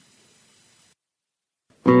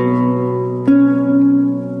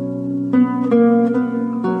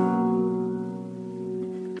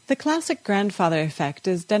 The classic grandfather effect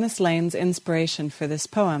is Dennis Lane's inspiration for this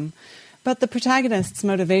poem, but the protagonist's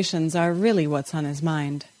motivations are really what's on his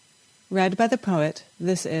mind. Read by the poet,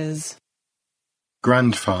 this is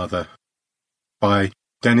Grandfather by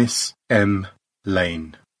Dennis M.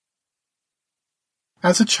 Lane.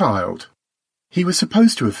 As a child, he was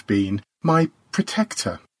supposed to have been my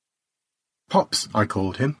protector. Pops, I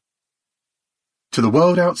called him. To the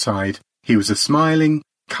world outside, he was a smiling,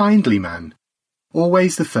 kindly man,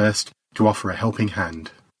 always the first to offer a helping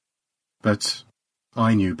hand. But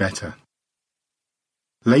I knew better.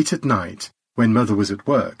 Late at night, when Mother was at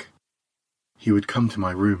work, he would come to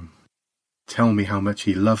my room, tell me how much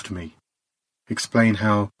he loved me, explain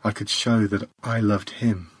how I could show that I loved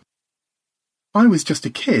him. I was just a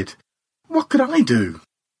kid. What could I do?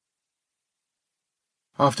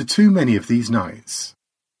 After too many of these nights,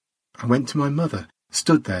 I went to my mother,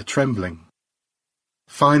 stood there trembling.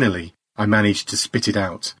 Finally, I managed to spit it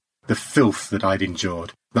out, the filth that I'd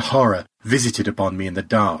endured, the horror visited upon me in the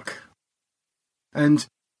dark. And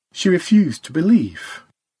she refused to believe.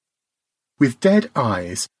 With dead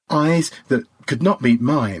eyes, eyes that could not meet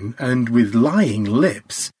mine, and with lying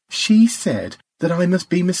lips, she said that I must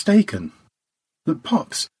be mistaken, that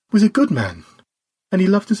Pops was a good man, and he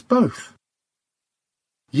loved us both.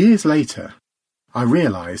 Years later, I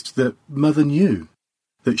realized that Mother knew,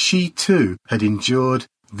 that she too had endured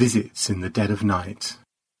visits in the dead of night.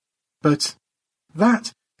 But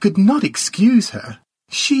that could not excuse her.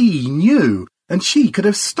 She knew, and she could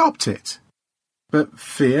have stopped it. But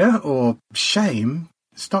fear or shame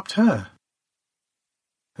stopped her.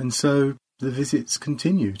 And so the visits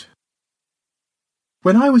continued.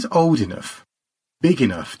 When I was old enough, big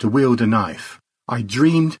enough to wield a knife, I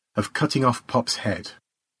dreamed of cutting off Pop's head,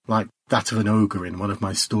 like that of an ogre in one of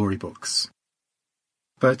my storybooks.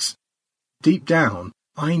 But deep down,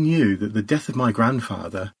 I knew that the death of my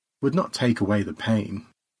grandfather would not take away the pain,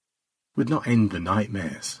 would not end the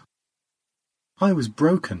nightmares. I was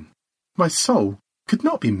broken. My soul could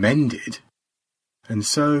not be mended. And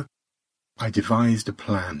so I devised a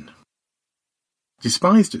plan.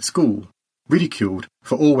 Despised at school, ridiculed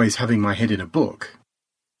for always having my head in a book,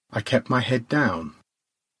 I kept my head down.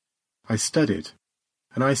 I studied,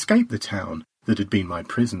 and I escaped the town that had been my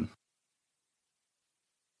prison.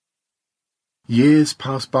 Years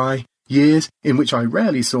passed by, years in which I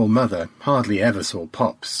rarely saw Mother, hardly ever saw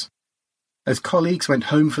Pops. As colleagues went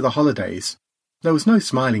home for the holidays, there was no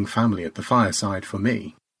smiling family at the fireside for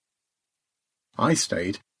me. I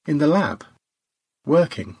stayed in the lab,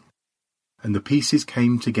 working, and the pieces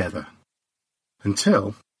came together.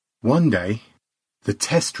 Until, one day, the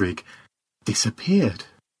test rig disappeared.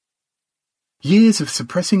 Years of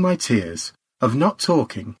suppressing my tears, of not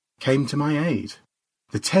talking, came to my aid.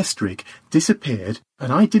 The test rig disappeared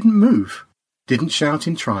and I didn't move, didn't shout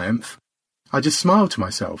in triumph. I just smiled to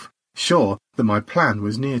myself, sure that my plan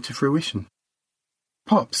was near to fruition.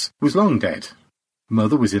 Pops was long dead.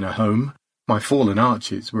 Mother was in a home. My fallen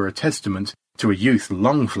arches were a testament to a youth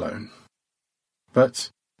long flown. But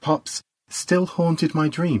Pops still haunted my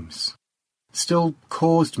dreams, still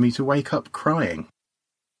caused me to wake up crying.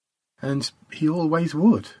 And he always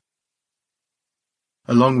would.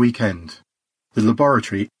 A long weekend. The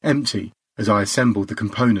laboratory empty as I assembled the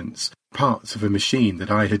components, parts of a machine that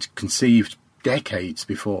I had conceived decades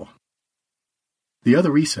before. The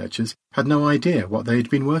other researchers had no idea what they had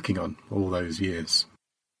been working on all those years.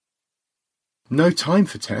 No time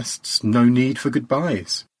for tests, no need for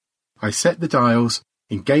goodbyes. I set the dials,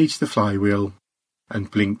 engaged the flywheel, and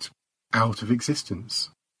blinked out of existence.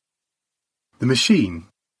 The machine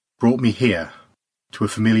brought me here, to a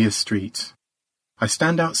familiar street. I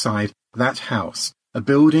stand outside that house, a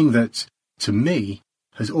building that, to me,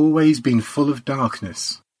 has always been full of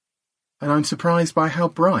darkness, and I'm surprised by how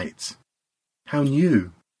bright, how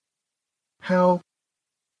new, how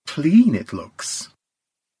clean it looks.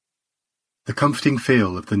 The comforting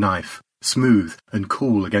feel of the knife, smooth and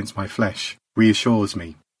cool against my flesh, reassures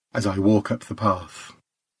me as I walk up the path.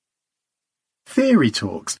 Theory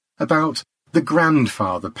talks about the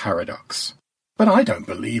grandfather paradox, but I don't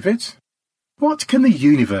believe it. What can the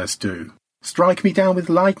universe do? Strike me down with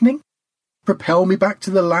lightning? Propel me back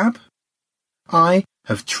to the lab? I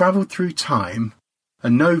have travelled through time,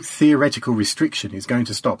 and no theoretical restriction is going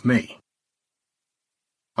to stop me.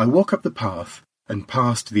 I walk up the path and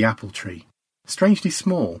past the apple tree, strangely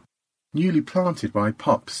small, newly planted by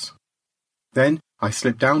Pops. Then I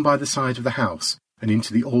slip down by the side of the house and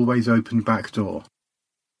into the always open back door.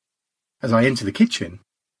 As I enter the kitchen,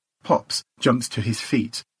 Pops jumps to his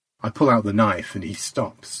feet. I pull out the knife and he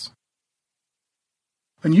stops.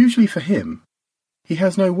 Unusually for him, he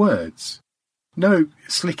has no words, no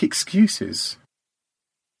slick excuses.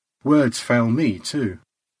 Words fail me too.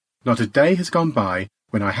 Not a day has gone by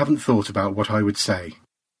when I haven't thought about what I would say,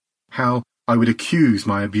 how I would accuse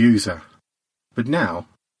my abuser. But now,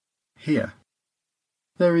 here,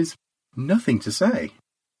 there is nothing to say.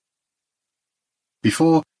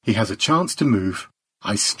 Before he has a chance to move,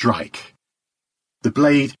 I strike. The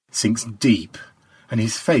blade sinks deep, and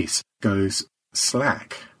his face goes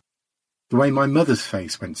slack. The way my mother's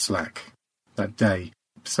face went slack that day,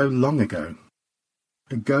 so long ago.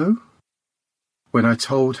 Ago? When I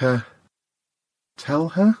told her, tell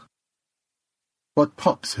her, what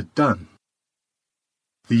Pops had done.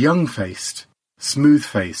 The young-faced,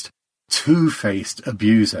 smooth-faced, two-faced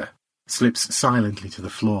abuser slips silently to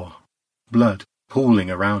the floor, blood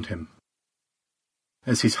pooling around him.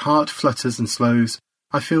 As his heart flutters and slows,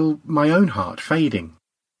 I feel my own heart fading,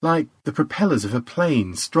 like the propellers of a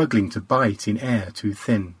plane struggling to bite in air too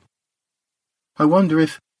thin. I wonder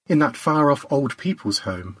if, in that far-off old people's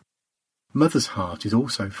home, Mother's heart is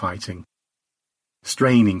also fighting,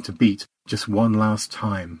 straining to beat just one last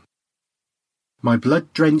time. My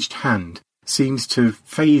blood-drenched hand seems to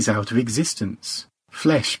phase out of existence,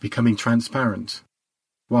 flesh becoming transparent,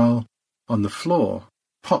 while, on the floor,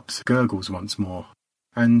 Pops gurgles once more,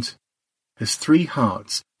 and, as 3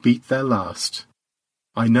 hearts beat their last,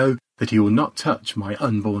 I know that he will not touch my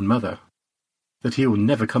unborn mother, that he will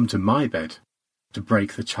never come to my bed to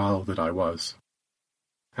break the child that I was.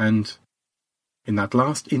 And, in that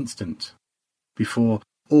last instant, before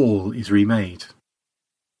all is remade,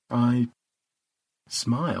 I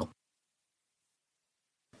smile.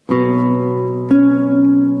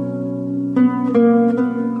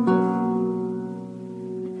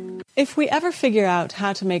 If we ever figure out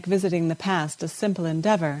how to make visiting the past a simple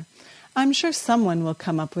endeavor, I'm sure someone will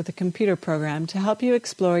come up with a computer program to help you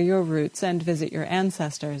explore your roots and visit your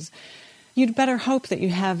ancestors. You'd better hope that you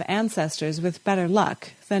have ancestors with better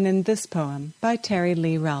luck than in this poem by Terry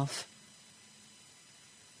Lee Ralph.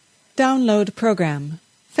 Download program.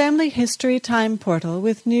 Family History Time Portal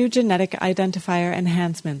with new genetic identifier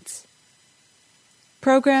enhancements.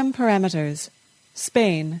 Program parameters.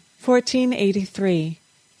 Spain, 1483.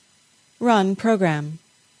 Run program.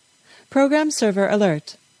 Program server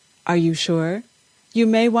alert. Are you sure? You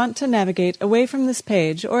may want to navigate away from this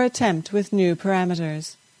page or attempt with new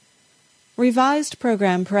parameters. Revised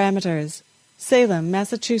program parameters. Salem,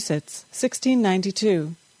 Massachusetts,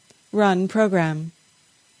 1692. Run program.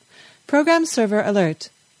 Program server alert.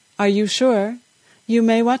 Are you sure? You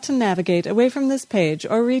may want to navigate away from this page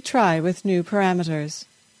or retry with new parameters.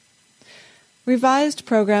 Revised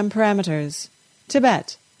program parameters.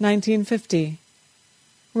 Tibet, 1950.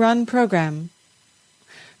 Run program.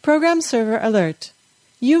 Program server alert.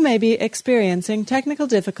 You may be experiencing technical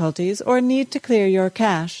difficulties or need to clear your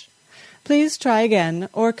cache. Please try again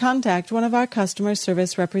or contact one of our customer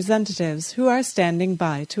service representatives who are standing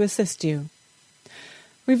by to assist you.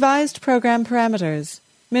 Revised program parameters.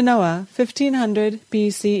 Minoa, 1500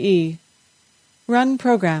 BCE. Run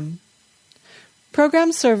program.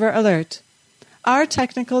 Program server alert. Our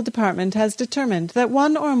technical department has determined that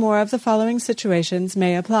one or more of the following situations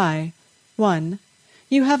may apply. 1.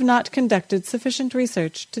 You have not conducted sufficient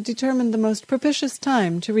research to determine the most propitious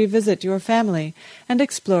time to revisit your family and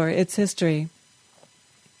explore its history.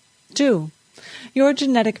 2. Your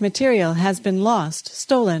genetic material has been lost,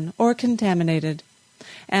 stolen, or contaminated.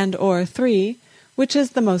 And or 3, which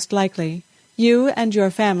is the most likely, you and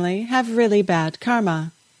your family have really bad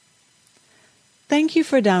karma. Thank you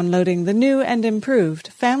for downloading the new and improved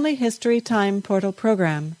Family History Time Portal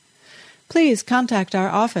program. Please contact our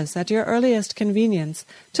office at your earliest convenience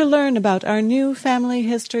to learn about our new Family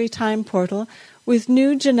History Time Portal with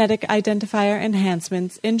new genetic identifier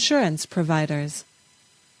enhancements insurance providers.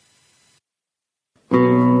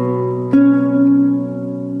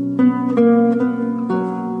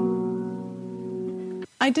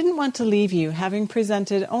 I didn't want to leave you having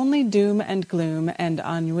presented only doom and gloom and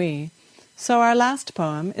ennui, so our last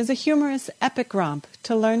poem is a humorous epic romp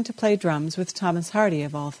to learn to play drums with Thomas Hardy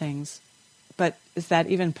of all things. But is that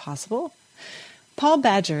even possible? Paul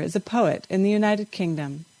Badger is a poet in the United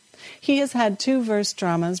Kingdom. He has had 2 verse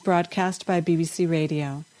dramas broadcast by BBC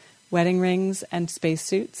Radio, Wedding Rings and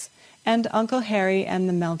Spacesuits, and Uncle Harry and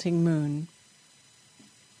the Melting Moon.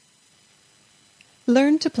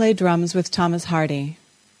 Learn to Play Drums with Thomas Hardy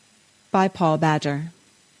by Paul Badger.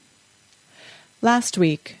 Last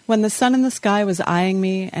week, when the sun in the sky was eyeing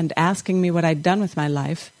me and asking me what I'd done with my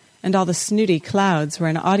life, and all the snooty clouds were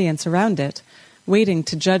an audience around it, waiting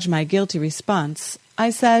to judge my guilty response, I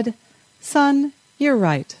said, "Sun, you're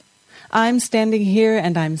right. I'm standing here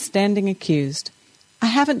and I'm standing accused. I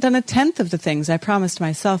haven't done 1/10 of the things I promised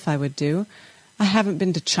myself I would do. I haven't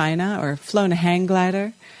been to China or flown a hang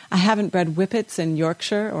glider. I haven't bred whippets in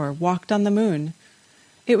Yorkshire or walked on the moon.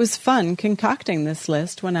 It was fun concocting this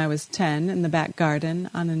list when I was 10 in the back garden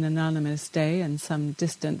on an anonymous day in some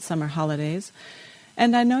distant summer holidays.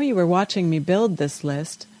 And I know you were watching me build this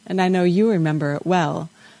list, and I know you remember it well.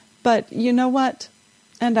 But you know what?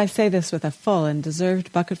 And I say this with a full and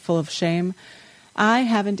deserved bucketful of shame. I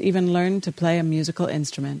haven't even learned to play a musical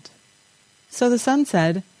instrument." So the sun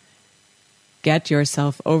said, "Get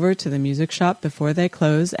yourself over to the music shop before they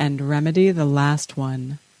close and remedy the last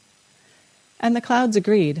one." And the clouds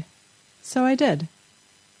agreed. So I did.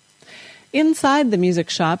 Inside the music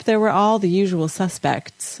shop there were all the usual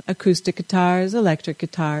suspects: acoustic guitars, electric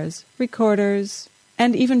guitars, recorders,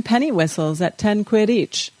 and even penny whistles at 10 quid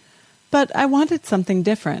each. But I wanted something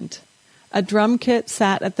different. A drum kit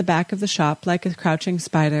sat at the back of the shop like a crouching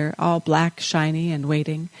spider, all black, shiny, and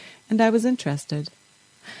waiting, and I was interested.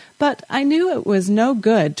 But I knew it was no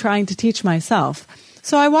good trying to teach myself,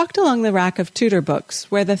 so I walked along the rack of tutor books,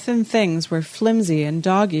 where the thin things were flimsy and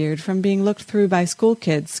dog-eared from being looked through by school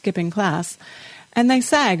kids skipping class, and they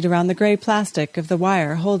sagged around the gray plastic of the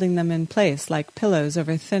wire holding them in place like pillows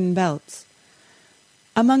over thin belts.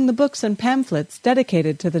 Among the books and pamphlets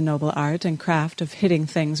dedicated to the noble art and craft of hitting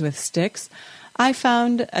things with sticks, I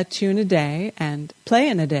found A Tune a Day and Play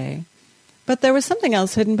in a Day. But there was something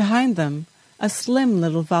else hidden behind them, a slim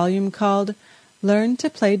little volume called Learn to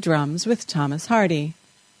Play Drums with Thomas Hardy.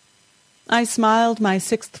 I smiled my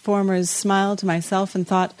sixth former's smile to myself and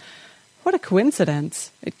thought, what a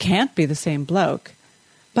coincidence. It can't be the same bloke.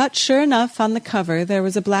 But sure enough, on the cover there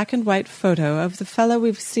was a black and white photo of the fellow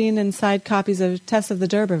we've seen inside copies of Tess of the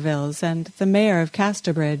D'Urbervilles and the Mayor of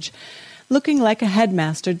Casterbridge, looking like a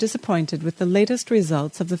headmaster disappointed with the latest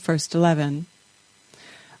results of the first 11.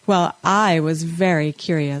 Well, I was very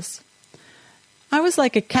curious. I was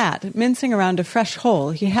like a cat mincing around a fresh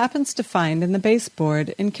hole he happens to find in the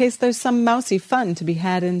baseboard in case there's some mousy fun to be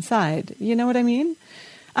had inside. You know what I mean?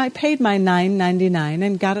 I paid my $9.99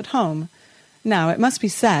 and got it home. Now, it must be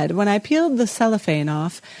said, when I peeled the cellophane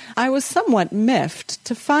off, I was somewhat miffed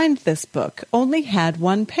to find this book only had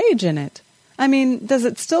 1 page in it. I mean, does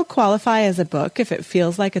it still qualify as a book if it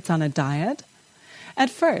feels like it's on a diet?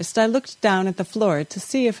 At first, I looked down at the floor to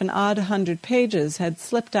see if an odd 100 pages had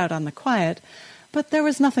slipped out on the quiet, but there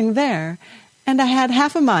was nothing there, and I had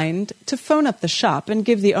half a mind to phone up the shop and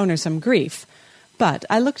give the owner some grief. But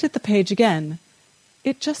I looked at the page again.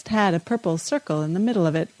 It just had a purple circle in the middle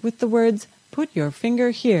of it with the words, "Put your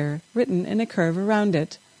finger here," written in a curve around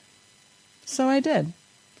it. So I did.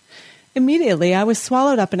 Immediately I was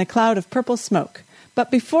swallowed up in a cloud of purple smoke,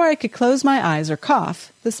 but before I could close my eyes or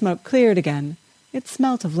cough, the smoke cleared again. It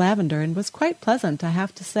smelt of lavender and was quite pleasant, I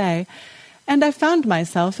have to say, and I found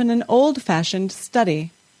myself in an old-fashioned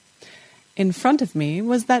study. In front of me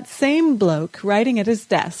was that same bloke writing at his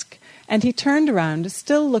desk, and he turned around,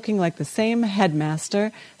 still looking like the same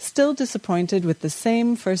headmaster, still disappointed with the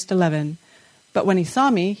same first 11. But when he saw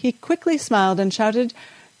me, he quickly smiled and shouted,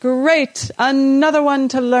 "Great! Another one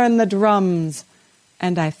to learn the drums!"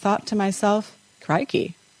 And I thought to myself,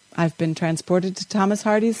 crikey, I've been transported to Thomas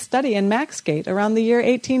Hardy's study in Maxgate around the year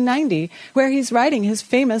 1890, where he's writing his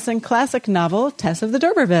famous and classic novel, Tess of the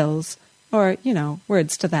D'Urbervilles. Or,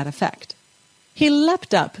 words to that effect. He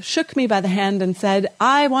leapt up, shook me by the hand, and said,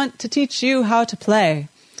 "I want to teach you how to play,"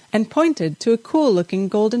 and pointed to a cool-looking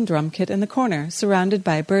golden drum kit in the corner, surrounded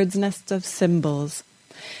by birds' nests of cymbals.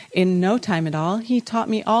 In no time at all, he taught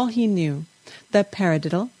me all he knew. The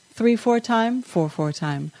paradiddle, 3/4-time,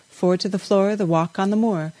 4/4-time, 4 to the floor, the walk on the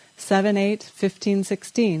moor, 7/8,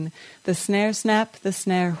 15/16, the snare snap, the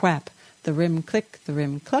snare whap, the rim click, the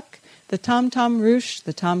rim cluck, the tom-tom roosh,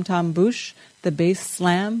 the tom-tom boosh, the bass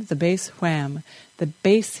slam, the bass wham, the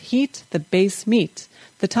bass heat, the bass meet,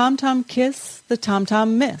 the tom-tom kiss, the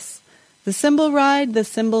tom-tom miss, the cymbal ride, the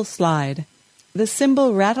cymbal slide, the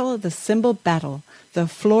cymbal rattle, the cymbal battle, the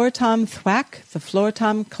floor-tom thwack, the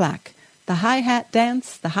floor-tom clack, the hi-hat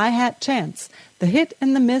dance, the hi-hat chance, the hit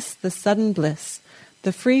and the miss, the sudden bliss,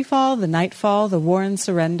 the free-fall, the nightfall, the war and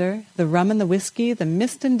surrender, the rum and the whiskey, the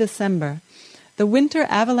mist in December, the winter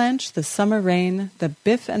avalanche, the summer rain, the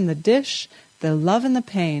biff and the dish, the love and the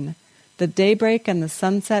pain, the daybreak and the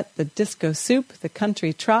sunset, the disco soup, the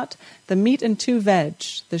country trot, the meat and 2 veg,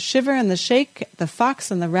 the shiver and the shake, the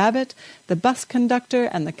fox and the rabbit, the bus conductor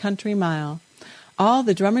and the country mile. All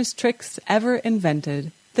the drummer's tricks ever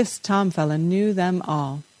invented. This Tom fella knew them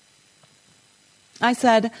all. I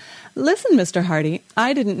said, "Listen, Mr. Hardy,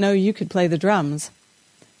 I didn't know you could play the drums."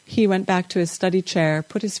 He went back to his study chair,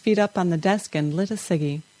 put his feet up on the desk, and lit a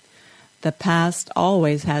ciggy. "The past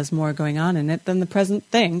always has more going on in it than the present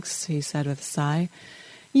thinks," he said with a sigh.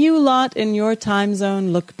 "You lot in your time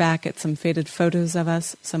zone look back at some faded photos of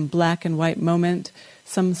us, some black and white moment,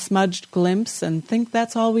 some smudged glimpse, and think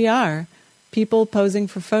that's all we are, people posing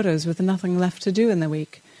for photos with nothing left to do in the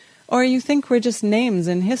week. Or you think we're just names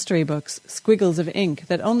in history books, squiggles of ink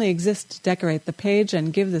that only exist to decorate the page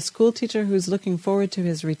and give the schoolteacher who's looking forward to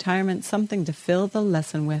his retirement something to fill the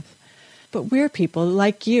lesson with. But we're people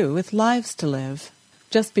like you with lives to live.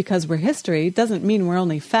 Just because we're history doesn't mean we're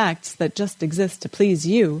only facts that just exist to please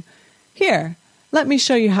you. Here, let me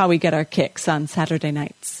show you how we get our kicks on Saturday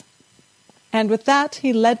nights." And with that,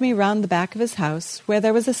 he led me round the back of his house, where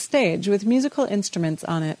there was a stage with musical instruments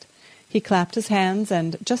on it. He clapped his hands,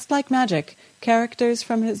 and, just like magic, characters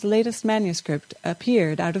from his latest manuscript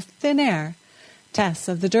appeared out of thin air. Tess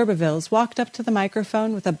of the D'Urbervilles walked up to the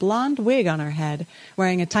microphone with a blonde wig on her head,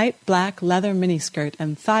 wearing a tight black leather miniskirt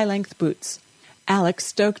and thigh-length boots. Alex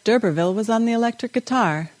Stoke d'Urberville was on the electric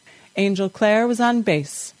guitar. Angel Clare was on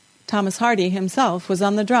bass. Thomas Hardy himself was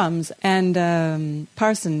on the drums, and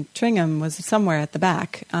Parson Tringham was somewhere at the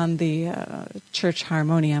back on the church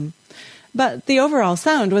harmonium. But the overall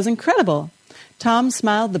sound was incredible. Tom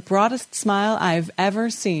smiled the broadest smile I've ever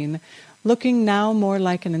seen, looking now more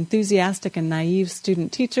like an enthusiastic and naive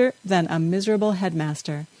student-teacher than a miserable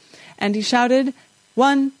headmaster. And he shouted,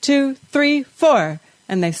 1, 2, 3, 4,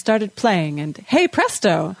 and they started playing, and hey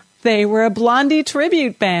presto, they were a Blondie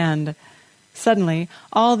tribute band. Suddenly,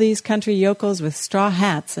 all these country yokels with straw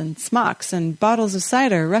hats and smocks and bottles of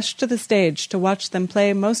cider rushed to the stage to watch them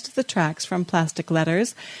play most of the tracks from Plastic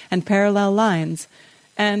Letters and Parallel Lines.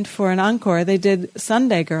 And for an encore, they did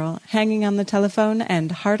Sunday Girl, Hanging on the Telephone,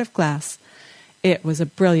 and Heart of Glass. It was a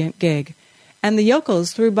brilliant gig. And the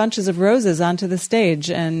yokels threw bunches of roses onto the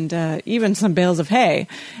stage and even some bales of hay.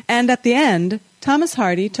 And at the end, Thomas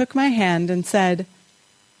Hardy took my hand and said,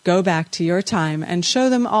 "Go back to your time and show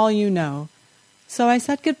them all you know." So I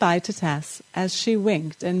said goodbye to Tess as she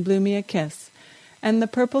winked and blew me a kiss, and the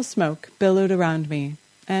purple smoke billowed around me,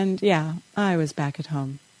 and I was back at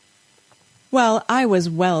home. Well, I was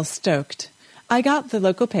well stoked. I got the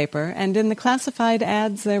local paper, and in the classified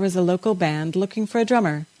ads there was a local band looking for a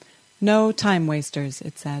drummer. No time wasters,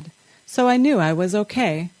 it said. So I knew I was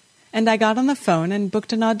okay. And I got on the phone and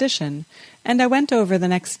booked an audition. And I went over the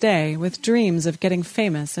next day with dreams of getting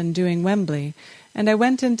famous and doing Wembley. And I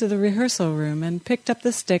went into the rehearsal room and picked up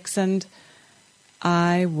the sticks and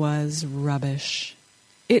I was rubbish.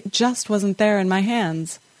 It just wasn't there in my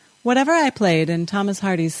hands. Whatever I played in Thomas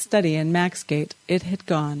Hardy's study in Maxgate, it had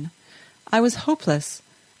gone. I was hopeless.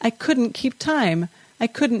 I couldn't keep time. I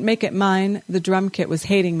couldn't make it mine. The drum kit was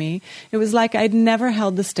hating me. It was like I'd never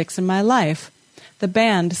held the sticks in my life. The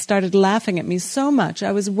band started laughing at me so much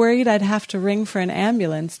I was worried I'd have to ring for an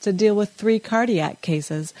ambulance to deal with 3 cardiac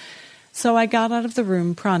cases. So I got out of the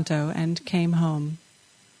room pronto and came home.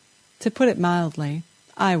 To put it mildly,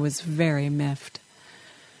 I was very miffed.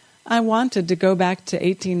 I wanted to go back to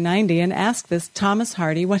 1890 and ask this Thomas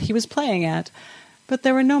Hardy what he was playing at, but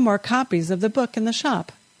there were no more copies of the book in the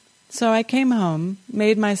shop. So I came home,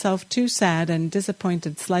 made myself 2 sad and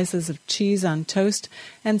disappointed slices of cheese on toast,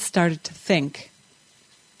 and started to think.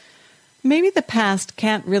 Maybe the past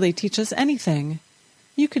can't really teach us anything.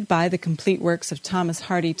 You could buy the complete works of Thomas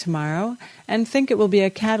Hardy tomorrow and think it will be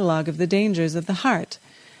a catalogue of the dangers of the heart,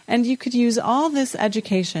 and you could use all this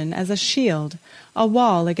education as a shield, a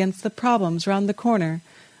wall against the problems round the corner,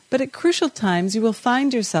 but at crucial times you will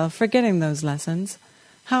find yourself forgetting those lessons.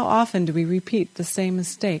 How often do we repeat the same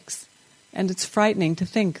mistakes? And it's frightening to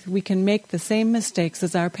think we can make the same mistakes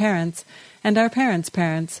as our parents, and our parents'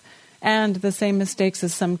 parents, and the same mistakes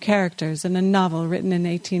as some characters in a novel written in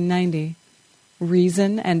 1890.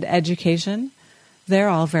 Reason and education? They're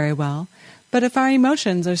all very well, but if our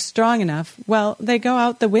emotions are strong enough, well, they go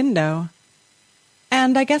out the window.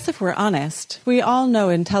 And I guess if we're honest, we all know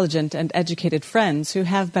intelligent and educated friends who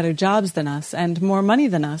have better jobs than us and more money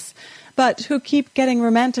than us, but who keep getting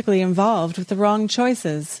romantically involved with the wrong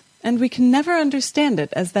choices, and we can never understand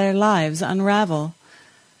it as their lives unravel.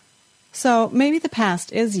 So maybe the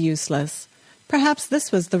past is useless. Perhaps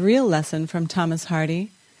this was the real lesson from Thomas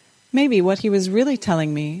Hardy. Maybe what he was really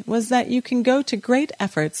telling me was that you can go to great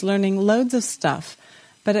efforts learning loads of stuff,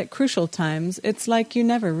 but at crucial times it's like you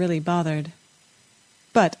never really bothered.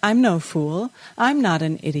 But I'm no fool. I'm not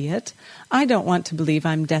an idiot. I don't want to believe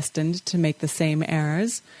I'm destined to make the same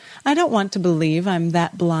errors. I don't want to believe I'm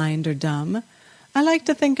that blind or dumb. I like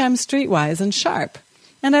to think I'm streetwise and sharp.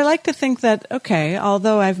 And I like to think that, okay,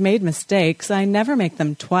 although I've made mistakes, I never make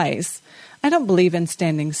them twice. I don't believe in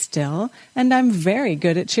standing still, and I'm very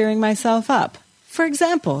good at cheering myself up. For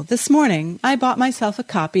example, this morning I bought myself a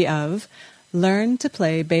copy of Learn to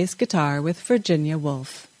Play Bass Guitar with Virginia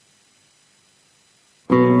Woolf.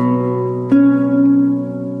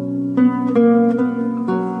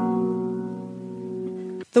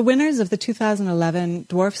 The winners of the 2011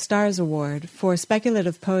 Dwarf Stars Award for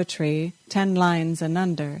Speculative Poetry, 10 Lines and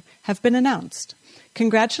Under, have been announced.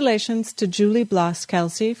 Congratulations to Julie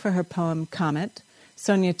Bloss-Kelsey for her poem Comet,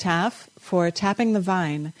 Sonia Taff for Tapping the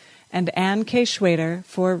Vine, and Anne K. Schwader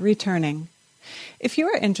for Returning. If you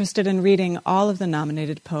are interested in reading all of the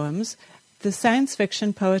nominated poems, the Science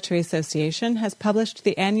Fiction Poetry Association has published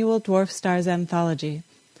the annual Dwarf Stars Anthology.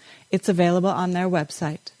 It's available on their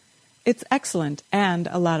website. It's excellent and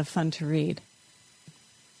a lot of fun to read.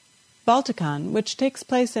 Balticon, which takes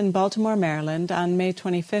place in Baltimore, Maryland on May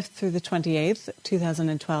 25th through the 28th,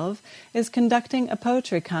 2012, is conducting a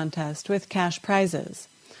poetry contest with cash prizes.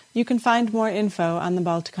 You can find more info on the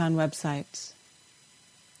Balticon website.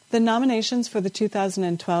 The nominations for the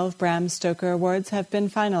 2012 Bram Stoker Awards have been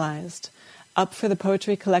finalized. Up for the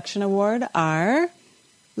Poetry Collection Award are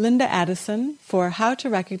Linda Addison for How to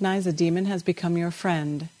Recognize a Demon Has Become Your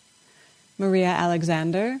Friend, Maria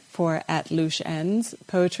Alexander for At Louche Ends,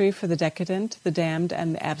 Poetry for the Decadent, the Damned,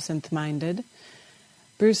 and the Absent-Minded,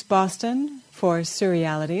 Bruce Boston for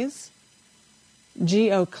Surrealities,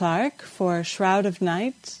 G.O. Clark for Shroud of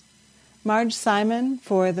Night, Marge Simon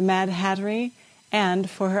for The Mad Hattery, and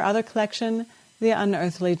for her other collection, The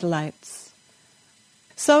Unearthly Delights.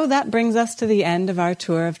 So that brings us to the end of our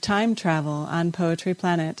tour of time travel on Poetry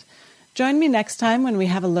Planet. Join me next time when we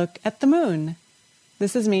have a look at the moon.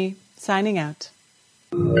 This is me, signing out.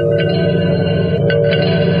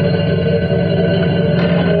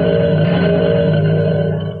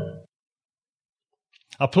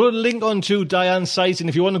 I put a link onto Diane's site, and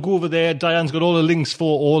if you want to go over there, Diane's got all the links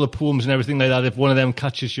for all the poems and everything like that. If one of them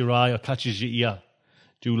catches your eye or catches your ear,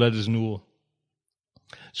 do let us know.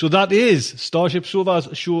 So that is Starship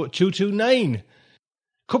Sofa's show 229. A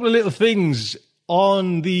couple of little things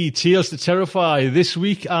on the Tales to Terrify this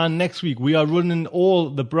week and next week. We are running all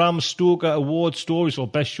the Bram Stoker Award stories, or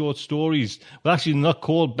Best Short Stories. Well, actually, not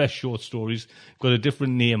called Best Short Stories. Got a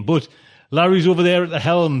different name. But Larry's over there at the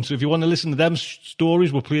helm. So if you want to listen to them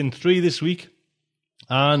stories, we're playing 3 this week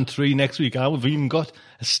and 3 next week. And we've even got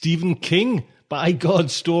a Stephen King, by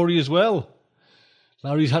God, story as well.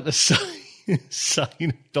 Larry's had to sign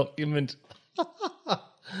a document.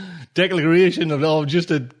 Declaration of just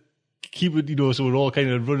to keep it, so we're all kind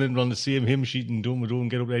of running on the same hymn sheet and don't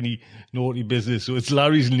get up to any naughty business. So it's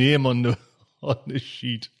Larry's name on the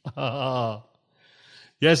sheet.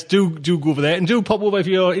 Yes, do go over there and do pop over if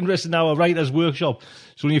you're interested in our writers' workshop.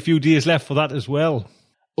 There's only a few days left for that as well.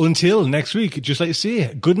 Until next week, just like to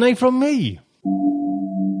say, good night from me.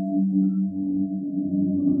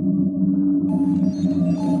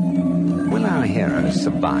 Will our heroes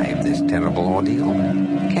survive this terrible ordeal?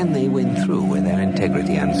 Can they win through with their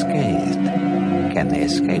integrity unscathed? Can they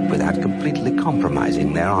escape without completely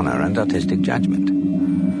compromising their honor and artistic judgment?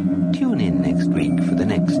 Tune in next week for the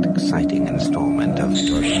next exciting installment of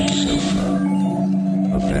StarShipSofa.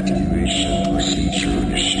 Evacuation procedure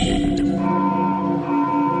initiated.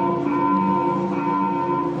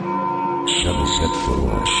 Shuttle set for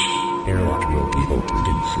launch. Airlock will be opened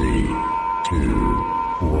in 3,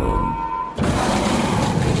 2, 1.